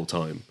the whole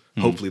time.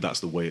 Hopefully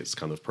that's the way it's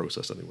kind of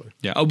processed anyway.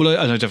 Yeah. Oh, but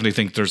I definitely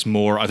think there's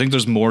more. I think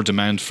there's more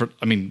demand for.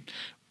 I mean,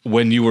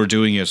 when you were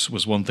doing it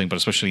was one thing, but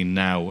especially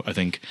now, I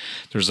think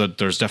there's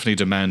definitely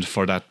demand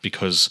for that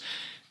because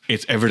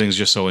everything's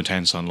just so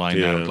intense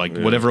online now. Like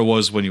whatever it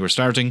was when you were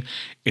starting,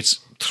 it's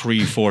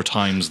 3-4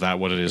 times that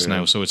what it is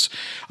now. So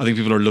I think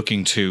people are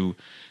looking to.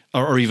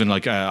 Or even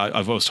like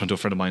I was talking to a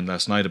friend of mine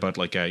last night about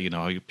like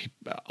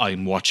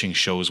I'm watching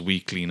shows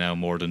weekly now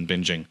more than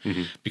binging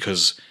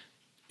because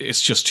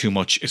it's just too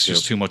much. It's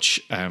just too much.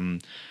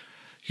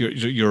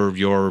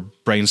 Your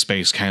brain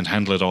space can't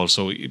handle it all.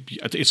 So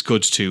it's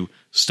good to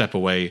step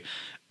away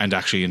and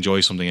actually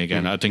enjoy something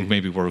again. I think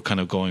maybe we're kind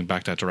of going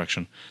back that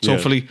direction. So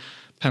hopefully,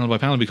 Panel by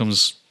Panel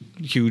becomes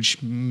a huge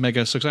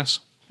mega success.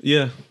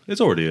 Yeah,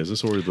 it already is.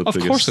 It's already the biggest.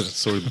 Of course it is.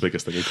 It's already the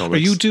biggest thing in comics.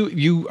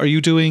 Are you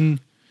doing?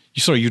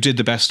 You did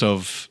the best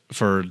of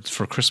for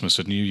Christmas,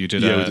 didn't you? You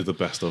did. Yeah, we did the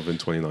best of in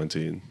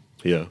 2019.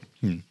 Yeah,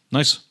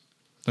 nice.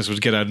 Nice to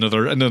get out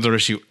another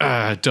issue.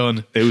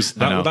 Done. it was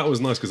that was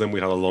nice because then we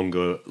had a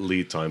longer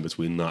lead time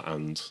between that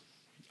and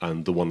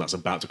the one that's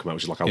about to come out,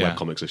 which is like our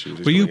webcomics issue.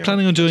 Were you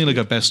planning on doing like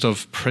a best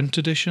of print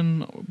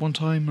edition one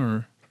time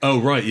or?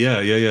 Oh right,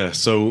 yeah.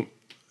 So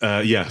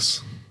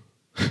yes.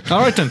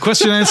 All right then.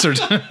 Question answered.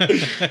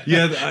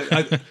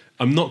 Yeah,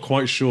 I'm not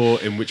quite sure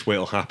in which way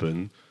it'll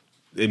happen.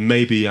 It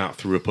may be out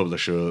through a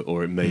publisher,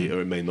 or it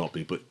may not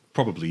be, but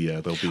probably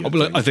there'll be.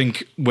 But I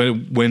think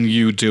when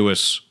you do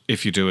it,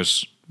 if you do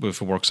it,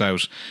 if it works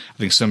out, I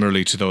think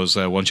similarly to those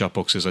one-shot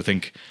books is I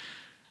think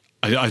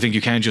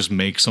you can't just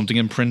make something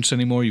in print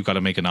anymore. You've got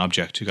to make an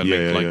object. You got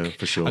to make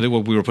for sure. I think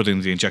when we were putting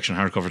the injection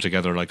hardcover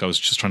together, like I was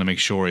just trying to make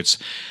sure it's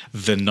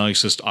the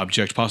nicest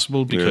object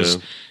possible because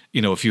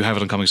if you have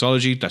it on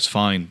Comixology, that's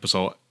fine. But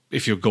so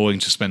if you're going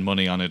to spend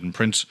money on it in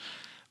print,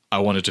 I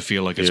want it to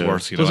feel like it's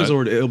worth. Plus, it'll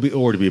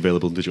already be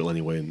available in digital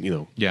anyway, and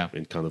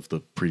in kind of the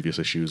previous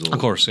issues. Of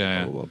course,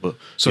 yeah. But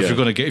so if you're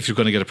going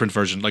to get a print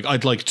version, like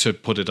I'd like to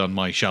put it on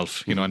my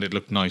shelf, and it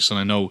looked nice, and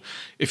I know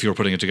if you're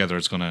putting it together,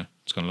 it's gonna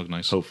look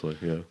nice. Hopefully,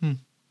 yeah.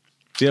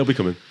 Yeah, it'll be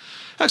coming.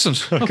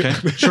 Excellent. Okay,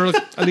 sure.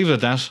 Look, I'll leave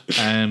it at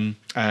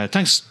that.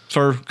 Thanks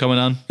for coming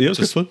on. Yeah, it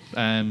was good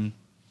fun.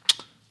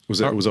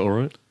 Was it all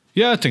right?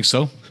 Yeah, I think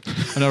so.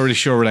 I'm not really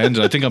sure where it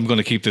ended. I think I'm going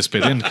to keep this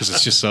bit in because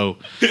it's just so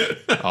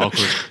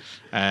awkward.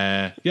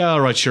 All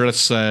right, sure.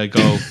 Let's go.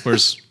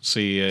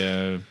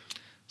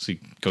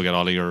 Go get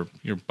Ollie. You're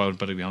about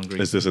to be hungry.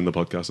 Is this in the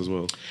podcast as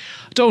well?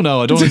 I don't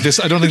know. I don't think this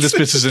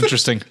bit is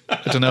interesting.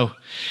 I don't know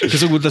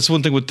because that's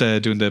one thing with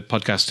doing the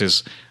podcast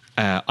is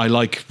I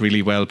like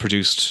really well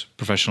produced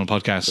professional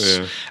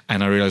podcasts,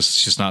 and I realized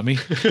it's just not me.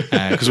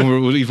 Because when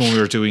we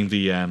were doing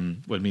the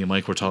when me and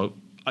Mike were talking,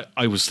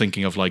 I was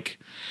thinking of like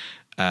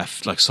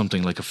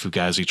something like a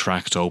Fugazi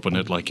track to open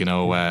it,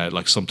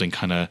 like something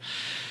kind of.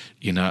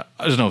 I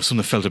don't know, something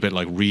that felt a bit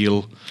like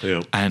real.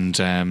 Yeah. And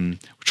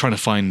we're trying to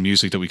find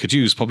music that we could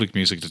use, public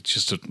music that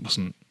just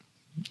wasn't,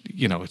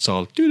 it's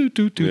all do.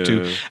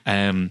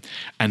 And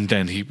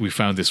then we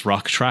found this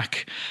rock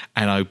track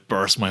and I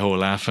burst my whole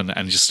laugh and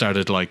just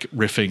started like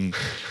riffing,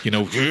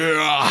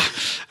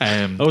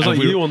 was that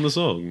you on the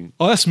song?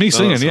 Oh, that's me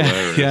singing,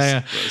 that's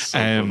yeah.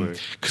 So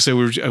because we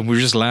were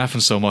just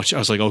laughing so much. I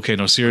was like, okay,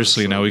 no,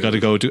 seriously, now we got to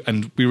go do,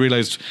 and we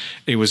realized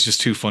it was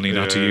just too funny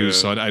not to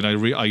use. So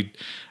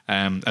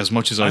as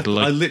much as I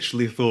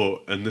literally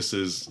thought, and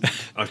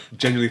I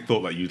genuinely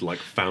thought that you'd like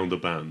found a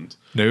band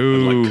No.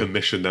 and like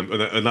commission them,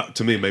 and that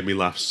to me made me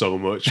laugh so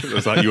much. It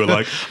was like you were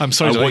like, I'm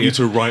sorry I to want let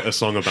you you- to write a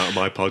song about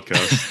my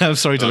podcast. I'm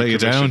sorry to let you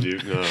down.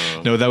 commissioned you.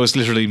 No. No, that was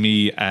literally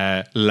me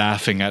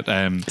laughing at the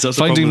finding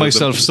problem with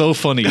myself the- so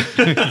funny.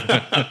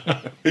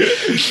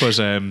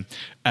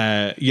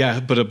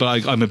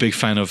 But I'm a big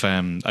fan of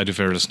I do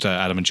very listen to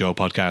Adam and Joe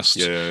podcast,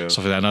 Yeah.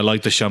 stuff like that, and I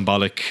like the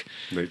shambolic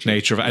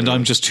nature of it. And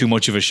I'm just too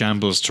much of a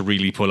shambles to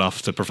really pull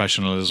off the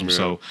professionalism.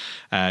 So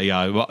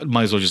I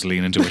might as well just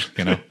lean into it,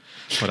 you know.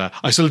 But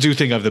I still do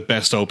think I have the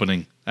best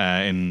opening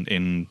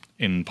in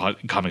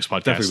comics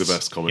podcasts. Definitely the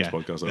best comics Yeah.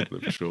 podcast out there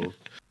for sure.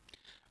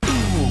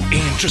 Ooh,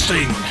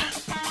 interesting.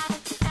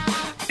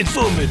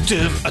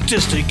 Informative,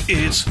 artistic,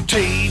 it's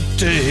Tape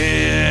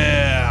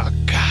Deck.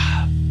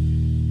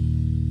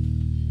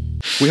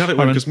 We have it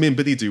because me and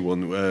Biddy do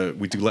one where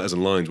we do letters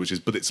and lines,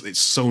 but it's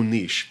so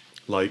niche.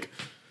 Like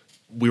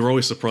we were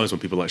always surprised when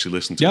people actually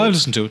listen to it. Yeah, I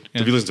listened to it. Yeah.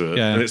 Have you listened to it?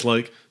 Yeah. And it's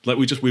like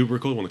we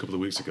recorded one a couple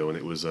of weeks ago, and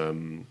it was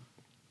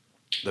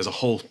there's a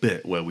whole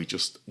bit where we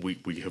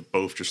have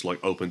both just like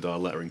opened our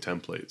lettering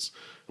templates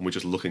and we're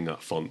just looking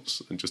at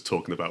fonts and just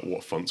talking about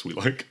what fonts we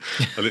like.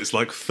 And it's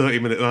like 30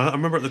 minutes. I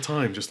remember at the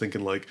time just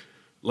thinking like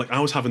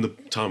I was having the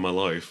time of my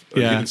life.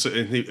 And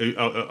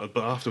Yeah.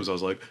 but afterwards I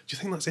was like, do you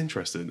think that's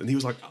interesting? And he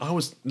was like, I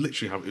was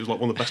literally having, it was like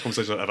one of the best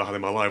conversations I've ever had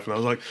in my life. And I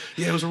was like,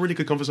 yeah, it was a really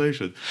good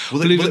conversation.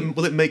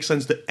 Will it make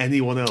sense to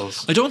anyone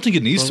else? I don't think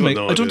it needs to make.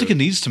 I don't think it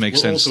needs to make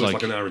sense. Also, it's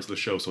like an hour into the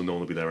show, so no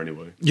one will be there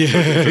anyway. Yeah,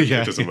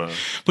 It doesn't matter.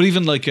 But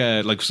even like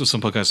some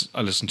podcasts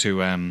I listen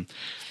to,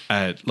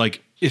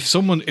 like if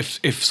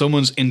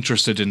someone's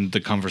interested in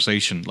the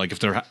conversation, like if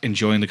they're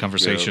enjoying the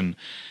conversation,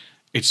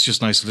 it's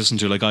just nice to listen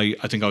to. Like I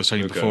think I was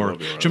telling you before. that'll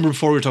be Do all you remember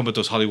before we were talking about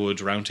those Hollywood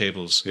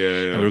roundtables?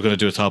 Yeah. And we were going to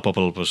do a top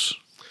bubble, but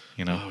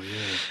you know. Oh,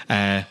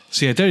 yeah.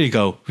 So yeah, there you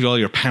go. With all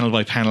your panel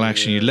by panel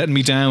action, you're letting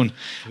me down.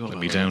 Let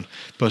me down.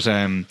 But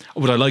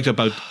what I liked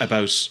about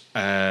what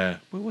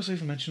was I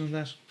even mentioning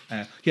that?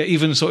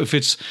 Even so, if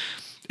it's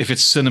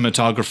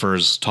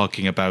cinematographers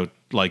talking about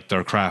like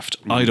their craft,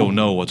 I don't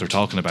know what they're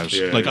talking about.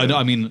 Yeah, like yeah. I know,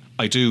 I mean,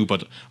 I do,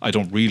 but I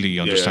don't really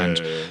understand.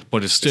 yeah.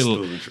 But it's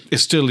still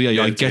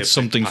I get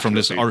something from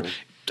this. Or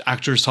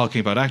actors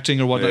talking about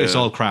acting or whatnot. It's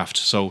all craft.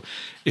 So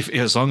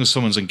as long as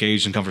someone's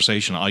engaged in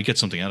conversation, I get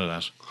something out of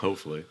that.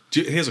 Hopefully.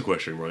 Here's a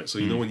question, right? So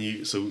you know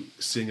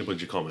seeing a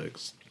bunch of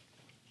comics,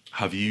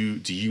 do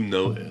you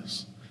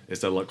notice?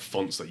 Is there like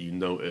fonts that you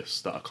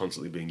notice that are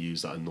constantly being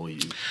used that annoy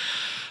you?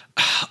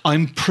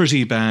 I'm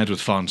pretty bad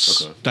with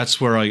fonts. Okay. That's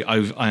where I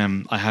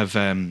am.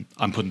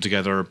 I'm putting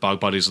together bog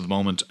bodies at the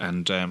moment,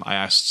 and I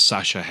asked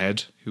Sasha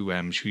Head,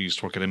 who she used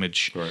to work at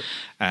Image.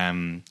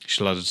 Right.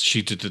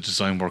 She did the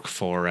design work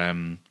for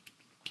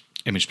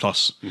Image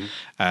Plus.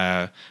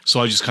 Mm-hmm. So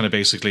I just kind of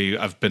basically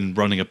I've been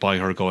running it by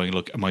her, going,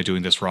 look, am I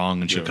doing this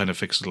wrong? And she'll kind of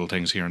fix little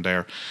things here and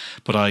there.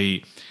 But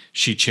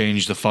she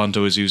changed the font I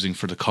was using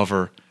for the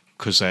cover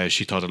because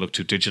she thought it looked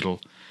too digital.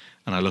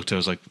 And I looked, I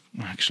was like,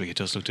 actually, it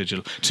does look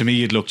digital. To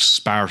me, it looked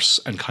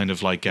sparse and kind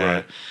of like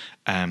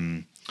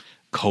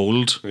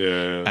cold.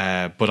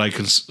 Yeah. But I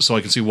can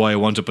see why I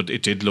want it, but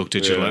it did look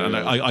digital. Yeah,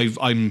 and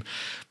I'm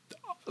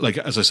like,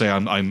 as I say,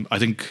 I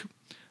think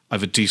I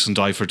have a decent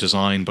eye for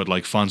design, but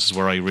like fonts is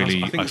where I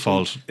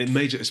fault.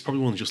 It's probably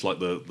one of just like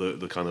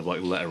the kind of like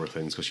letterer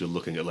things because you're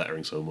looking at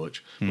lettering so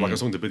much. Like I was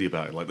talking to Biddy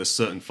about it. Like there's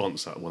certain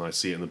fonts that when I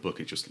see it in the book,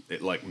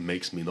 it like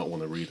makes me not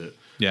want to read it.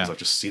 Yeah. 'Cause I've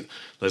just seen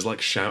there's like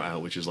Shout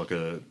Out, which is like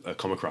a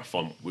Comicraft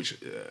font which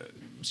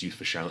is used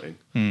for shouting,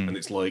 and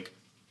it's like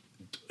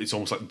it's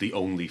almost like the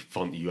only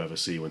font you ever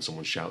see when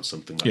someone shouts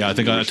something. Like I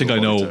think I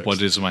know what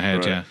it is in my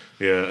head. Right.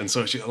 Yeah. Yeah, and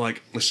so it's just,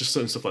 like there's just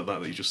certain stuff like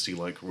that you just see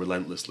like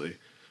relentlessly.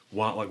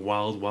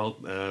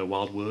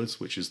 Wild Words,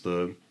 which is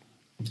the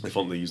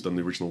font they used on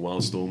the original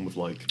Wildstorm with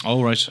like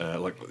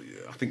like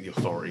I think the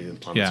Authority and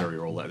Planetary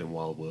are all lettered in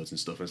Wild Words and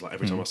stuff. And it's like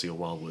every time I see a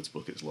Wild Words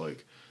book, it's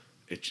like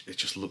it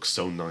just looks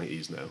so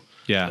 90s now.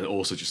 Yeah, and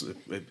also just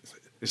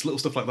it's little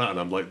stuff like that, and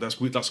I'm like that's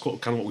kind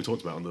of what we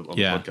talked about on the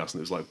podcast. And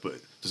it was like, but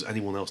does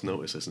anyone else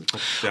notice this? And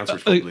the answer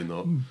is probably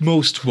not.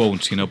 Most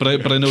won't, but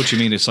I know what you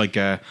mean. It's like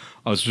I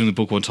was doing a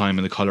book one time,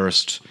 and the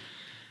colorist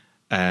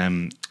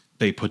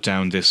they put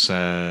down this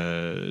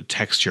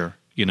texture,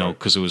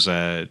 because it was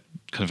kind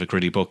of a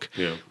gritty book,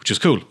 which was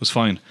cool. It was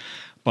fine.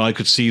 But I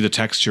could see the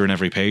texture in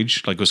every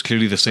page. Like it was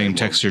clearly the same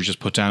texture just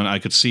put down. I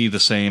could see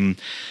the same,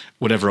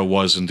 whatever it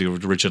was in the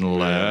original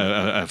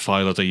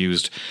file that they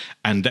used.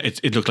 And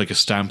it looked like a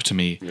stamp to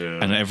me. Yeah.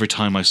 And every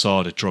time I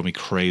saw it, it drove me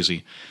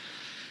crazy.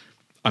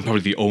 I'm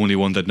probably the only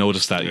one that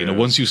noticed that.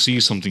 Once you see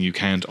something, you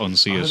can't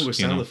unsee it. With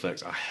sound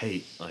effects, I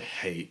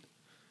hate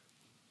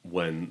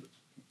when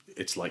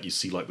it's like you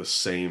see like the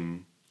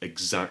same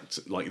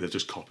exact, like they've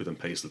just copied and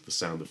pasted the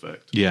sound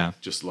effect. Yeah.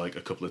 Just like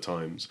a couple of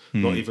times.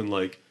 Not even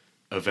like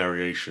a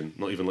variation.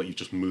 Not even like you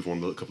just move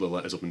a couple of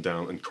letters up and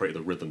down and create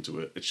a rhythm to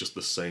it. It's just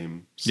the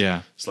same.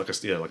 Yeah. It's like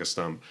a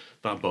stamp.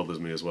 that bothers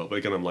me as well. But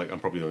again, I'm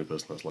probably the only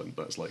person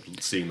that's like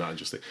seeing that and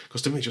just think,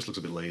 because to me it just looks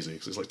a bit lazy,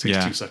 because it's like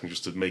takes 2 seconds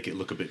just to make it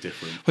look a bit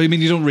different. Well, I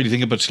mean, you don't really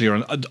think about it till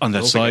you're on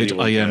that side.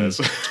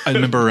 I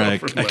remember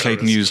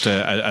Clayton used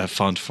a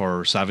font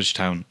for Savage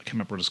Town. I can't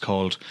remember what it's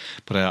called,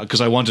 but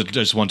because I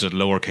just wanted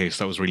lowercase.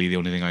 That was really the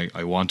only thing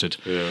I wanted.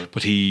 Yeah.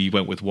 But he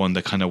went with one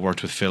that kind of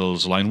worked with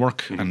Phil's line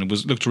work, and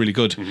it looked really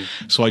good.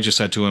 So I just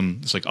said to him,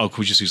 "It's like, oh, could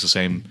we just use the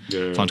same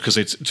font? Because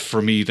it's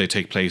for me, they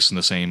take place in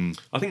the same."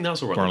 I think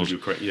that's all right. World.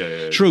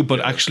 Yeah. True, but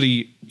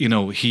actually, you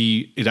know,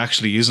 it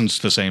actually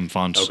isn't the same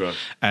font.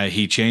 Okay.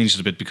 He changed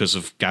it a bit because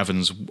of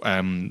Gavin's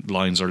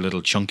lines are a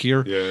little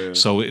chunkier. Yeah.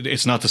 So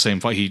it's not the same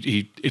font.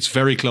 It's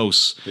very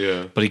close.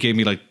 Yeah. But he gave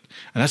me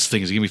and that's the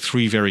thing, is he gave me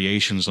 3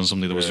 variations on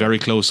something that was very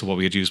close to what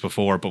we had used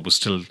before, but was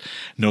still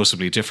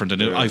noticeably different.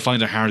 And I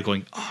find it hard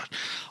going,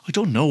 I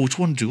don't know, which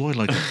one do I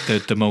like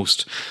the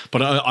most?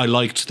 But I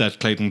liked that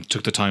Clayton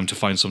took the time to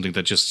find something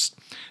that just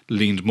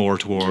leaned more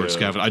towards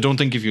Gavin. I don't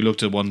think if you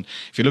looked at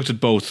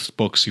both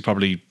books, he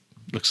probably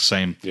looks the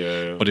same.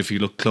 Yeah. But if you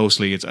look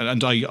closely,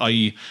 and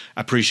I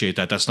appreciate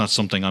that. That's not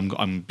something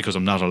I'm because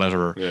I'm not a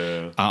letterer.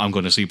 Yeah. I'm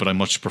going to see, but I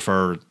much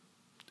prefer it.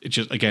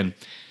 Just again,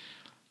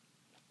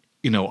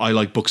 you know, I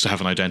like books to have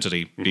an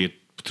identity, be it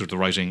through the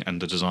writing and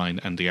the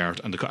design and the art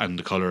and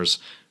the colors,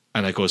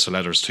 and that goes to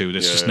letters too.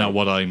 This is just not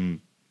what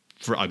I'm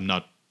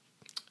not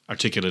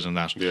articulate in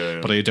that.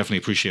 But I definitely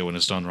appreciate when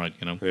it's done right.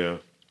 You know. Yeah.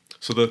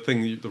 So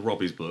the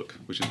Robbie's book,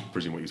 which is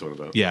presumably what you're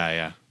talking about.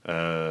 Yeah.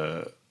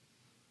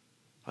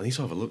 I need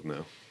to have a look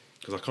now,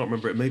 because I can't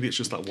remember it. Maybe it's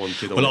just that one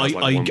kid. Well,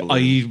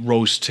 I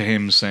wrote to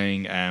him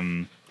saying,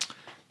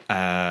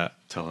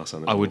 tell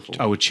Hassan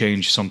I would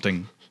change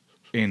something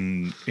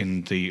in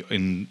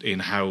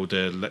how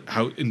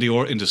in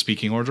the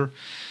speaking order.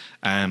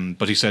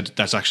 But he said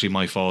that's actually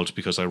my fault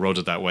because I wrote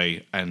it that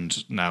way,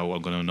 and now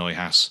I'm going to annoy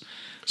Hass.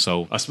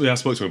 So I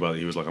spoke to him about it.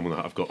 He was like, I'm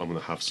gonna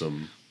have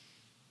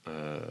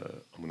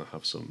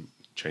some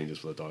changes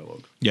for the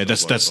dialogue. Yeah,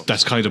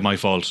 that's kind of my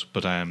fault.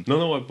 But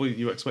no,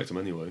 you expect them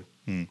anyway.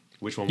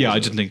 Which one? Yeah, was I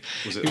didn't think.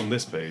 Was it on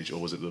this page, or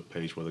was it the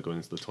page where they're going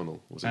into the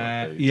tunnel? Was it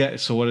that page? Yeah.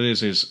 So what it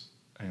is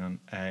hang on.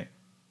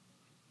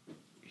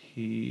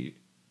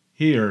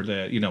 Here,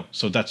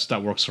 so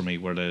that works for me.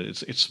 Where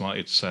it's small,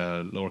 it's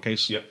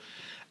lowercase. Yep.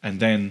 And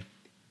then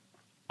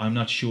I'm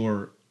not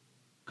sure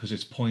because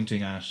it's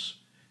pointing at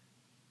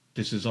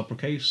this is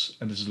uppercase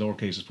and this is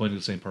lowercase. It's pointing at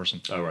the same person.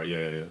 Oh right,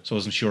 yeah. So I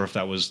wasn't sure if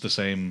that was the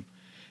same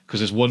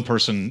because there's one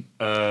person.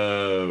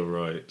 Oh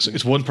right. So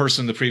it's one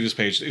person in the previous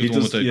page. The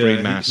one with the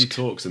green mask. He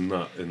talks in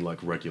like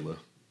regular.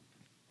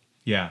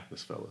 Yeah.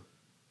 This fella.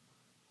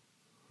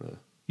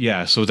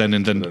 Yeah, so then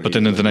in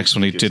the next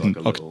one he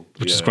didn't, like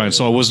which is grand.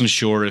 So I wasn't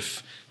sure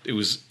if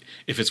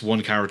it's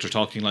one character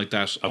talking like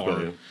that,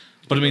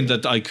 but I mean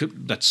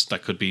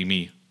that could be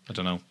me. I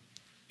don't know.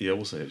 Yeah,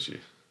 we'll say it's you.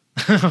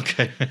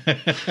 Okay.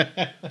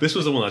 This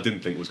was the one I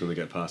didn't think was going to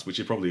get past, which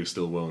it probably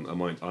still won't. I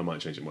might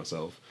change it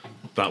myself.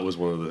 That was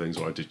one of the things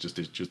where I did just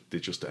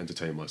to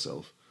entertain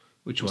myself.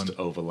 Which one? To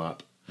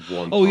overlap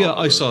one. Oh yeah,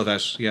 I saw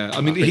that. Yeah,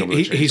 I mean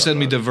he sent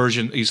me the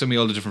version. He sent me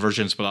all the different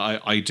versions, but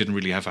I didn't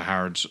really have a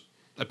hard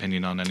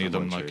opinion on any of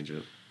them. Change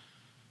it.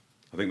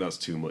 I think that's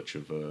too much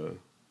of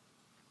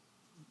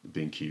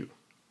being cute.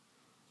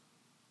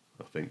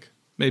 I think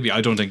maybe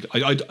I don't think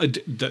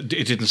it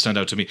didn't stand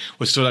out to me.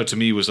 What stood out to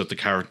me was that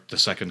the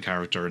second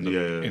character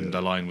in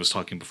the line was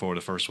talking before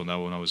the first one. That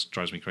one always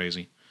drives me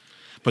crazy.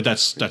 But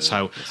that's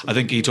how I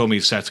think he told me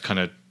Seth kind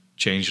of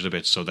changed it a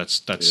bit. So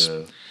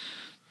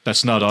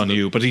that's not on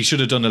you. But he should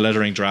have done a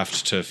lettering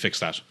draft to fix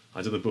that.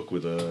 I did a book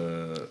with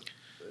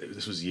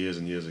this was years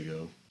and years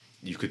ago.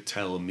 You could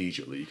tell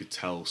immediately, you could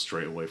tell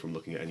straight away from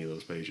looking at any of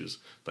those pages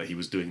that he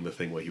was doing the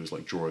thing where he was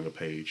like drawing a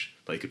page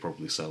that he could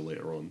probably sell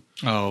later on.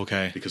 Oh,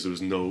 okay. Because there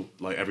was no,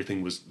 like,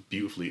 everything was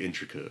beautifully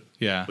intricate.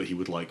 Yeah. But he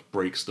would like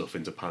break stuff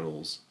into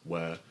panels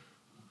where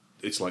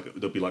it's like,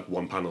 there'd be like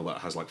one panel that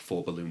has like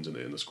 4 balloons in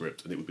it in the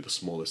script, and it would be the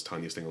smallest,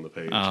 tiniest thing on the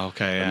page. Oh,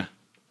 okay, yeah.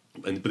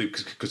 But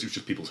because it was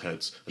just people's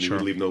heads, and he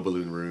would leave no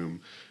balloon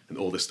room, and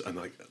all this, and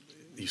like,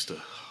 it used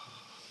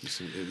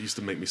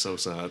to make me so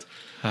sad.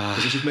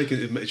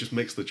 It just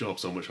makes the job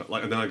so much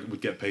like. And then I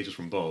would get pages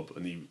from Bob,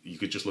 and you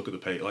could just look at the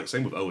page. Like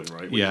same with Owen,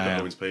 right? When you look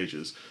at Owen's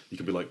pages, you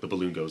can be like, the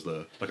balloon goes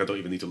there. Like I don't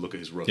even need to look at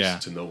his roughs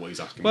to know what he's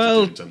asking me to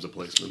do in terms of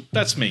placement.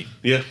 That's me.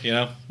 Yeah, you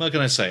know what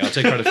can I say? I'll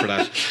take credit for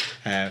that.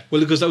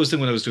 Well, because that was the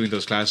thing when I was doing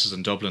those classes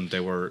in Dublin. They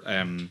were.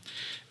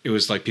 It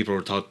was like people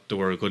thought they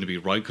were going to be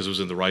right because it was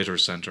in the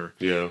Writers' Centre.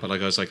 Yeah. But like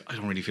I was like, I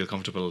don't really feel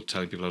comfortable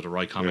telling people how to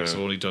write comics. I've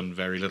only done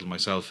very little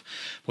myself.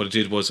 What I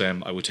did was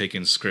I would take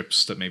in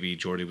scripts that maybe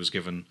Jordy was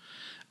given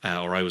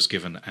or I was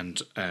given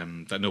and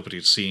that nobody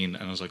had seen.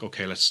 And I was like,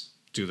 okay, let's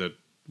do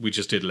we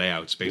just did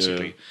layouts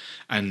basically.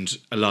 And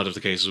a lot of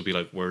the cases would be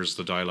like, where's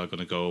the dialogue going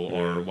to go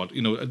or what,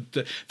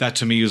 that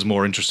to me is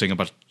more interesting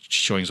about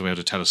showing somebody how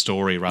to tell a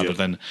story rather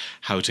than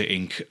how to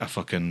ink a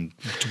fucking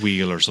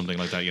wheel or something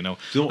like that. You know,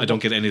 I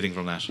don't get anything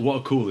from that. What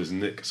are cool is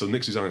Nick. So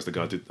Nick Suzanne is the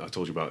guy I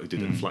told you about who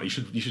did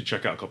Unflat. You should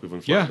check out a copy of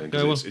Unflat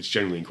because it's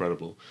genuinely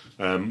incredible.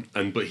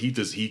 But he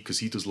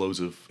posts loads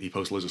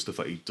of stuff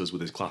that he does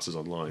with his classes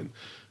online.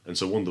 And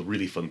so one of the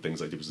really fun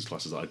things I did with his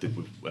classes that I did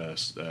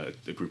with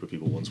a group of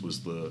people once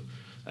was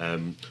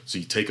so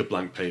you take a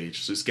blank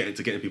page. So it's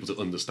getting people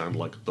to understand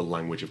like the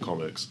language of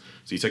comics.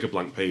 So you take a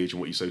blank page and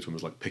what you say to them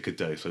is like pick a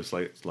day. So it's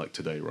like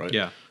today, right?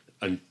 Yeah.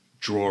 And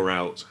draw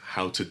out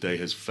how today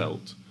has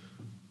felt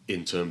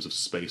in terms of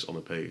space on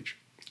a page.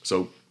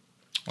 So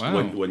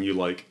when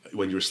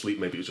you're asleep,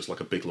 maybe it was just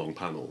like a big long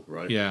panel,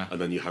 right? Yeah. And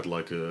then you had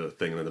like a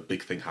thing, and then a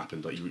big thing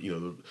happened, like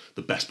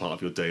the best part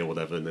of your day or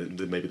whatever, and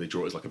then maybe they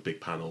draw it as like a big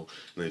panel,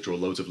 and they draw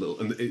loads of little.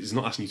 And it's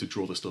not asking you to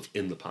draw the stuff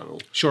in the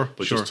panel,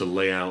 but just to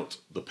lay out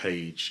the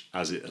page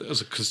as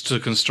to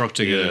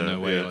constructing it in a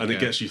way, it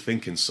gets you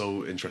thinking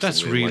so interesting.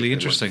 That's really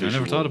interesting. I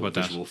never thought about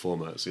that. Visual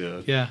formats,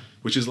 yeah.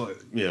 Which is like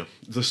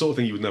the sort of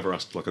thing you would never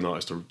ask like an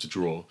artist to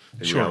draw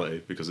in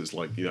reality, because it's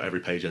like every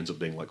page ends up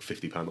being like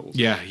 50 panels.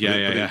 Yeah.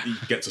 You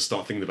get to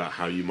start thinking about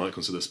how you might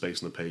consider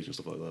space on the page and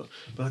stuff like that.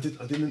 But I did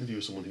an interview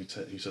with someone who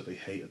said they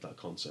hated that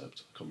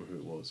concept. I can't remember who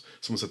it was.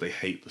 Someone said they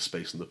hate the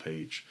space on the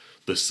page.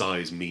 The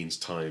size means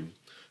time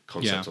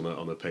concept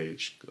on a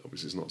page.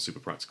 Obviously, it's not super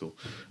practical.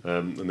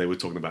 And they were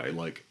talking about it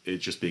like it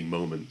just being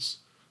moments.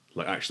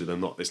 Like actually, they're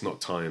not. It's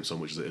not time so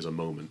much as it is a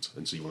moment,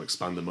 and so you want to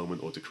expand a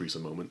moment or decrease a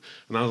moment.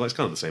 And I was like, it's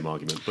kind of the same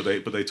argument, but they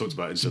talked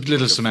about it in a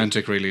little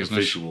semantic, really, isn't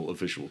it? A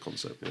visual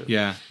concept.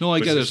 Yeah. No, I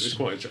get it. It's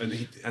quite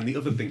interesting. And the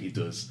other thing he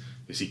does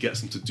is he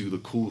gets them to do the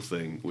cool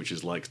thing, which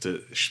is like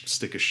to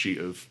stick a sheet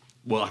of.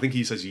 Well, I think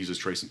he says he uses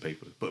tracing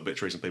paper, put a bit of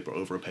tracing paper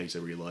over a page they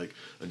really like,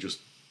 and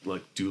just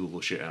like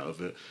doodle shit out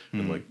of it,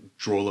 and like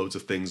draw loads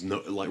of things,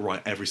 like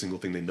write every single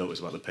thing they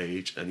notice about the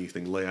page,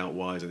 anything layout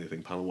wise,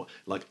 anything panel,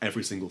 like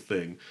every single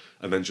thing,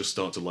 and then just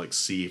start to like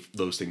see if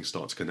those things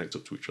start to connect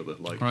up to each other.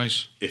 Like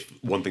if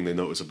one thing they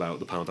notice about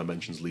the panel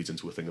dimensions leads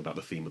into a thing about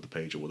the theme of the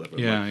page or whatever.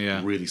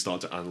 Really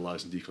start to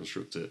analyze and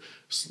deconstruct it.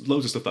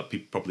 Loads of stuff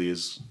that probably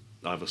is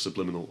either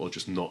subliminal or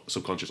just not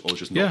subconscious or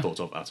just not thought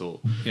of at all.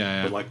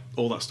 But like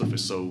all that stuff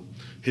is so.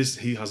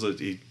 He has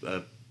a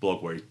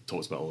blog where he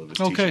talks about all of his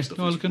teaching stuff.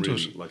 I'll look into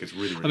it. Like it's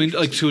really, really I mean,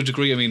 like to a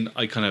degree. I mean,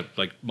 I kind of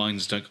like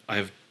mine's. I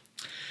have.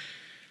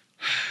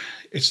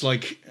 It's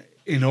like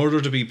in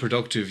order to be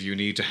productive, you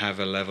need to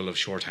have a level of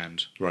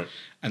shorthand. Right.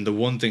 And the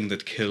one thing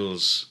that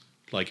kills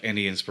like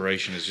any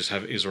inspiration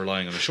is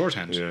relying on the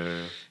shorthand.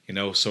 Yeah. You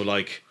know, so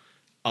like.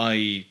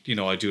 I do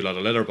a lot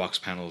of letterbox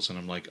panels, and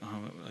I'm like,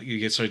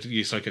 you start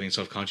getting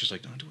self-conscious,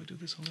 like, no, do I do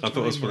this all the time? I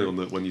thought it was funny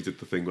when you did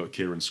the thing about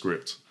Kieran's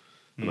script,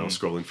 and I was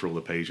scrolling through all the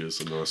pages,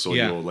 and then I saw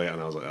your layout,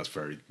 and I was like, that's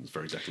very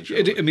Declan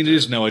Sherwood. It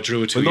is now. I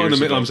drew it 2 years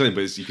ago. I'm saying,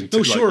 but you can.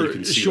 No, sure, you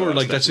can see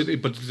like that's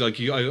it. But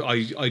like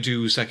I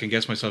do second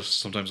guess myself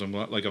sometimes. I'm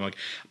like, am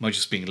I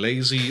just being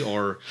lazy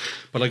or?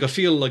 But like I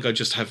feel like I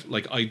just have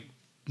like I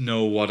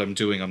know what I'm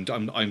doing.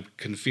 I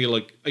can feel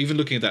like even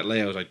looking at that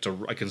layout, I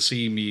can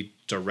see me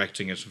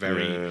directing it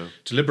very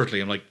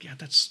deliberately. I'm like,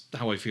 that's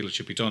how I feel it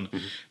should be done.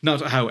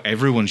 Not how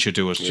everyone should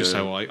do it, just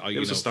how I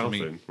it's a style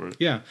thing,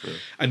 right?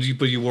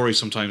 But you worry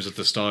sometimes that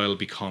the style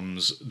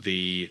becomes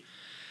the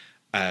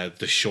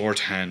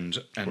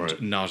shorthand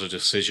and not a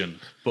decision.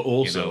 But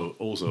also,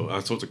 I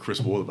talked to Chris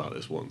Wall about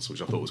this once,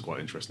 which I thought was quite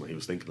interesting. That he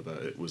was thinking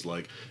about it. Was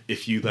like,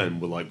 if you then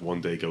were like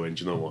one day going,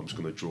 do you know what? I'm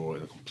just going to draw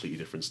in a completely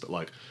different style.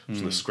 Like, I'm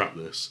just going to scrap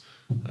this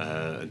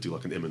and do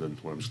like an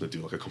imminent, where I'm just going to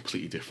do like a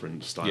completely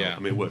different style. I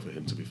mean, it worked for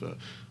him, to be fair.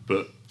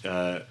 But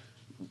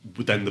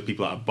then the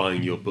people that are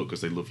buying your book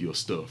because they love your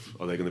stuff,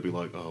 are they going to be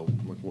like, oh,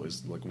 like why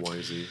is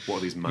he? What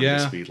are these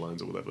manga speed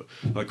lines or whatever?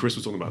 Like Chris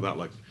was talking about that,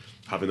 like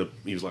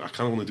he was like, I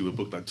kind of want to do a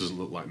book that doesn't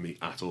look like me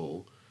at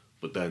all,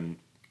 but then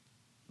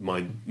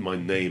my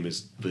name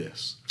is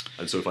this,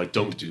 and so if I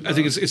don't do that, I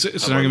think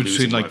it's an argument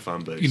between like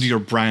your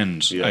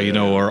brand,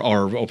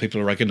 or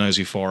people recognize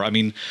you for. I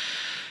mean,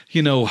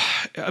 it's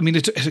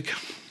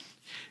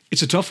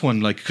a tough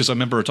one, like, because I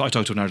remember I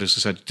talked to an artist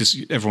who said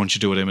everyone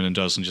should do what Eminem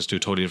does and just do a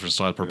totally different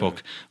style per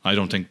book. I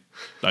don't think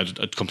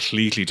I'd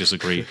completely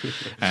disagree,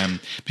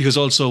 because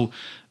also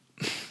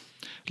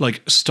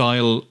like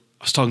style.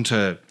 I was talking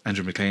to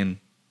Andrew McLean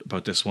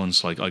about this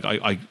once. Like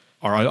I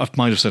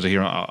might have said it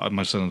here. I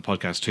might have said it on the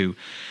podcast too.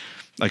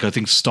 Like I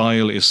think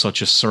style is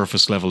such a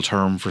surface level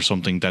term for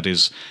something that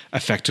is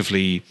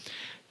effectively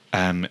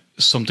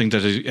something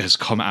that has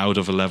come out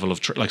of a level of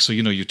so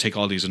you take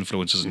all these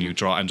influences and you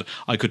draw, and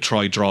I could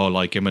draw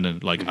like him,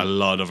 and like a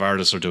lot of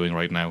artists are doing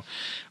right now,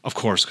 of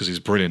course, because he's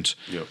brilliant.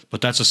 But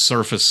that's a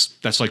surface.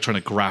 That's like trying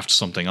to graft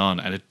something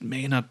on, and it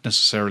may not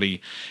necessarily,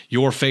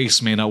 your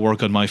face may not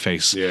work on my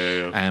face.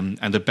 And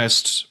the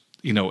best,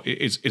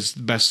 it's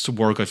the best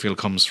work I feel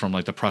comes from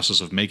like the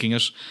process of making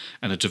it,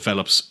 and it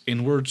develops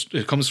inwards.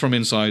 It comes from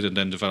inside and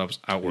then develops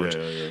outward.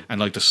 And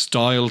like the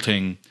style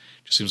thing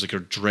just seems like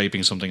you're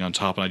draping something on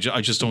top, and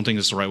I just don't think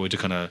it's the right way to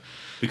kind of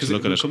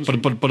look at it. From,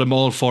 But I'm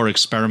all for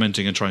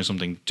experimenting and trying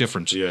something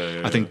different.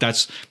 Yeah, I think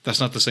that's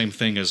not the same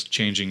thing as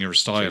changing your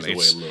style. Change the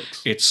way it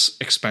looks. It's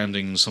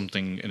expanding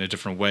something in a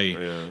different way,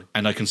 Yeah.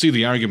 and I can see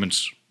the argument,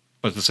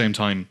 but at the same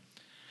time,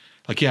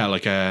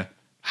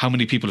 how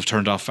many people have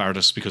turned off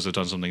artists because they've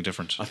done something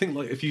different? I think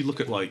like if you look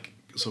at like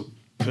Carl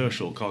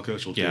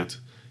Kerschel Yeah.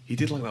 he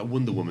did like that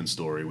Wonder Woman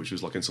story, which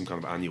was like in some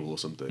kind of annual or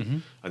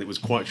something, and it was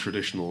quite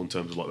traditional in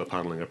terms of like the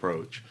paneling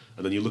approach.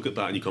 And then you look at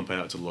that and you compare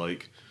it to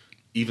like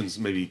even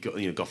maybe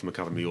Gotham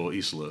Academy or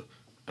Isla,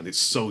 and it's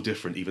so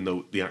different. Even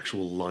though the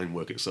actual line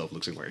work itself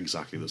looks like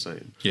exactly the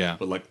same, Yeah.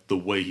 But like the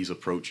way he's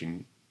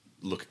approaching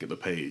looking at the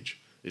page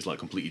is like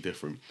completely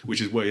different. Which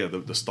is where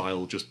the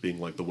style just being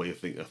like the way a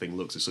thing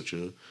looks is such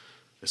a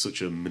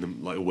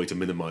a way to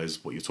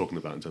minimize what you're talking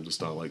about in terms of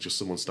style. Like just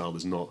someone's style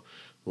is not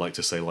like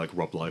to say like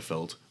Rob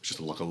Liefeld, it's just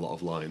like a lot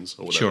of lines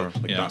or whatever.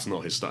 Sure, like yeah. that's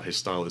not his style. His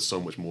style is so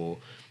much more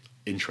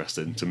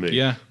interesting to me.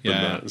 Yeah, than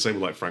yeah. that. And same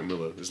with like Frank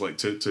Miller. It's like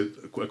to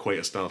equate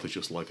a style to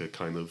just like a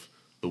kind of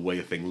the way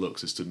a thing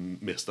looks is to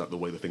miss that the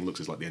way the thing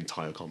looks is like the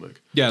entire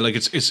comic. Yeah, like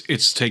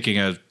it's taking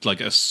a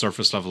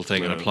surface level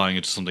thing and applying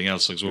it to something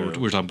else. Like we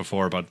were talking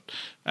before about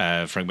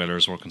Frank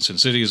Miller's work in Sin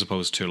City as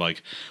opposed to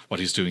like what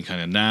he's doing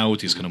kind of now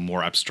with these kind of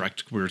more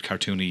abstract, weird,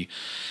 cartoony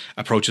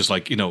approaches.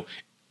 Like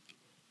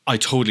I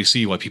totally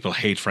see why people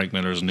hate Frank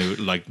Miller's new,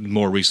 like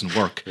more recent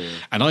work,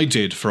 and I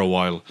did for a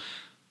while.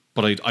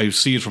 But I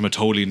see it from a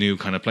totally new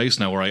kind of place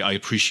now where I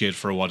appreciate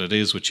for what it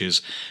is, which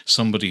is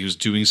somebody who's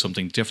doing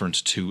something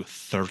different to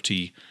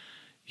 30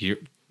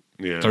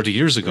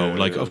 years ago.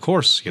 Of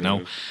course,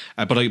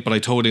 but I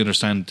totally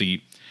understand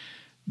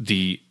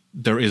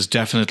there is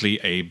definitely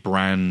a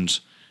brand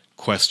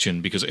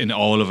question because in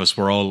all of us,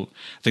 I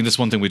think that's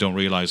one thing we don't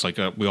realize, like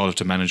we all have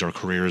to manage our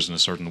careers in a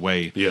certain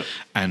way. Yeah.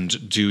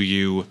 And do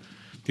you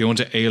want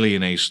to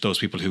alienate those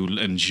people who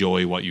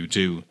enjoy what you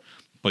do?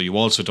 But you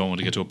also don't want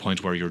to get to a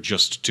point where you're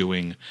just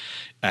doing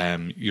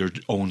your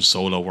own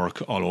solo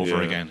work all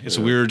over again. It's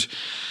a weird.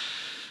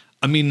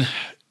 I mean,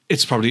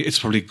 it's probably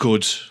a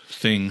good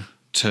thing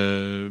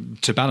to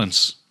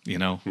balance.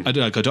 I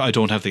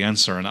don't have the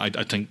answer, and I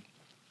think.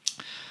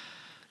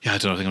 Yeah, I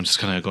don't know. I think I'm just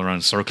kind of going around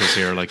in circles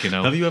here. Like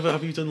Have you ever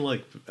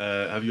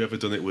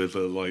done it with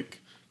like?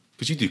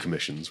 Because you do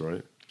commissions,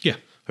 right? Yeah.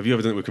 Have you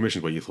ever done it with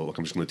commissions where you thought, like,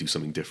 I'm just going to do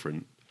something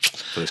different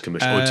for this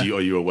commission? Or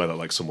are you aware that,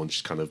 like, someone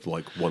just kind of,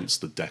 like, wants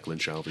the Declan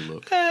Shalvey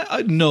look?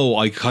 No,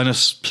 I kind of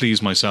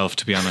please myself,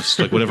 to be honest.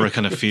 Like, whatever I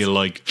kind of feel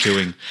like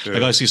doing. Yeah.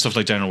 Like, I see stuff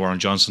like Daniel Warren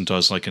Johnson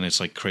does, like, and it's,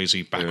 like,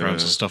 crazy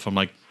backgrounds and stuff. I'm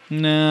like,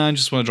 nah, I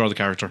just want to draw the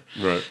character.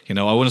 Right. I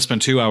want to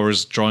spend 2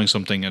 hours drawing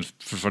something and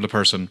for the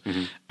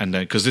person. And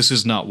then, because this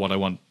is not what I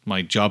want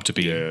my job to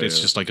be. It's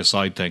just, like, a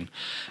side thing.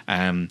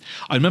 I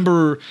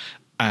remember...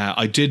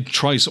 I did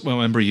try. I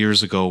remember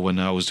years ago when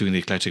I was doing the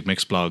Eclectic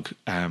Mix blog.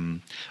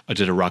 I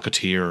did a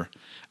Rocketeer,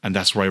 and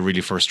that's where I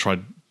really first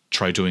tried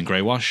doing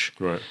grey wash.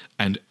 Right.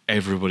 And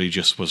everybody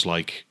just was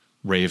like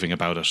raving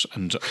about it,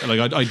 and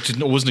like I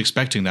wasn't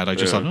expecting that. I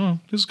just thought, oh,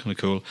 this is kind of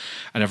cool,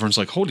 and everyone's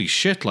like, holy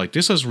shit, like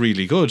this is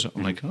really good.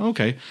 I'm like,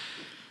 okay.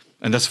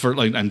 And that's for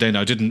like, and then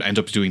I didn't end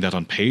up doing that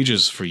on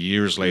pages for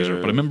years later.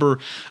 But I remember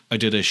I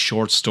did a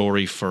short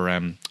story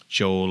for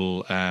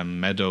Joel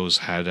Meadows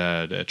had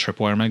a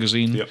Tripwire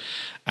magazine,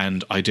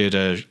 and I did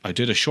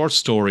a short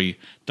story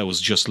that was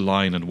just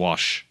line and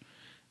wash.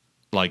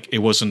 Like it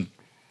wasn't.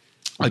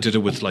 I did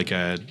it with like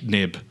a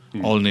nib,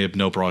 all nib,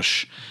 no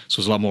brush, so it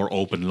was a lot more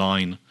open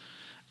line.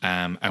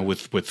 And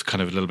with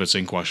kind of a little bit of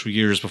ink wash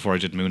years before I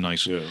did Moon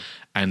Knight. Yeah.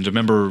 And I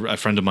remember a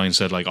friend of mine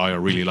said, like, I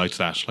really liked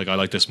that. Like, I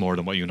like this more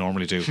than what you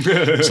normally do.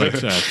 It's like,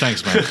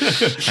 thanks,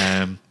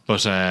 man.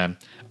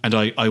 And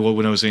I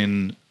when I was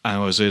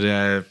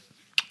at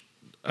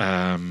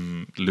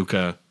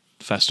Luca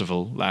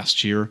Festival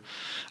last year,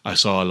 I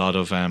saw a lot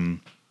of,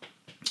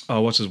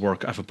 what's his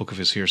work? I have a book of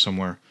his here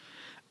somewhere.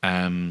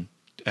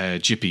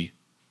 Gippy.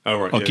 Oh,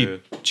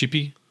 right.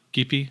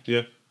 Gippy?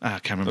 Yeah. I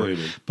can't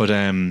remember, but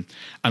and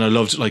I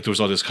loved like there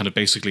was all this kind of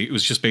it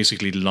was just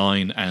basically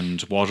line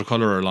and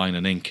watercolor or line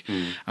and ink.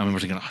 I remember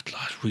thinking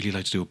I'd really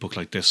like to do a book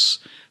like this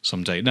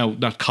someday. Now,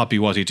 not copy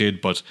what he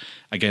did, but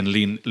again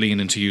lean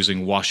into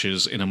using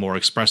washes in a more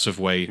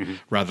expressive way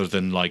rather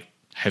than like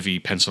heavy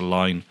pencil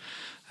line.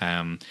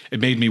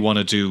 It made me want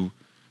to do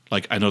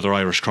like another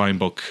Irish crime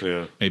book,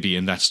 maybe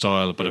in that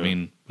style. But I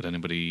mean, would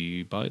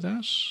anybody buy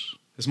that?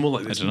 It's more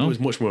like it's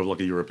much more of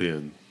like a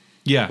European.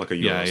 Yeah, like a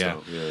Euro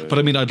style. Yeah. But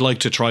I mean, I'd like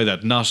to try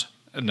that. Not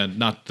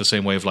the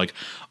same way of like,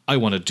 I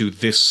want to do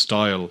this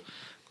style,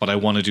 but I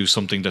want to do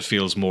something that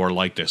feels more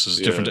like this. It's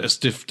different.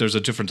 There's a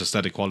different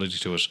aesthetic quality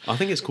to it. I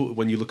think it's cool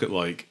when you look at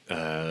like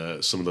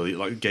some of the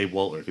like Gabe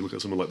Walter. If you look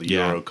at some of like the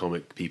Euro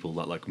comic people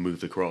that like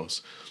moved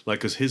across, like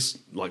because his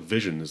like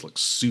vision is like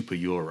super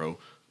Euro,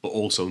 but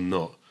also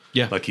not.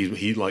 Yeah, like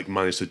he like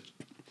managed to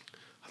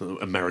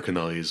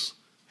Americanize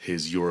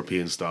his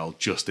European style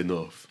just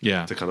enough.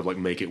 To kind of like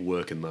make it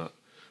work in that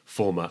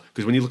format.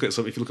 Because when you look at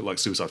if you look at like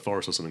Suicide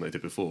Forest or something they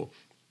did before,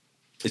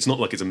 it's not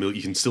like it's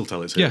you can still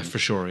tell it's him. Yeah, for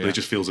sure. But it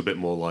just feels a bit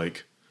more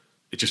like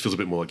it just feels a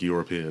bit more like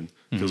European.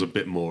 It feels a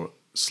bit more,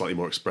 slightly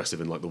more expressive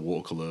in like the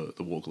watercolor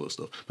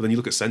stuff. But then you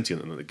look at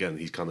Sentient, and then again,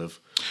 he's kind of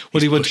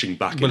pushing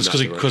back. Well, it's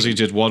because he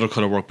did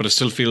watercolor work, but it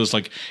still feels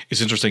like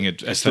it's interesting.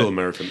 It's still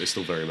American. It's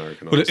still very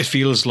American. But it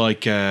feels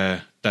like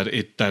that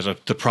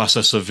the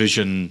process of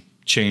vision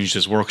changed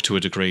his work to a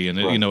degree, and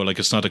you know, like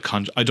it's not a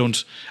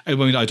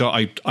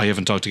I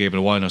haven't talked to Gabe in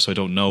a while now, so I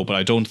don't know, but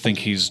I don't think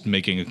he's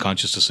making a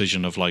conscious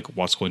decision of like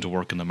what's going to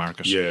work in the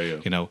market.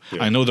 You know,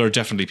 I know there are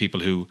definitely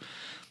people who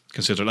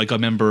consider, like I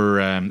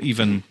remember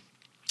even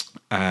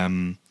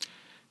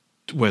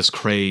Wes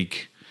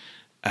Craig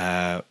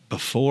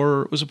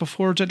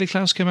before Deadly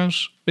Class came out,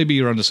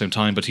 maybe around the same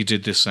time, but he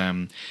did this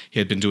he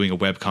had been doing a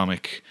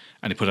webcomic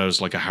and he put out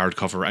as like a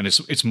hardcover, and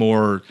it's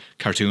more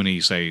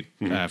cartoony, say,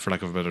 for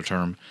lack of a better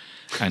term.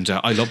 And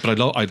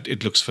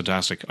it looks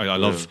fantastic. I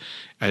love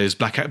his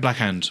Black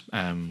Hand.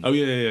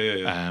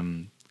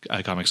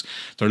 Comics.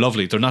 They're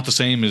lovely. They're not the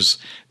same as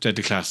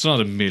Deadly Class. They're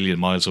not a million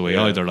miles away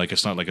either. Like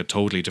it's not like a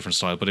totally different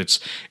style, but it's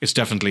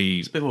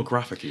definitely a bit more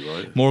graphic-y,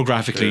 right? More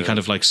graphically, kind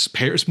of like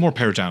it's more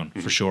pared down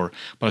for sure.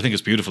 But I think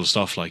it's beautiful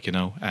stuff. Like, you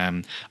know,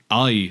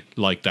 I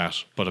like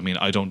that. But I mean,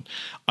 I don't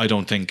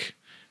think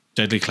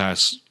Deadly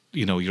Class.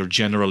 You know, your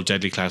general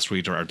Deadly Class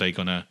reader, are they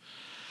gonna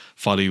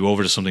follow you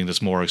over to something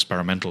that's more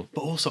experimental?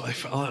 But also,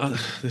 I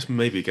this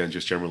may be again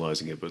just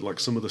generalizing it, but like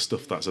some of the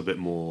stuff that's a bit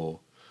more,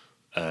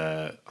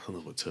 I don't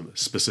know what term,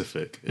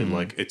 specific in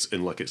like its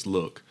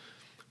look,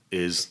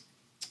 is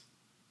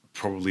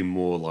probably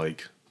more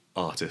like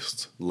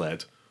artist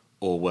led,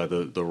 or where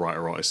the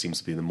writer artist seems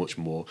to be in a much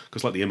more,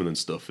 because like the Imminent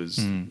stuff it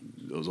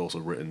was also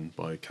written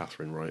by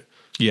Catherine, right?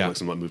 Yeah, like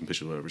some like Moving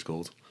Pictures, whatever it's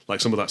called. Like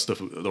some of that stuff,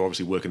 they're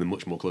obviously working in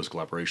much more close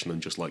collaboration than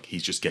just like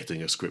he's just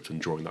getting a script and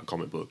drawing that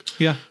comic book.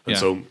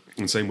 So,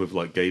 and same with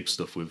like Gabe's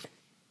stuff with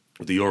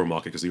the Euro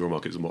Market, because the Euro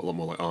Market is a lot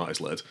more like artist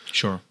led.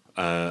 Sure.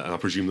 And I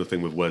presume the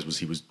thing with Wes was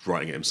he was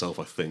writing it himself,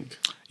 I think.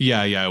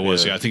 Yeah, it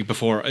was. Yeah, I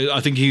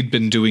think he'd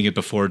been doing it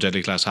before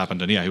Deadly Class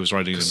happened, and he was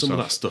writing it himself. Some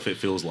of that stuff, it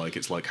feels like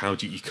it's like, how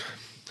do you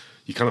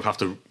kind of have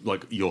to,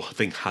 like, your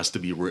thing has to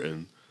be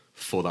written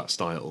for that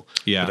style.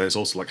 Yeah. But then it's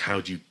also like, how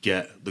do you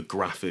get the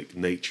graphic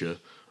nature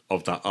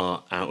of that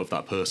art out of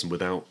that person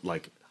without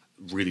like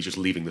really just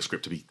leaving the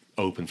script to be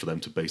open for them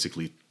to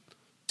basically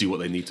do what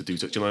they need to do.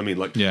 Do you know what I mean?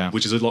 Like,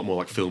 which is a lot more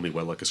like filmy,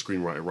 where like a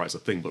screenwriter writes a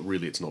thing, but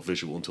really it's not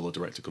visual until a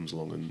director comes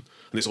along, and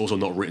it's also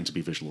not written to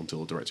be visual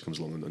until a director comes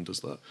along and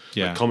does that.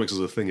 Yeah. Like, comics as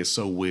a thing is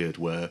so weird,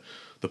 where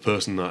the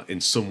person that in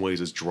some ways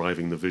is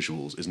driving the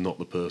visuals is not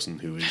the person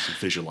who is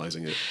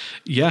visualizing it.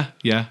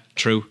 Yeah,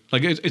 true.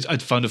 Like I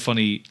found it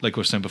funny, like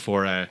we were saying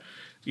before,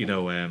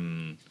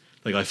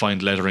 like I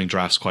find lettering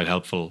drafts quite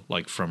helpful,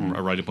 like from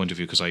a writing point of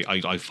view, because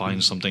I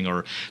find something,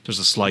 or there's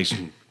a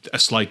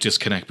slight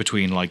disconnect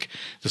between like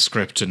the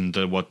script and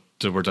where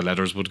the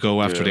letters would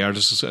go after the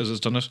artist has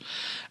done it.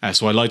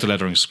 So I like the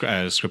lettering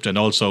script, and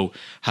also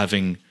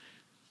having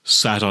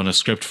sat on a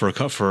script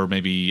for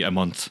maybe a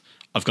month,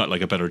 I've got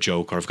like a better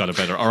joke, or I've got a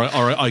better, or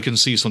I can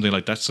see something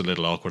like that's a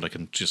little awkward, I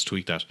can just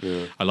tweak that.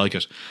 I like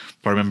it.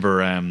 But I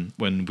remember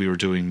when we were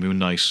doing Moon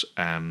Knight,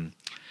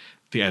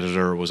 the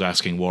editor was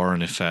asking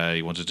Warren if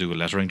he wanted to do a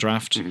lettering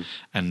draft,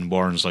 and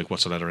Warren's like,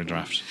 "What's a lettering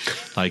draft?"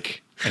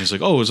 Like, and he's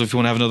like, "Oh, so if you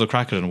want to have another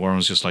crack at it," and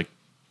Warren's just like,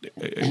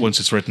 "Once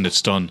it's written,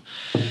 it's done,"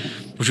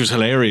 which was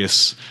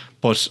hilarious.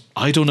 But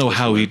I don't know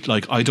how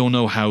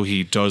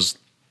he does.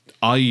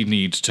 I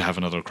need to have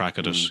another crack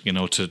at it, you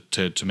know,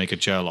 to make it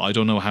gel. I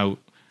don't know how,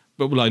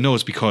 but I know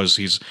it's because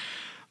he's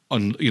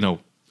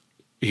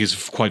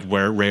quite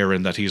rare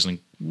in that he's a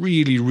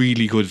really,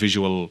 really good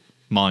visual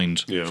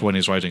mind for when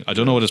he's writing. I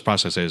don't know what his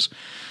process is,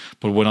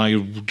 but when I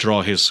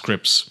draw his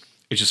scripts,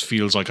 it just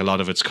feels like a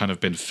lot of it's kind of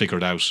been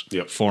figured out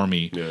for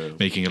me,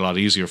 making it a lot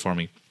easier for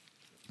me.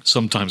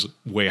 Sometimes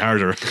way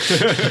harder,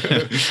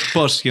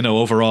 but you know,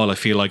 overall, I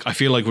feel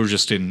like we're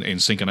just in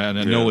sync, and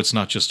I know it's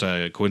not just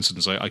a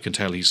coincidence. I can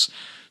tell he's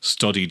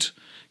studied,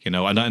 you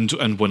know,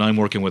 and when I'm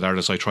working with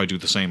artists, I try to do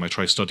the same. I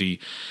try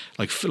study,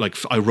 like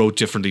I wrote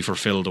differently for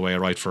Phil the way I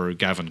write for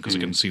Gavin, because I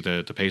can see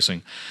the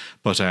pacing.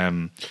 But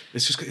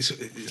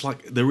it's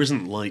like there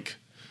isn't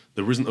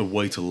a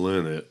way to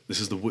learn it.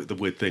 This is the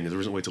weird thing. There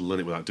isn't a way to learn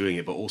it without doing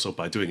it, but also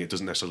by doing it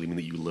doesn't necessarily mean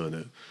that you learn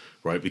it,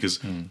 right? Because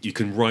you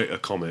can write a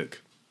comic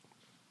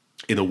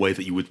in a way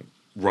that you would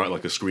write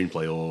like a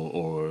screenplay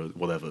or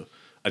whatever,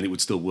 and it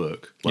would still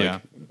work. Like,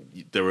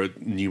 there are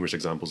numerous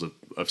examples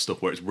of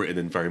stuff where it's written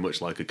in very much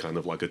like a kind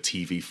of like a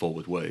TV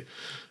forward way.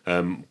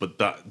 But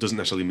that doesn't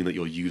necessarily mean that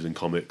you're using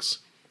comics.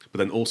 But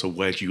then also,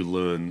 where do you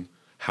learn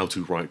how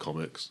to write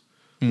comics?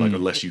 Like,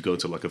 unless you go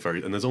to like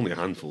and there's only a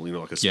handful, you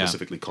know, like a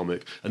specifically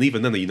comic. And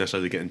even then, are you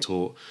necessarily getting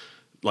taught,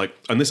 like,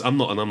 I'm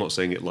not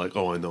saying it like,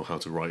 oh, I know how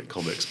to write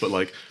comics, but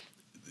like,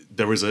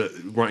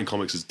 writing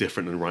comics is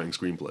different than writing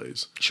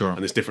screenplays. Sure.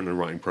 And it's different than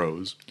writing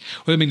prose.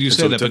 Well, I mean, you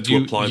say that, but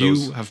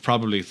you have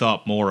probably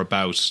thought more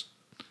about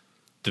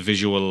the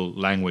visual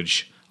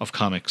language of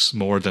comics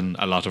more than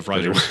a lot of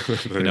writers.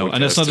 Anyone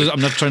And it's cares not. to.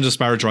 I'm not trying to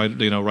disparage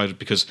writers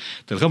because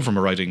they'll come from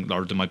a writing,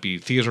 or there might be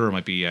theatre, or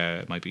might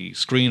be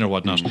screen or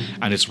whatnot.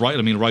 And it's right.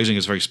 I mean, writing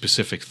is a very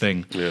specific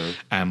thing. Yeah.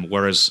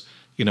 Whereas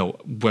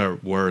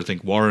where I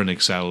think Warren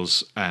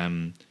excels.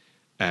 Not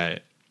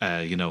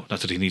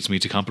that he needs me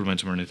to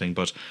compliment him or anything,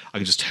 but I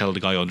can just tell the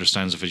guy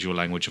understands the visual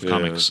language of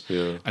comics,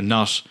 and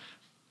not.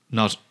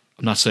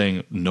 I'm not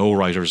saying no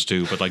writers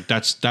do, but like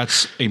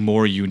that's a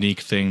more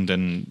unique thing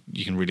than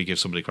you can really give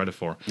somebody credit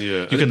for.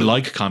 Yeah. You can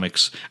like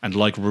comics and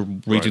like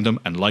reading them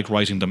and like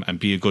writing them and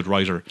be a good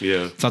writer.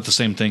 Yeah. It's not the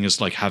same thing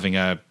as like having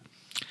a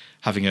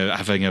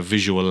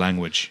visual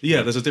language.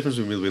 Yeah, there's a difference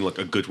between like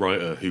a good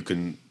writer who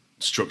can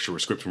structure a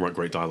script and write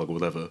great dialogue or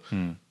whatever,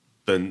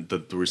 then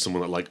there is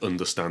someone that like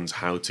understands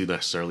how to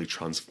necessarily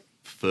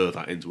transfer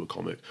that into a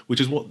comic, which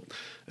is what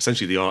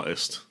essentially the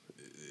artist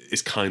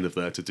is kind of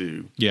there to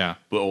do. Yeah.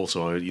 But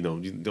also, you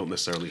don't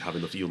necessarily have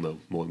enough. You'll know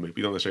more than me. But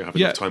you don't necessarily have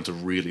enough time to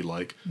really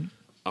like.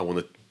 I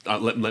want to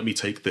let me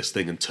take this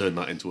thing and turn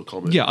that into a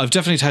comic. Yeah, I've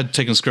definitely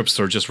taken scripts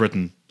that are just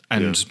written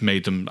and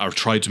made them, or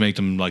tried to make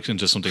them like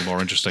into something more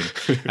interesting.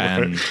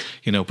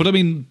 But I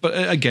mean,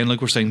 again,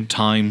 like we're saying,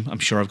 time. I'm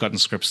sure I've gotten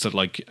scripts that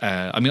like,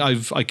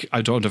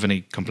 I don't have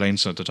any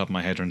complaints at the top of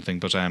my head or anything,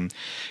 but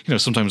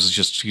sometimes it's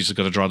just you just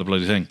got to draw the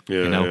bloody thing.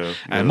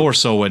 More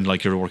so when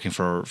like you're working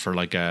for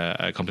like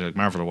a company like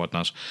Marvel or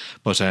whatnot.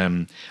 But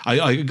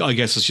I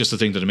guess it's just the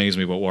thing that amazes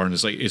me about Warren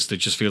is that it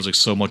just feels like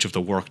so much of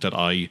the work that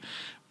I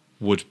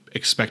would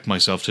expect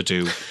myself to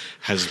do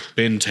has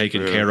been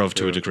taken care of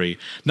to a degree.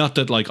 Not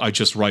that like I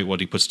just write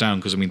what he puts down,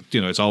 because I mean,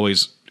 it's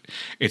always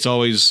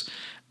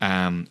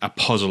a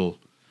puzzle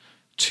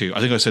to.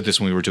 I think I said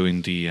this when we were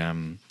doing the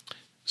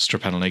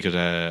Strip Panel Naked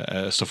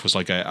stuff. Was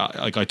like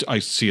I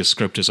see a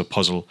script as a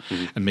puzzle,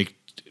 and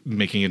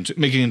making it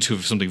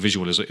into something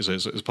visual is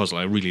a puzzle.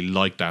 I really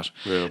like that.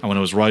 And when I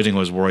was writing, I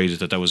was worried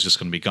that was just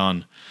going to be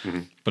gone.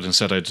 But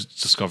instead, I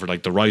discovered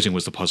like the writing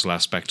was the puzzle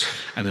aspect,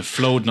 and it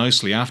flowed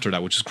nicely after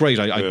that, which is great.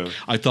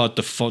 I thought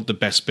the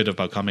best bit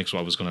about comics was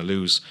I was going to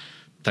lose.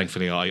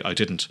 Thankfully, I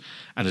didn't,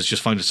 and I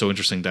just find it so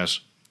interesting that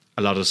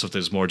a lot of the stuff that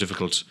is more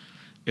difficult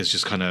is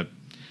just kind of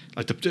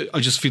like I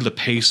just feel the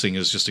pacing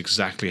is just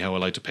exactly how I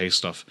like to pace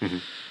stuff.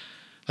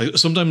 Like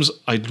sometimes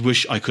I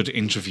wish I could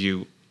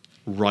interview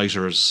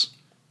writers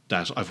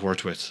that I've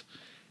worked with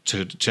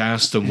to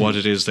ask them what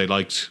it is they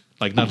liked.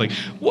 Like not like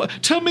what?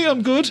 Tell me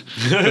I'm good,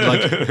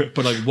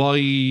 but like why?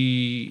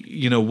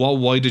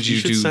 Why did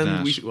you do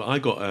that? I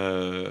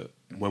got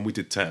when we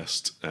did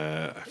test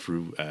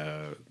through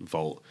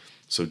Vault.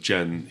 So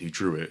Jen, who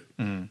drew it,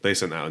 they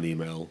sent out an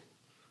email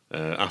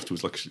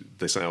afterwards. Like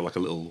they sent out like a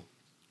little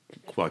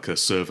like a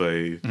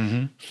survey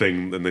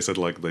thing, and they said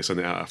like they sent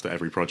it out after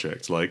every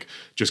project, like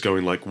just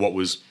going like what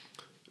was.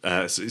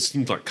 So it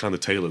seemed like kind of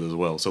tailored as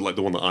well. So like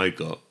the one that I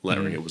got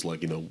lettering, it was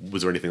like,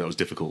 was there anything that was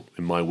difficult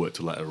in my work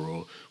to letter,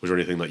 or was there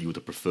anything that you would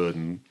have preferred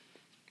in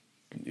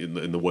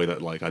the way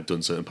that like I'd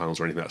done certain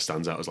panels, or anything that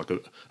stands out as like a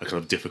kind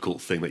of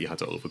difficult thing that you had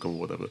to overcome or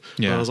whatever.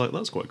 Yeah. And I was like,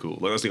 that's quite cool.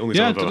 Like that's the only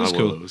time I've ever had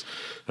one of those.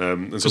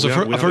 And so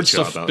I've heard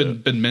stuff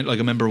been meant. Like I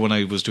remember when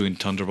I was doing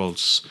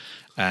Thunderbolts,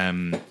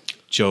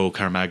 Joe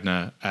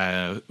Carmagna,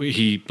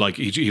 he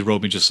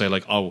wrote me just say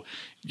like, oh,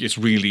 it's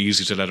really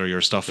easy to letter your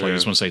stuff. Like, I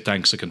just want to say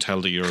thanks. I can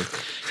tell that you're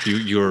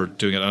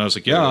doing it. And I was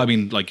like, I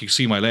mean, like you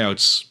see my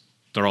layouts,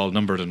 they're all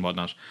numbered and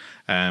whatnot.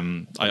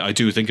 I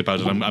do think about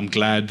it. I'm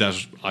glad that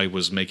I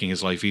was making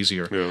his life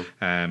easier.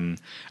 And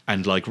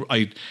like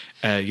I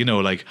read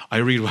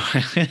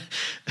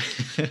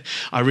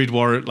I read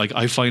Warren. Like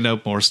I find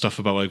out more stuff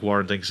about like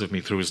Warren thinks of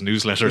me through his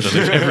newsletter than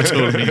they've ever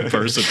told me in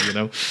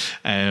person.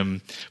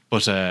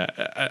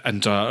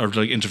 Or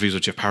like interviews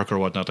with Jeff Parker or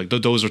whatnot. Like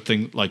those are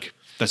things like.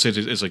 That's it.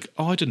 It's like,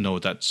 oh, I didn't know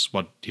that's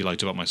what he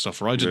liked about my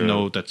stuff, or I didn't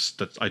know that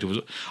I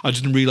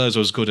didn't realize I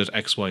was good at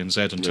X, Y, and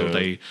Z until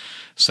they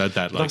said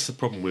that. Like, that's the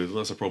problem with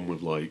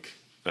like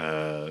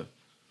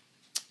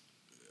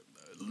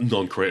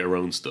non-creator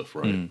owned stuff,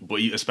 right?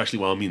 But especially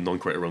when I mean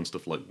non-creator owned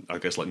stuff, like I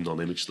guess like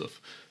non-image stuff,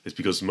 it's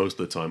because most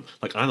of the time,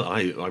 like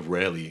I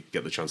rarely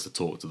get the chance to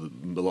talk to a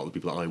lot of the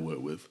people that I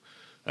work with,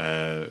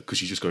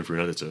 because you're just going through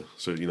an editor,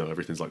 so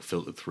everything's like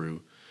filtered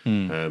through.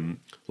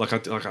 Like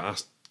I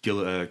asked.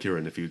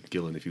 Kieran, if you would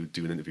do an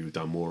interview with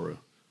Dan Mora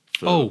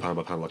for Pound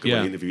by Pound, like we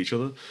interview each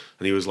other,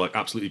 and he was like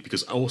absolutely,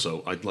 because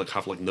also I'd like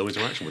have like no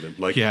interaction with him.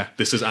 Like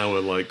this is our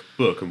like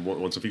book, and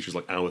Once and Future is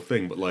like our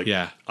thing, but like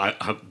I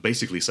have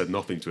basically said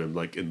nothing to him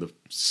like in the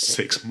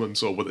 6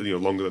 months or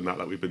longer than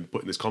that we've been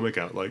putting this comic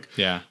out. Like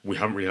we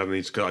haven't really had any.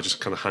 I just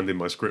kind of hand in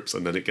my scripts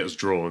and then it gets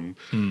drawn,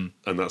 and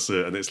that's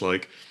it. And it's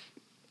like.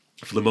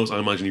 For the most, I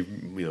imagine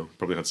you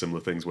probably had similar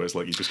things where it's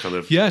like you just kind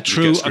of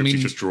true. I mean,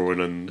 you just drawing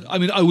and I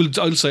mean,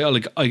 I'll say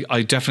like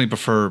I definitely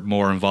prefer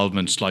more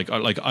involvement. Like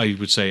I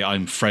would say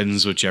I'm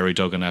friends with Jerry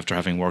Duggan after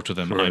having worked with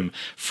him. Right. I'm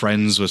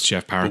friends with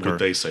Jeff Parker. But would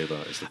they say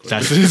that? Is the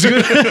question.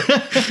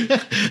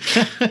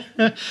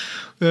 That's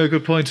good.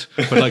 Good point.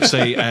 But like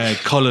say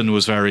Cullen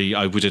was we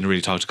didn't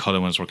really talk to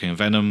Cullen when I was working in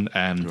Venom.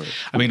 I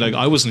mean, like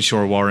I wasn't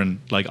sure Warren.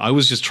 Like I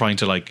was just trying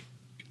to like.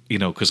 you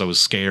know, because I was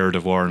scared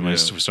of Warren when we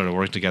started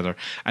working together.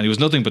 And he was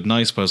nothing but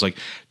nice, but I was like,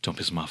 don't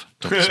piss him off.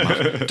 Don't piss him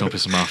off. Don't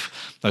piss him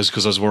off. That was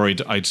because I was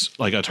worried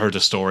I'd heard a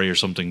story or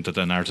something that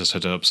an artist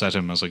had to upset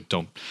him. I was like,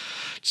 don't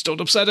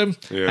upset him.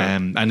 Yeah.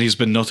 And he's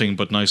been nothing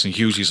but nice and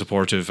hugely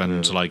supportive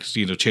and like,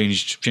 you know,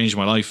 changed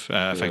my life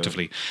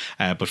effectively.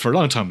 But for a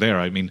long time there,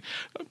 I mean,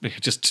 I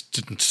just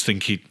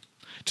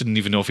didn't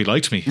even know if he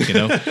liked me, you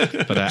know.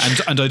 But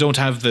and I don't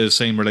have the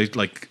same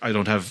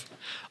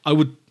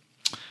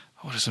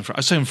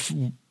I'd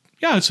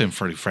say I'm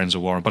fairly friends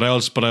with Warren, but I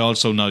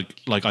also not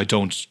like I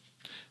don't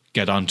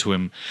get onto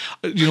him.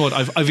 You know what?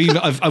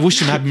 I've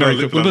wished him happy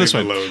Merry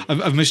Christmas.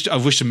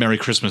 I've wished him Merry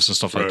Christmas and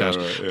stuff like that.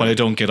 Right, but I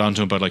don't get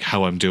onto him about like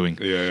how I'm doing.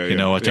 You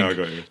know, I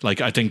think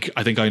like I think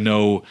I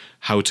know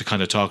how to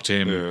kind of talk to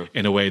him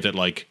in a way that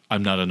like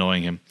I'm not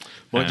annoying him.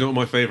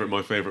 My favorite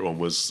one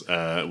was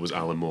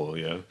Alan Moore.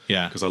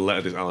 Yeah, because I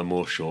lettered this Alan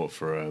Moore short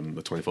for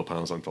the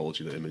 £24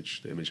 anthology, the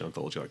image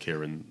anthology that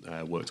Kieran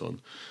worked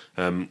on.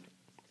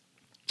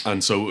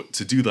 And so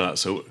to do that,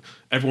 so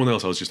everyone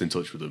else I was just in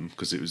touch with them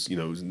because it was, you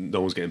know, no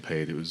one was getting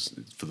paid. It was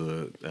for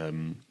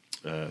the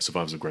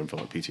survivors of Grenfell,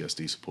 like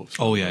PTSD support.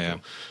 Oh yeah.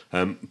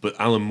 But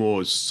Alan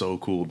Moore is so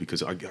cool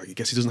because I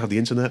guess he doesn't have the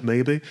internet,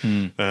 maybe.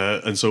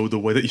 And so the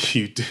way that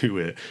you do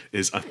it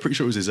is, I'm pretty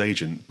sure it was his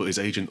agent, but his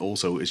agent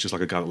also is just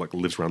like a guy that like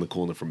lives around the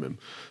corner from him.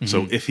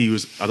 So if he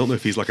was, I don't know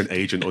if he's like an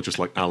agent or just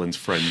like Alan's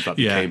friend that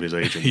became his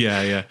agent.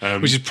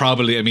 Which is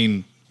probably, I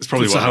mean, it's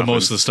probably how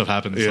most of the stuff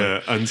happens. Yeah,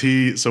 and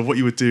so what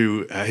you would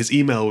do, his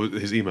email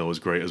was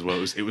great as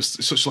well. It was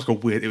such like a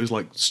weird, it was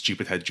like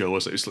Stupid Head Joe or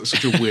something. It was like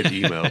such a weird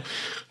email.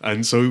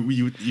 And so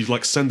you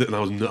like send it, and I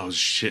was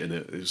shitting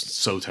it. It was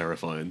so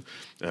terrifying.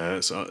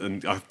 I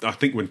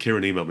think when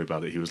Kieran emailed me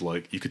about it, he was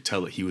like, you could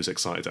tell that he was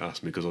excited to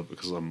ask me because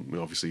I'm, you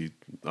know, obviously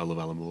I love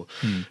Alan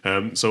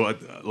Moore. So I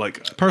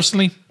like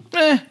personally.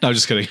 No,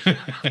 just kidding.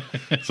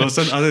 So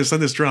I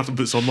send this draft,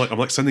 but so I'm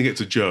like sending it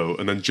to Joe,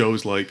 and then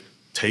Joe's like,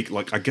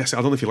 I guess I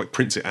don't know if he like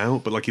prints it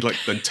out, but like he like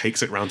then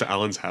takes it round to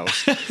Alan's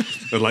house,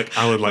 and like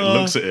Alan like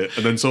looks at it,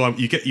 and then so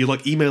you're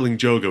like emailing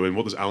Joe going,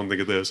 what does Alan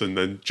think of this? And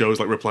then Joe's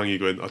like replying you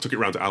going, I took it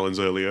round to Alan's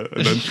earlier,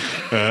 and then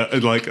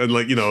and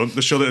like you know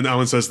the show that and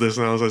Alan says this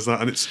and Alan says that,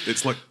 and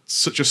it's like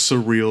such a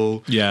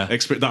surreal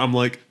experience that I'm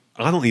like,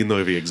 I don't even know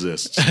if he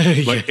exists.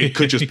 Like it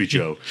could just be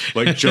Joe.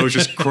 Like Joe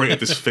just created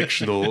this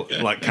fictional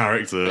like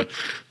character.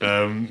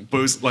 But it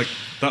was like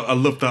that. I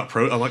love that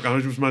I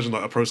just imagine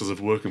like a process of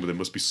working with him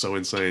must be so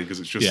insane because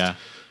it's just. Yeah.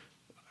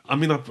 I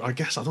mean, I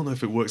guess I don't know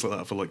if it works like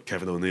that for like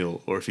Kevin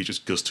O'Neill or if he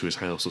just goes to his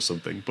house or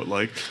something. But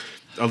like,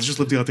 I just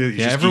love the idea that you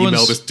just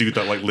email this dude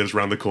that like lives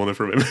around the corner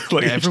from him.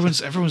 Like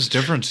everyone's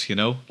different, you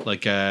know.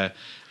 Like it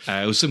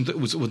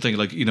was one thing,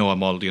 like, you know,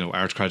 I'm all, you know,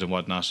 art crowd and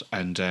whatnot,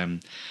 and I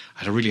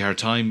had a really hard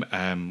time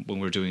when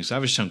we were doing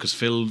Savage Town because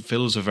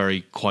Phil's a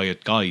very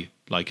quiet guy.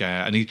 Like,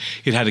 and he'd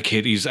had a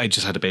kid. I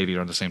just had a baby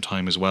around the same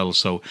time as well,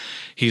 so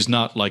he's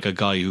not like a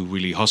guy who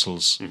really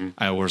hustles.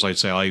 Whereas I'd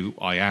say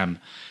I am,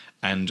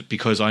 and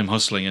because I'm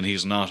hustling and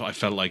he's not, I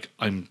felt like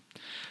I'm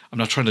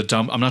not trying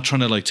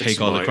to like take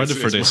all the credit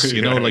for this,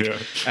 you know.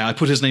 I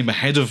put his name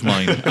ahead of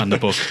mine on the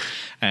book.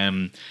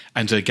 And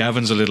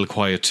Gavin's a little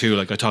quiet too.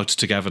 Like I talked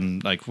to Gavin,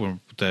 like when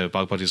the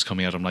Bog Buddies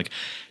coming out, I'm like,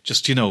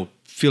 just, you know,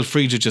 feel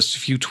free to just,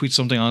 if you tweet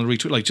something, I'll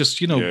retweet. Like,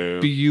 just, you know,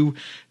 be you,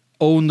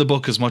 own the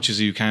book as much as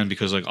you can,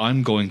 because like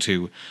I'm going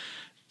to,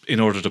 in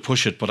order to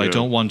push it, but I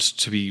don't want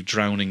to be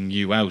drowning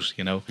you out,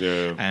 you know.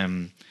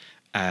 And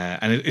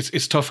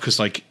it's tough because,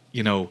 like,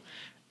 you know,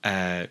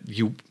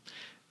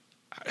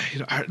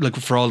 like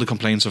for all the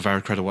complaints of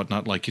art credit and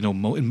whatnot, like, you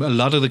know, in a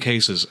lot of the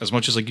cases, as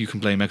much as like you can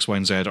blame X, Y,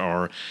 and Z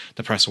or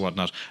the press or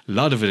whatnot, a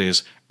lot of it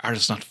is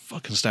artists not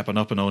fucking stepping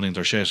up and owning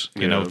their shit.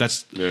 You know,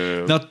 that's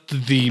not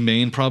the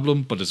main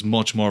problem, but it's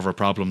much more of a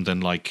problem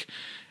than, like,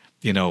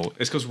 you know.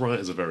 It's because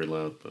writers are very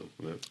loud, though.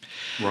 You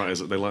know?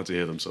 Writers, they like to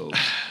hear themselves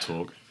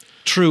talk.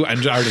 True,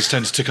 and artists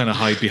tend to kind of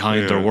hide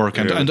behind their work,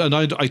 and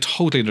I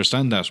totally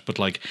understand that, but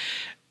like,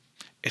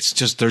 it's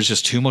just, there's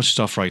just too much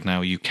stuff right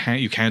now. You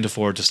can't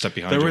afford to step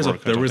behind. There is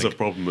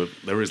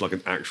like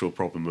an actual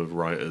problem of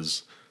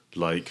writers,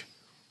 like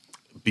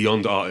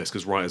beyond artists,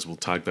 because writers will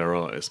tag their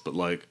artists, but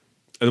like,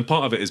 and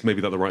part of it is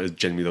maybe that the writers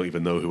genuinely don't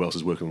even know who else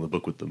is working on the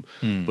book with them.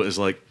 But it's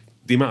like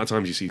the amount of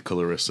times you see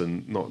colorists,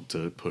 and not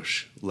to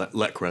push let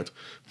cred,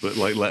 but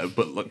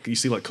like you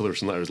see like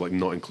colorists and letters like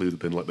not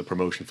included in like the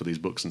promotion for these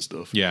books and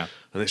stuff. Yeah,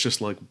 and it's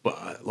just like,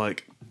 but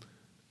like,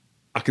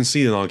 I can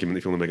see an argument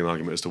if you want to make an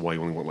argument as to why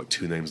you only want like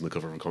two names on the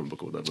cover of a comic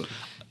book or whatever.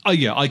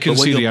 Yeah, I can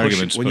see the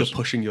argument. When you're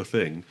pushing your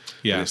thing,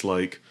 and it's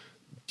like,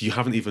 you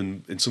haven't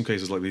even, in some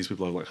cases like these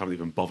people like haven't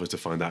even bothered to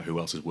find out who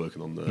else is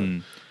working on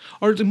the.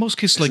 Or in most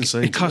cases,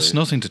 like, it costs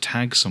nothing to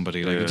tag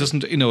somebody. Like, it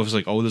doesn't, you know, if it's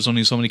like, oh, there's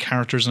only so many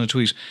characters in a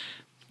tweet,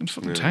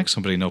 fucking tag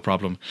somebody, no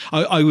problem.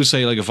 I would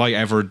say, like, if I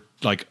ever,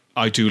 like,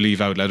 I do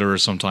leave out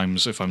letters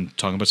sometimes if I'm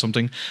talking about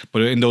something,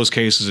 but in those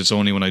cases, it's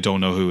only when I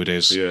don't know who it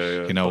is.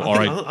 You know,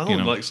 I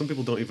don't like, some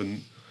people don't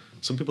even.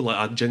 some people like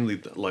I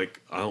genuinely like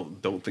I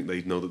don't think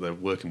they know that they're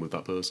working with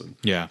that person.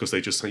 Yeah. because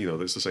they just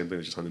it's the same thing.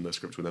 They just hand in their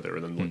script to another,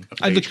 and then like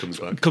a And page comes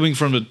back. coming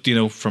from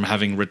from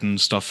having written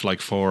stuff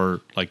like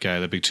for like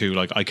the Big Two,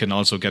 like I can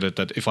also get it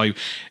that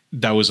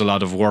that was a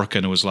lot of work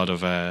and it was a lot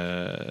of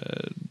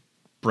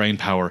brain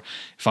power.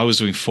 If I was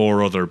doing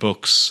 4 other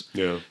books,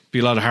 it'd be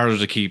a lot harder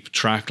to keep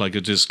track. Like,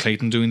 is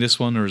Clayton doing this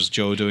one, or is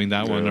Joe doing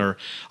that one? Or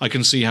I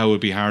can see how it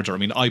would be harder. I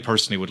mean, I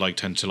personally would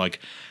tend to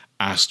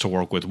ask to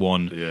work with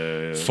one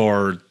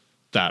for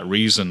that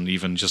reason,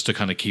 even just to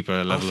kind of keep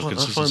a level of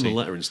consistency. I find the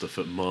lettering stuff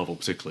at Marvel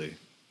particularly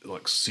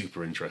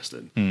super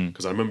interesting,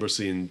 because I remember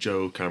seeing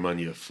Joe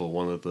Caramagna for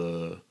one of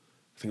the,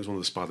 I think it was one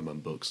of the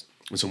Spider-Man books,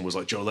 and someone was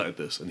like, Joe lettered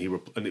this, and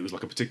and it was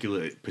like a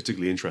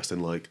particularly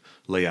interesting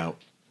layout.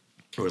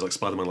 Where it was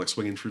Spider-Man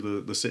swinging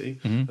through the city,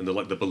 and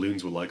the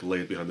balloons were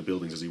laid behind the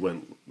buildings as he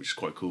went, which is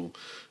quite cool.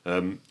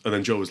 And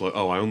then Joe was like,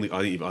 "Oh, I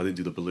didn't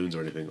do the balloons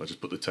or anything. I just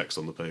put the text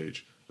on the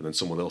page, and then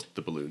someone else did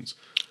the balloons."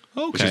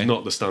 Okay, which is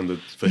not the standard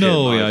for him.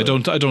 No, yeah,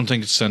 either. I don't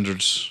think it's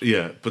standard.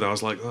 Yeah, but I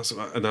was like,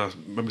 and I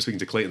remember speaking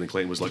to Clayton, and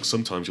Clayton was like,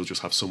 sometimes you'll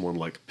just have someone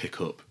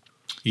pick up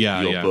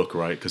your book,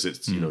 right? Because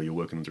it's you're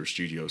working under a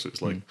studio, so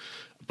it's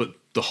but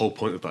the whole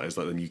point of that is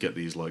that then you get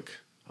these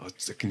I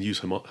can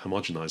use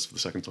homogenized for the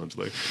second time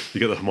today.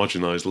 You get the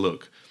homogenized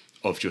look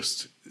of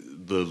just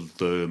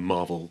the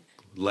Marvel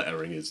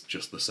lettering is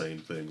just the same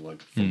thing,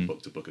 from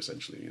book to book,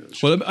 essentially.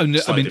 Well, I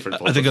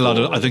think a lot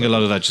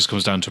of that just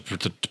comes down to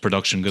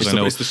production, because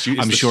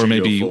I'm sure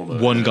maybe format,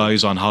 one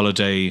guy's on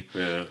holiday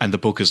and the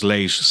book is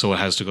late, so it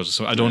has to go to.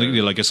 So I don't think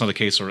it's not a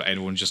case where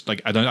anyone just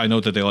I know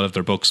that they all have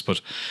their books,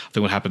 but I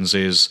think what happens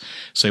is,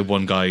 say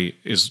one guy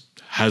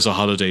has a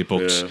holiday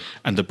booked,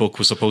 and the book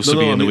was supposed to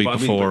be in the week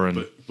before,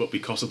 but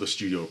because of the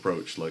studio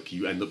approach,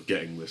 you end up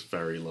getting this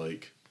very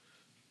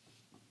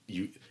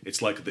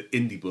it's like the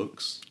indie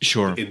books, the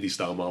indie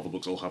style Marvel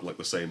books all have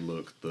the same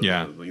look.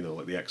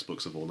 The X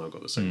books have all now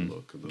got the same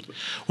look.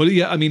 Well,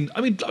 yeah, I mean,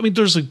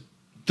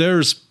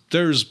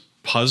 there's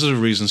positive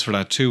reasons for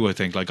that too. I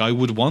think I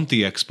would want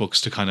the X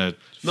books to kind of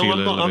feel a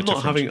little bit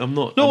different. I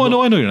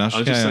know you're not.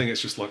 I'm just saying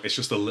it's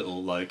just a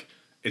little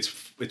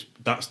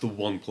that's the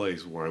one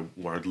place where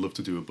I'd love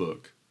to do a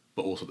book,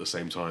 but also at the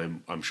same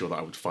time, I'm sure that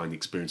I would find the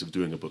experience of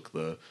doing a book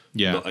there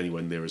not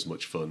anywhere near as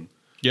much fun.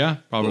 Yeah,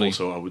 probably.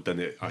 But also,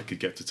 I could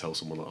get to tell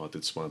someone I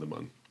did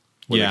Spider-Man.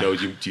 When they go,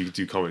 do you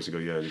do comics? You go,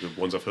 yeah, the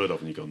ones I've heard of,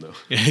 and you go, no.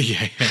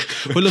 yeah.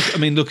 Well, I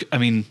mean,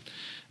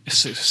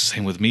 it's the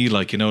same with me.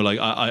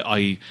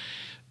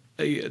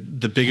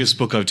 The biggest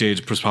book I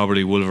did was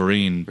probably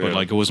Wolverine, but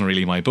it wasn't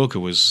really my book. It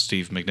was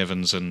Steve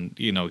McNiven's, and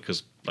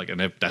because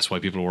and that's why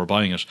people were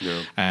buying it.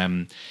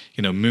 Moon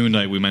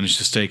Knight, we managed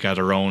to stake out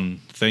our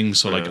own thing.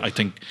 So I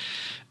think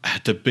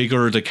the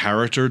bigger the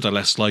character, the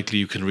less likely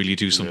you can really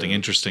do something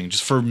interesting,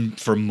 just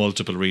for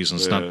multiple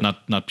reasons, not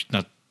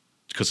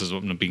because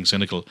I'm being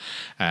cynical.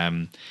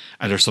 And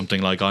there's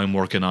something I'm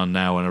working on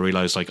now, and I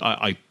realize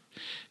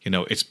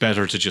it's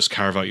better to just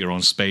carve out your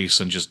own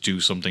space and just do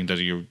something that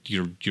you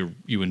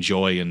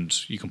enjoy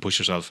and you can push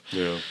yourself.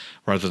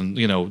 Rather than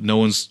no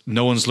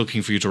one's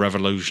looking for you to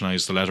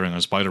revolutionize the lettering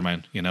on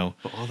Spider-Man.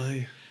 But are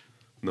they?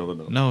 No, they're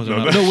not. No, they're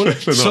not.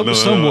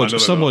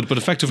 Some would, but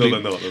effectively,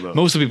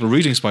 most of the people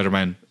reading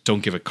Spider-Man don't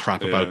give a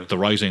crap about the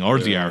writing or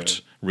the art.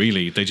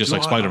 Really, they just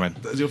like Spider-Man.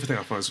 The other thing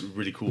I find is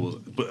really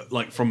cool,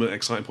 but from an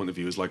exciting point of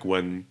view, is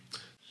when.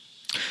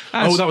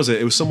 That was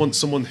it. It was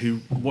someone who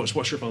watched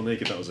Strip File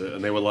Naked. That was it,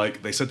 and they were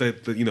they said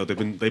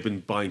they've been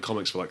buying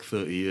comics for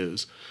 30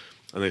 years,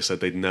 and they said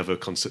they'd never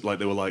consider.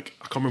 They were I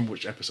can't remember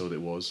which episode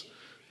it was.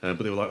 But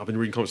they were I've been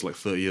reading comics for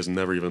 30 years and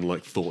never even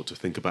thought to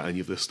think about any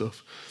of this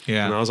stuff.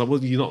 Yeah. And I was like,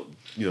 well,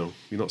 you're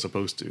not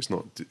supposed to. It's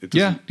not.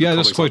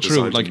 That's quite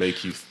true. To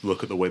make you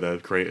look at the way they're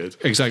created.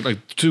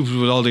 Exactly.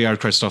 With all the art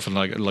credit stuff and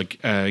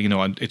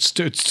and it's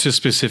to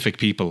specific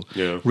people.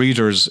 Yeah.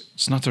 Readers,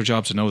 it's not their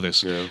job to know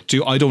this. Yeah.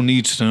 I don't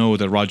need to know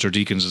that Roger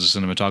Deakins is a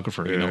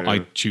cinematographer. I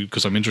choose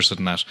because I'm interested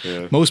in that.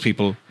 Yeah. Most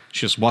people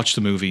just watch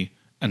the movie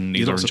and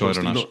either enjoy it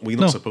or not. We're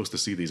not supposed to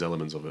see these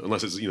elements of it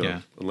unless it's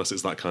unless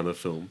it's that kind of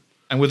film.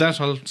 And with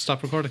that, I'll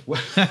stop recording. Whew,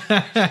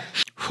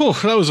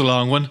 that was a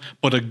long one,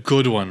 but a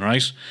good one,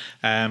 right?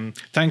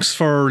 Thanks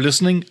for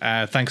listening.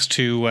 Thanks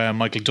to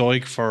Michael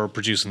Doig for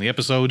producing the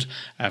episode,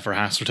 for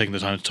Haas for taking the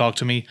time to talk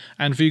to me,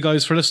 and for you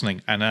guys for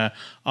listening. And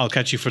I'll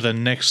catch you for the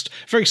next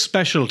very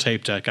special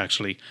tape deck,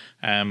 actually.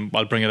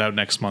 I'll bring it out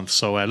next month,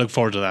 so look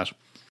forward to that.